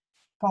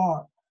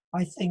part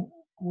I think,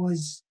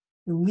 was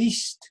the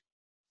least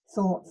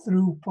thought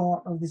through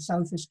part of the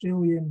South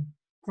Australian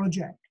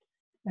project.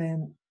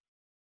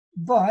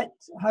 But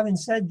having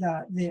said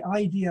that, the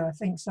idea, I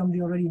think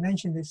somebody already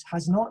mentioned this,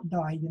 has not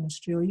died in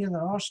Australia.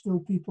 There are still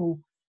people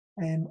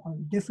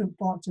on different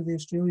parts of the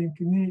Australian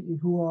community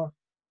who are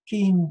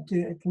keen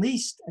to at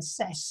least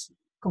assess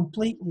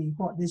completely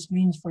what this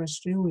means for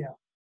Australia.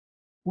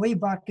 Way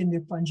back in the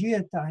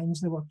Pangaea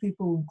times, there were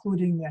people,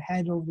 including the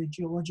head of the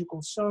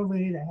Geological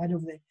Survey, the head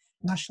of the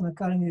National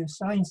Academy of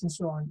Science, and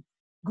so on,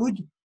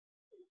 good,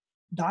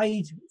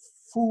 died,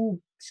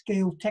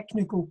 full-scale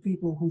technical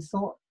people who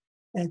thought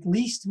at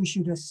least we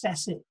should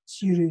assess it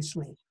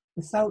seriously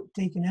without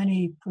taking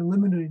any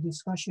preliminary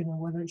discussion on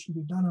whether it should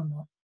be done or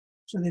not.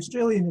 So the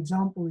Australian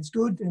example is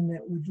good, and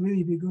it would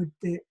really be good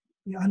to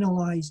be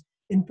analysed,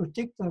 in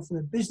particular for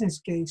the business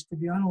case, to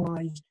be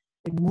analysed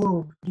in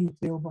more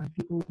detail by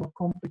people who are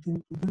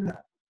competent to do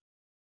that.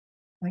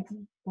 Thank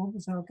you. Bob,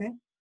 is that okay?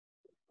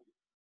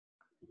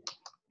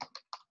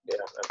 Yeah,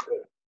 that's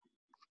good.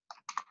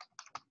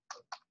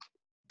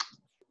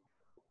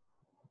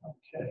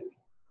 Okay.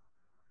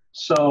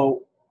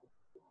 So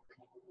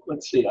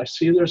let's see, I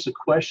see there's a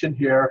question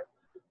here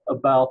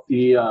about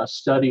the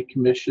study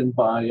commissioned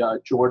by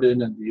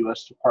Jordan and the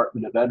U.S.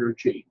 Department of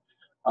Energy.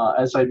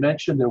 As I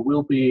mentioned, there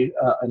will be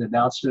an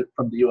announcement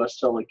from the U.S.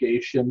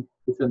 delegation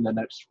within the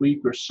next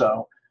week or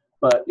so.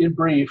 But in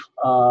brief,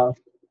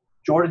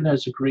 Jordan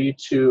has agreed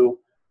to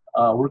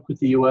work with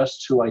the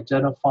U.S. to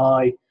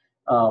identify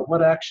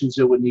what actions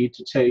it would need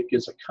to take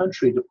as a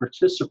country to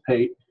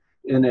participate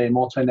in a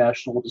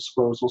multinational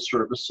disposal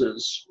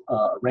services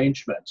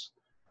arrangement.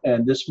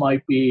 And this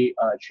might be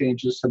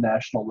changes to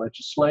national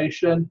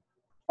legislation,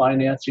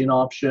 financing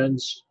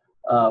options,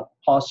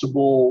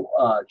 possible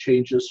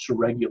changes to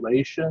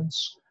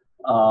regulations,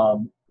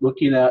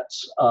 looking at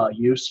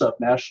use of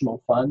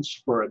national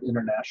funds for an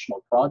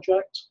international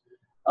project.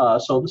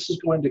 So this is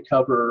going to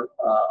cover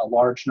a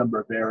large number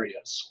of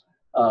areas.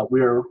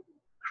 We're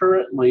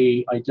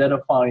currently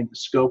identifying the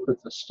scope of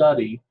the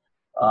study,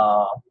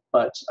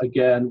 but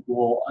again,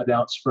 we'll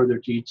announce further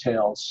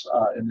details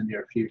in the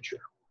near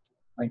future.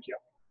 Thank you.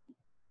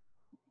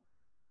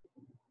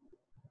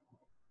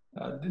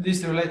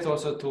 This relates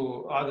also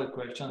to other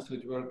questions,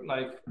 which were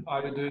like,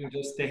 are you doing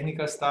just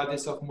technical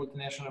studies of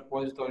multinational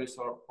repositories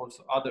or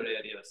also other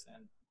areas?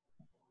 And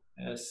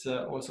as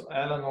also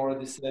Alan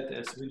already said,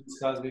 as we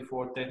discussed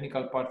before,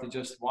 technical part is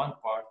just one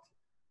part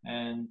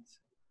and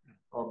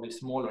probably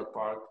smaller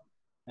part.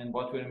 And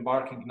what we're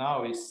embarking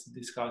now is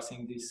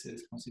discussing this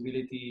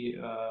responsibility,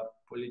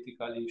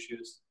 political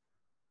issues,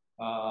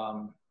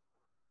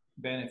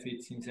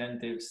 benefits,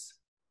 incentives,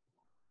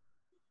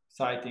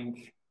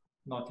 citing.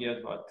 Not yet,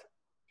 but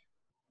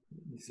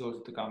this is also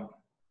to come.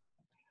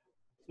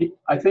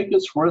 I think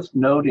it's worth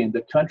noting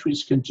that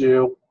countries can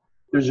do,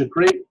 there's a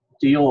great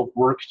deal of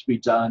work to be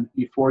done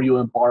before you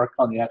embark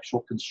on the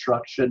actual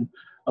construction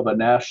of a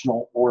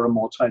national or a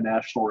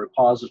multinational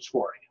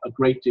repository, a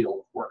great deal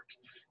of work.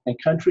 And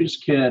countries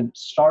can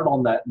start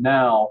on that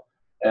now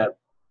at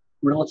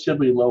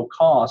relatively low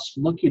cost,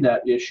 looking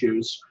at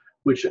issues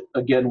which,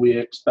 again, we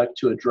expect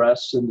to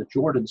address in the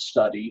Jordan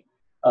study,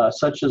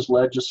 such as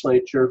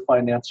legislature,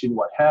 financing,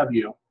 what have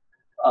you.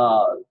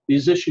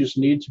 These issues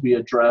need to be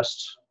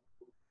addressed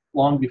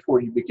long before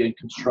you begin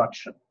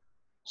construction.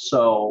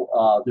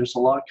 So there's a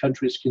lot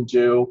countries can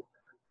do.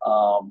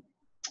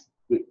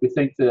 We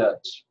think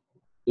that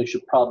they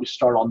should probably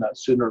start on that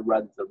sooner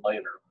rather than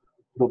later.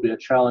 It'll be a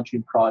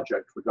challenging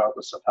project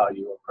regardless of how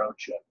you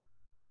approach it.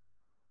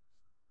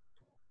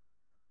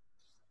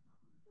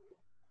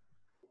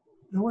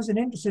 There was an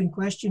interesting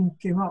question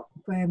came up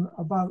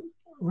about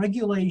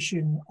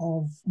regulation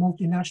of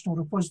multinational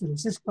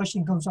repositories. This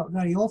question comes up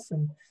very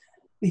often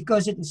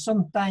because it is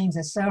sometimes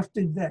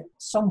asserted that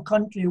some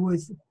country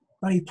with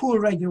very poor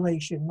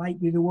regulation might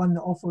be the one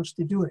that offers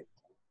to do it.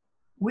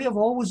 We have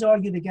always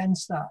argued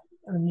against that,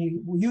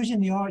 and we're using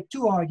the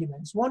two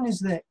arguments. One is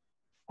that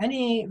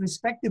any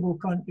respectable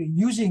country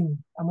using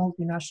a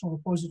multinational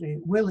repository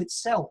will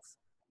itself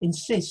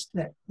insist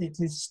that it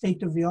is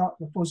state-of-the-art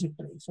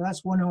repository. So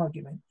that's one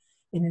argument.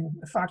 And in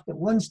fact, at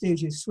one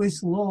stage,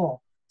 Swiss law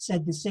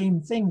said the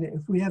same thing, that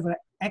if we ever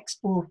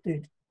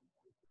exported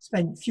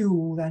spent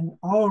fuel, then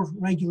our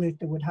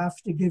regulator would have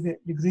to give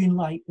it the green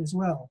light as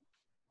well.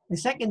 The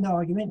second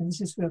argument, and this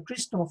is where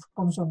Christoph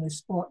comes on the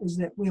spot, is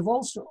that we have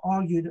also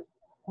argued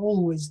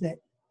always that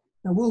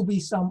there will be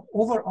some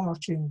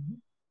overarching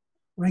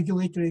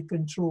regulatory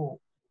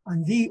control.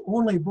 And the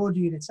only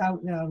body that's out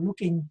there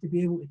looking to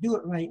be able to do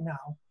it right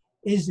now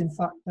is, in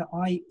fact, the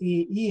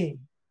IAEA.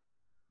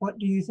 What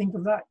do you think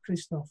of that,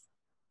 Christoph?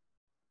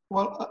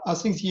 Well, I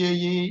think the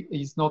IAEA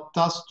is not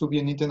tasked to be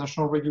an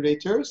international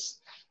regulator.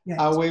 Yes.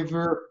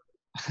 However,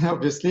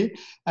 obviously,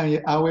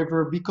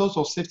 however, because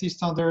of safety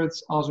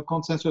standards are the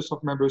consensus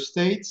of member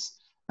states,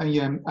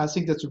 I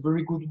think that's a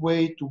very good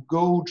way to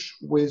gauge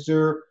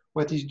whether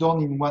what is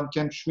done in one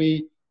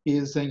country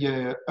is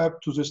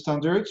up to the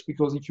standards,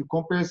 because if you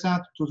compare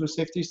that to the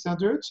safety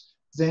standards,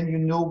 then you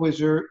know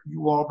whether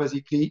you are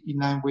basically in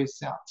line with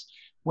that.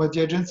 What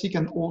the agency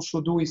can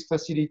also do is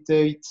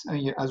facilitate,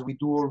 as we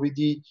do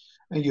already,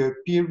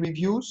 peer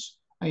reviews.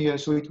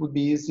 So it would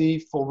be easy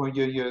for,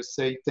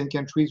 say, 10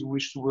 countries who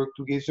wish to work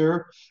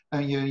together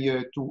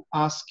to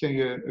ask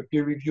a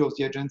peer review of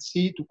the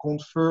agency to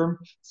confirm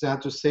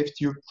that the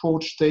safety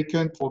approach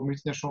taken for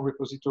multinational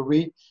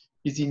repository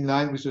is in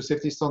line with the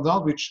safety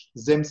standard, which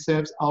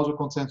themselves are the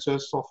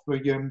consensus of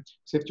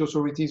safety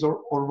authorities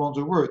all around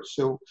the world.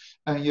 So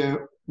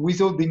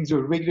without being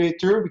the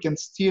regulator, we can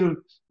still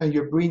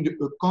bring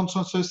a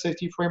consensus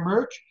safety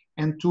framework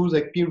and tools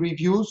like peer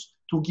reviews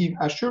to give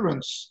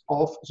assurance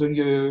of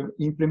the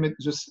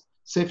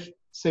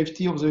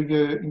safety of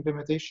the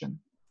implementation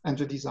and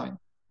the design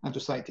and the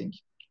siting.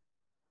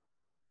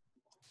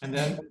 And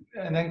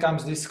then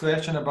comes this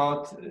question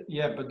about,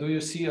 but do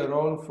you see a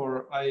role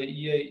for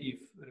IAEA if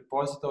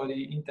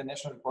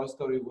international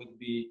repository would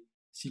be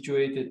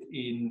situated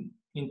in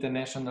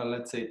international,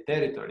 let's say,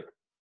 territory?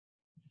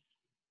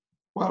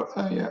 Well,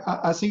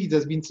 I think it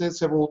has been said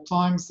several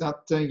times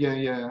that,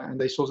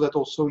 and I saw that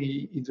also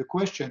in the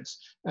questions.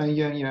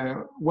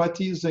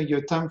 What is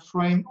your time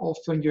frame of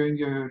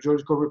your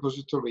geological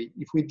repository?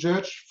 If we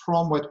judge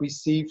from what we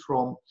see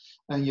from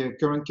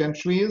current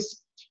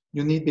countries,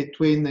 you need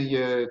between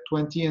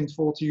 20 and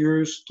 40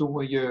 years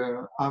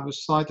to have a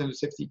site and a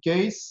safety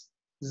case.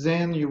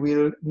 Then you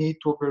will need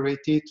to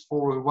operate it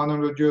for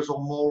 100 years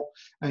or more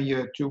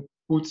to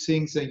put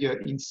things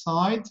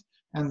inside.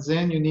 And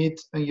then you need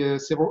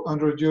several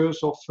hundred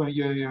years of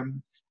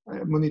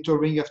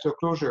monitoring after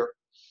closure.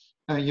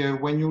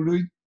 When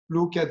you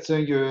look at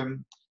the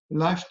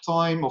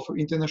lifetime of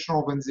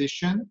international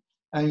organization,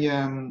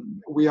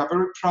 we are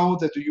very proud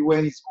that the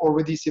UN is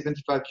already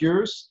 75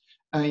 years,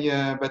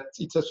 but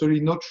it's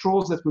absolutely not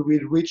sure that we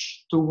will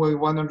reach to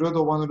 100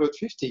 or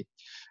 150.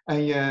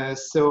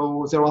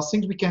 So there are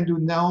things we can do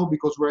now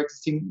because we're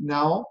existing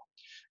now,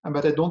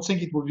 but I don't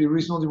think it would be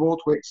reasonable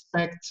to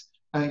expect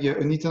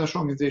an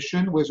international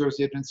organization, whether it's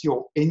the agency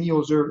or any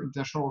other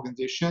international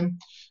organization,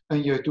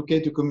 to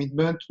get a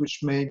commitment which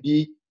may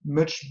be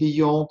much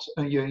beyond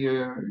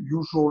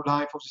usual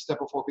life of this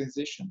type of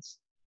organizations.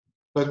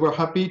 But we're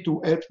happy to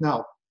help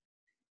now.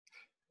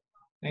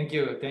 Thank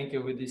you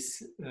with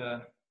this,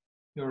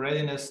 your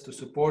readiness to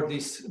support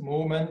this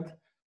movement.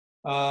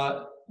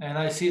 And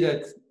I see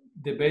that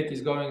debate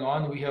is going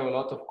on. We have a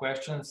lot of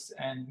questions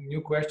and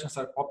new questions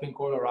are popping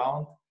all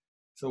around.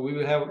 So we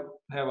will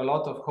have a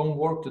lot of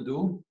homework to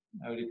do.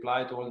 I will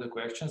reply to all the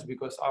questions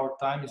because our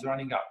time is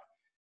running up.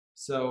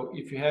 So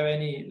if you have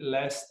any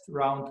last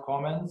round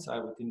comments, I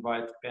would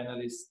invite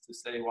panelists to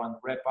say one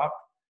wrap up,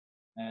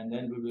 and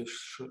then we will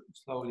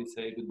slowly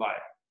say goodbye.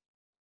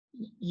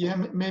 Yeah,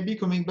 maybe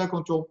coming back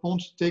on your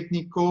point,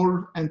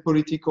 technical and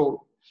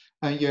political.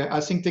 I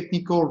think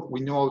technical,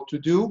 we know how to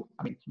do.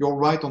 I mean, you're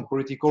right on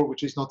political,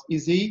 which is not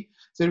easy.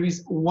 There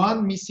is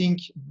one missing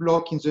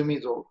block in the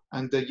middle.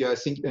 And I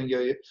think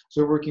the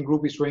working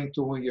group is trying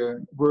to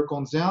work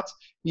on that,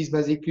 is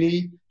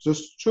basically the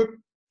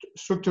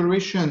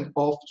structuration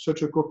of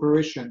such a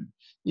cooperation.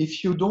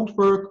 If you don't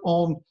work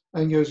on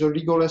the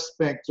legal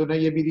aspect, the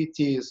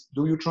liabilities,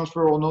 do you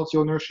transfer or not the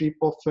ownership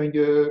of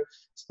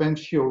spent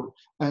fuel,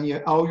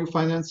 and how you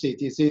finance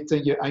it? Is it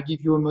I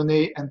give you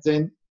money and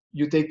then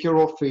you take care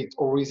of it,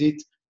 or is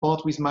it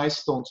part with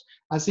milestones?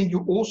 I think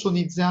you also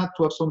need that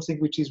to have something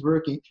which is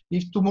working.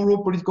 If tomorrow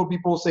political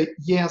people say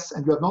yes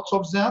and you have not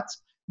solved that,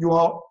 you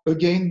are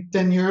again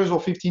 10 years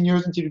or 15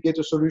 years until you get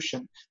a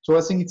solution. So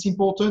I think it's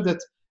important that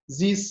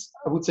this,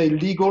 I would say,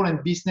 legal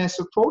and business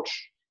approach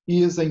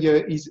is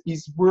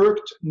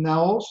worked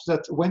now, so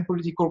that when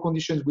political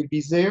conditions will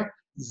be there,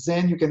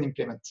 then you can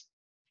implement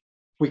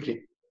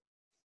quickly.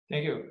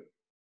 Thank you.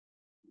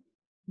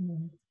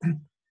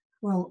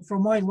 Well,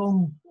 from my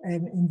long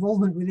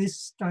involvement with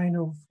this kind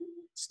of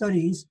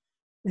studies,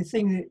 the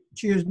thing that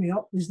cheers me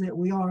up is that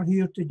we are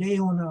here today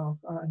on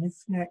an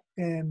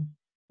IFNEC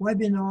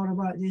webinar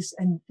about this,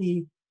 and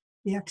the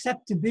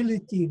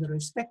acceptability, the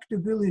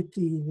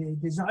respectability, the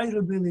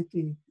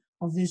desirability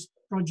of this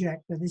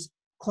project, of this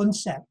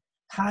concept,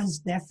 has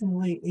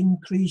definitely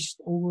increased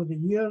over the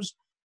years.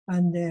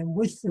 And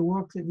with the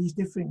work that these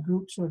different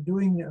groups are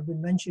doing that have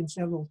been mentioned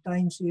several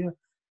times here,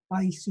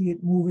 I see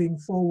it moving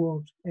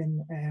forward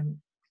in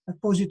a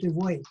positive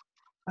way.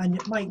 And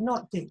it might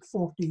not take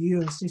 40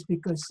 years just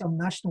because some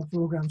national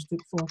programs took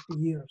 40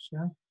 years.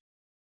 Yeah,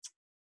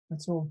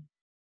 that's all.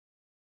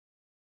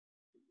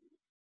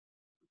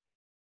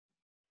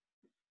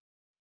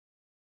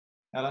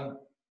 Alan,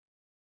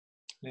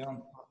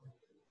 Leon.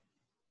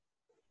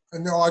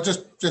 No, I'll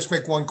just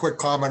make one quick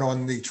comment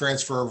on the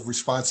transfer of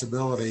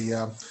responsibility.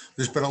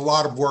 There's been a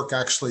lot of work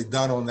actually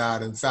done on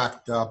that. In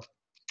fact,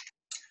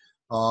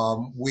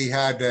 we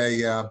had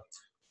a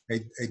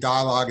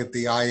dialogue at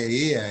the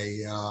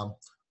IAEA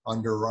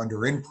under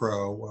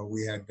INPRO.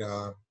 We had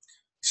a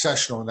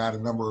session on that a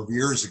number of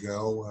years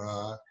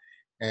ago,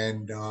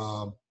 and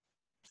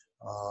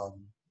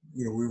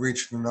we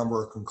reached a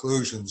number of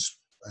conclusions,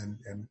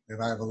 and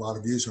I have a lot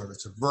of views on it.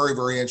 It's a very,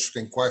 very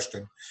interesting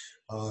question.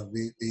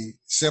 The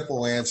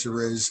simple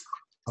answer is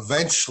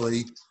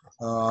eventually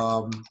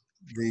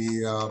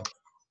the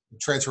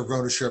transfer of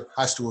ownership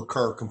has to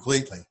occur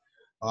completely.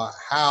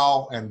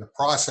 How and the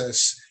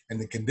process and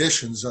the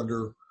conditions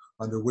under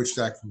which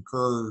that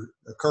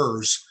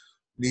occurs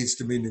needs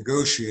to be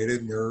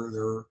negotiated. And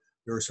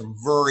there are some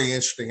very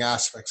interesting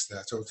aspects to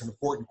that. So it's an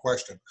important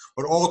question.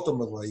 But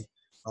ultimately,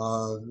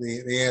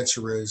 the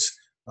answer is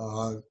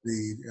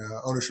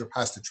the ownership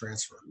has to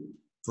transfer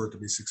for it to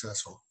be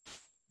successful.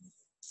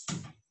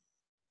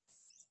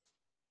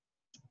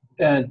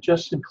 And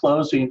just in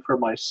closing for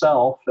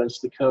myself, as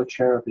the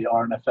co-chair of the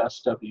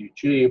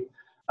RNFSWG,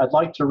 I'd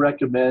like to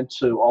recommend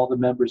to all the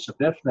members of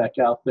IFNEC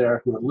out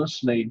there who are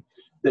listening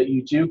that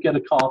you do get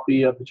a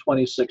copy of the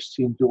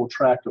 2016 dual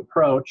track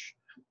approach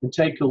and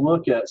take a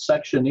look at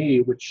Section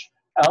E, which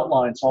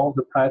outlines all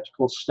the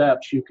practical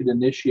steps you can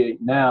initiate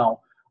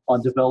now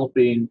on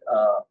developing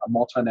a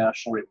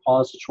multinational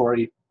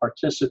repository,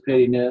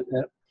 participating in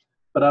it.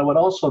 But I would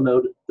also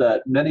note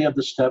that many of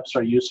the steps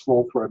are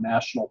useful for a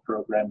national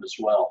program as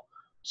well.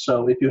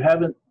 So if you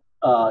haven't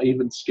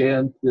even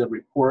scanned the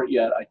report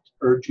yet, I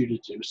urge you to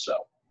do so.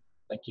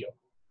 Thank you.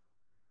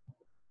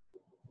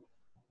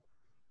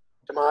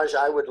 Tamaj,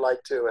 I would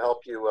like to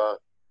help you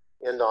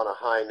end on a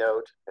high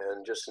note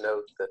and just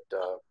note that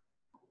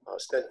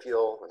spent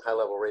fuel and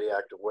high-level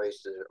radioactive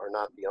waste are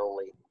not the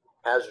only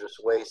hazardous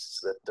wastes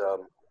that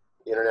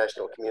the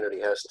international community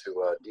has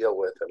to deal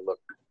with and look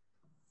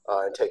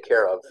and take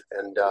care of.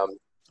 And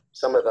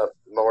some of the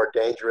more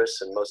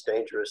dangerous and most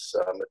dangerous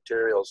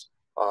materials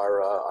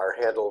are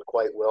handled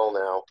quite well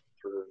now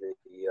through the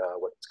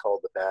what's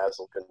called the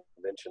Basel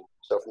Convention.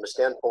 So from the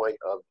standpoint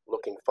of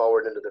looking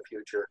forward into the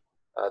future,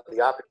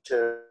 the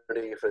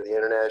opportunity for the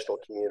international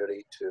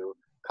community to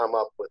come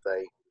up with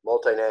a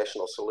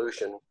multinational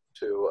solution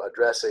to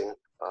addressing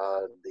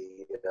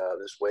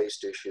this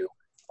waste issue,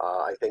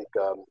 I think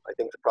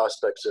the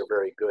prospects are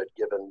very good,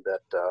 given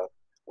that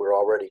we're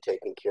already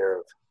taking care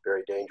of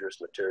very dangerous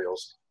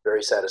materials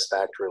very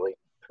satisfactorily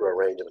through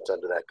arrangements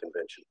under that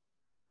convention.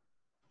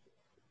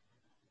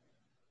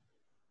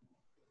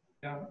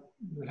 Yeah,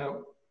 we have.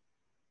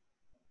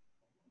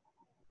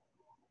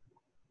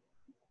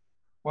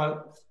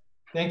 Well,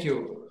 thank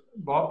you,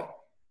 Bob.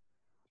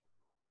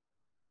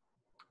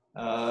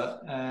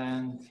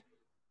 And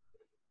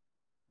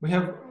we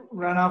have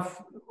run out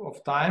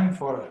of time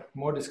for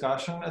more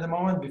discussion at the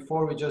moment.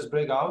 Before we just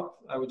break out,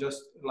 I would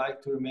just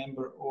like to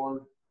remember all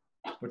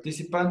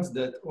participants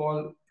that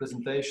all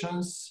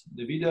presentations,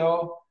 the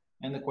video,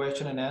 and the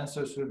question and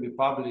answers will be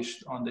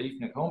published on the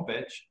IFNEC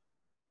homepage.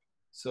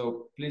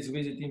 So please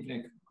visit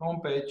IFNEC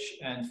homepage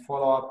and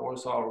follow up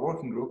also our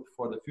working group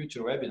for the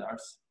future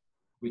webinars,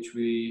 which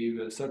we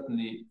will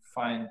certainly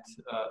find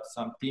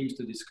some themes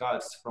to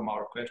discuss from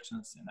our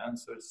questions and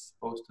answers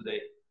posed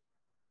today.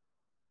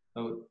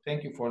 So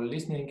thank you for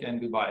listening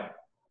and goodbye.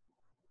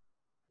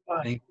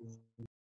 Bye. Thank you.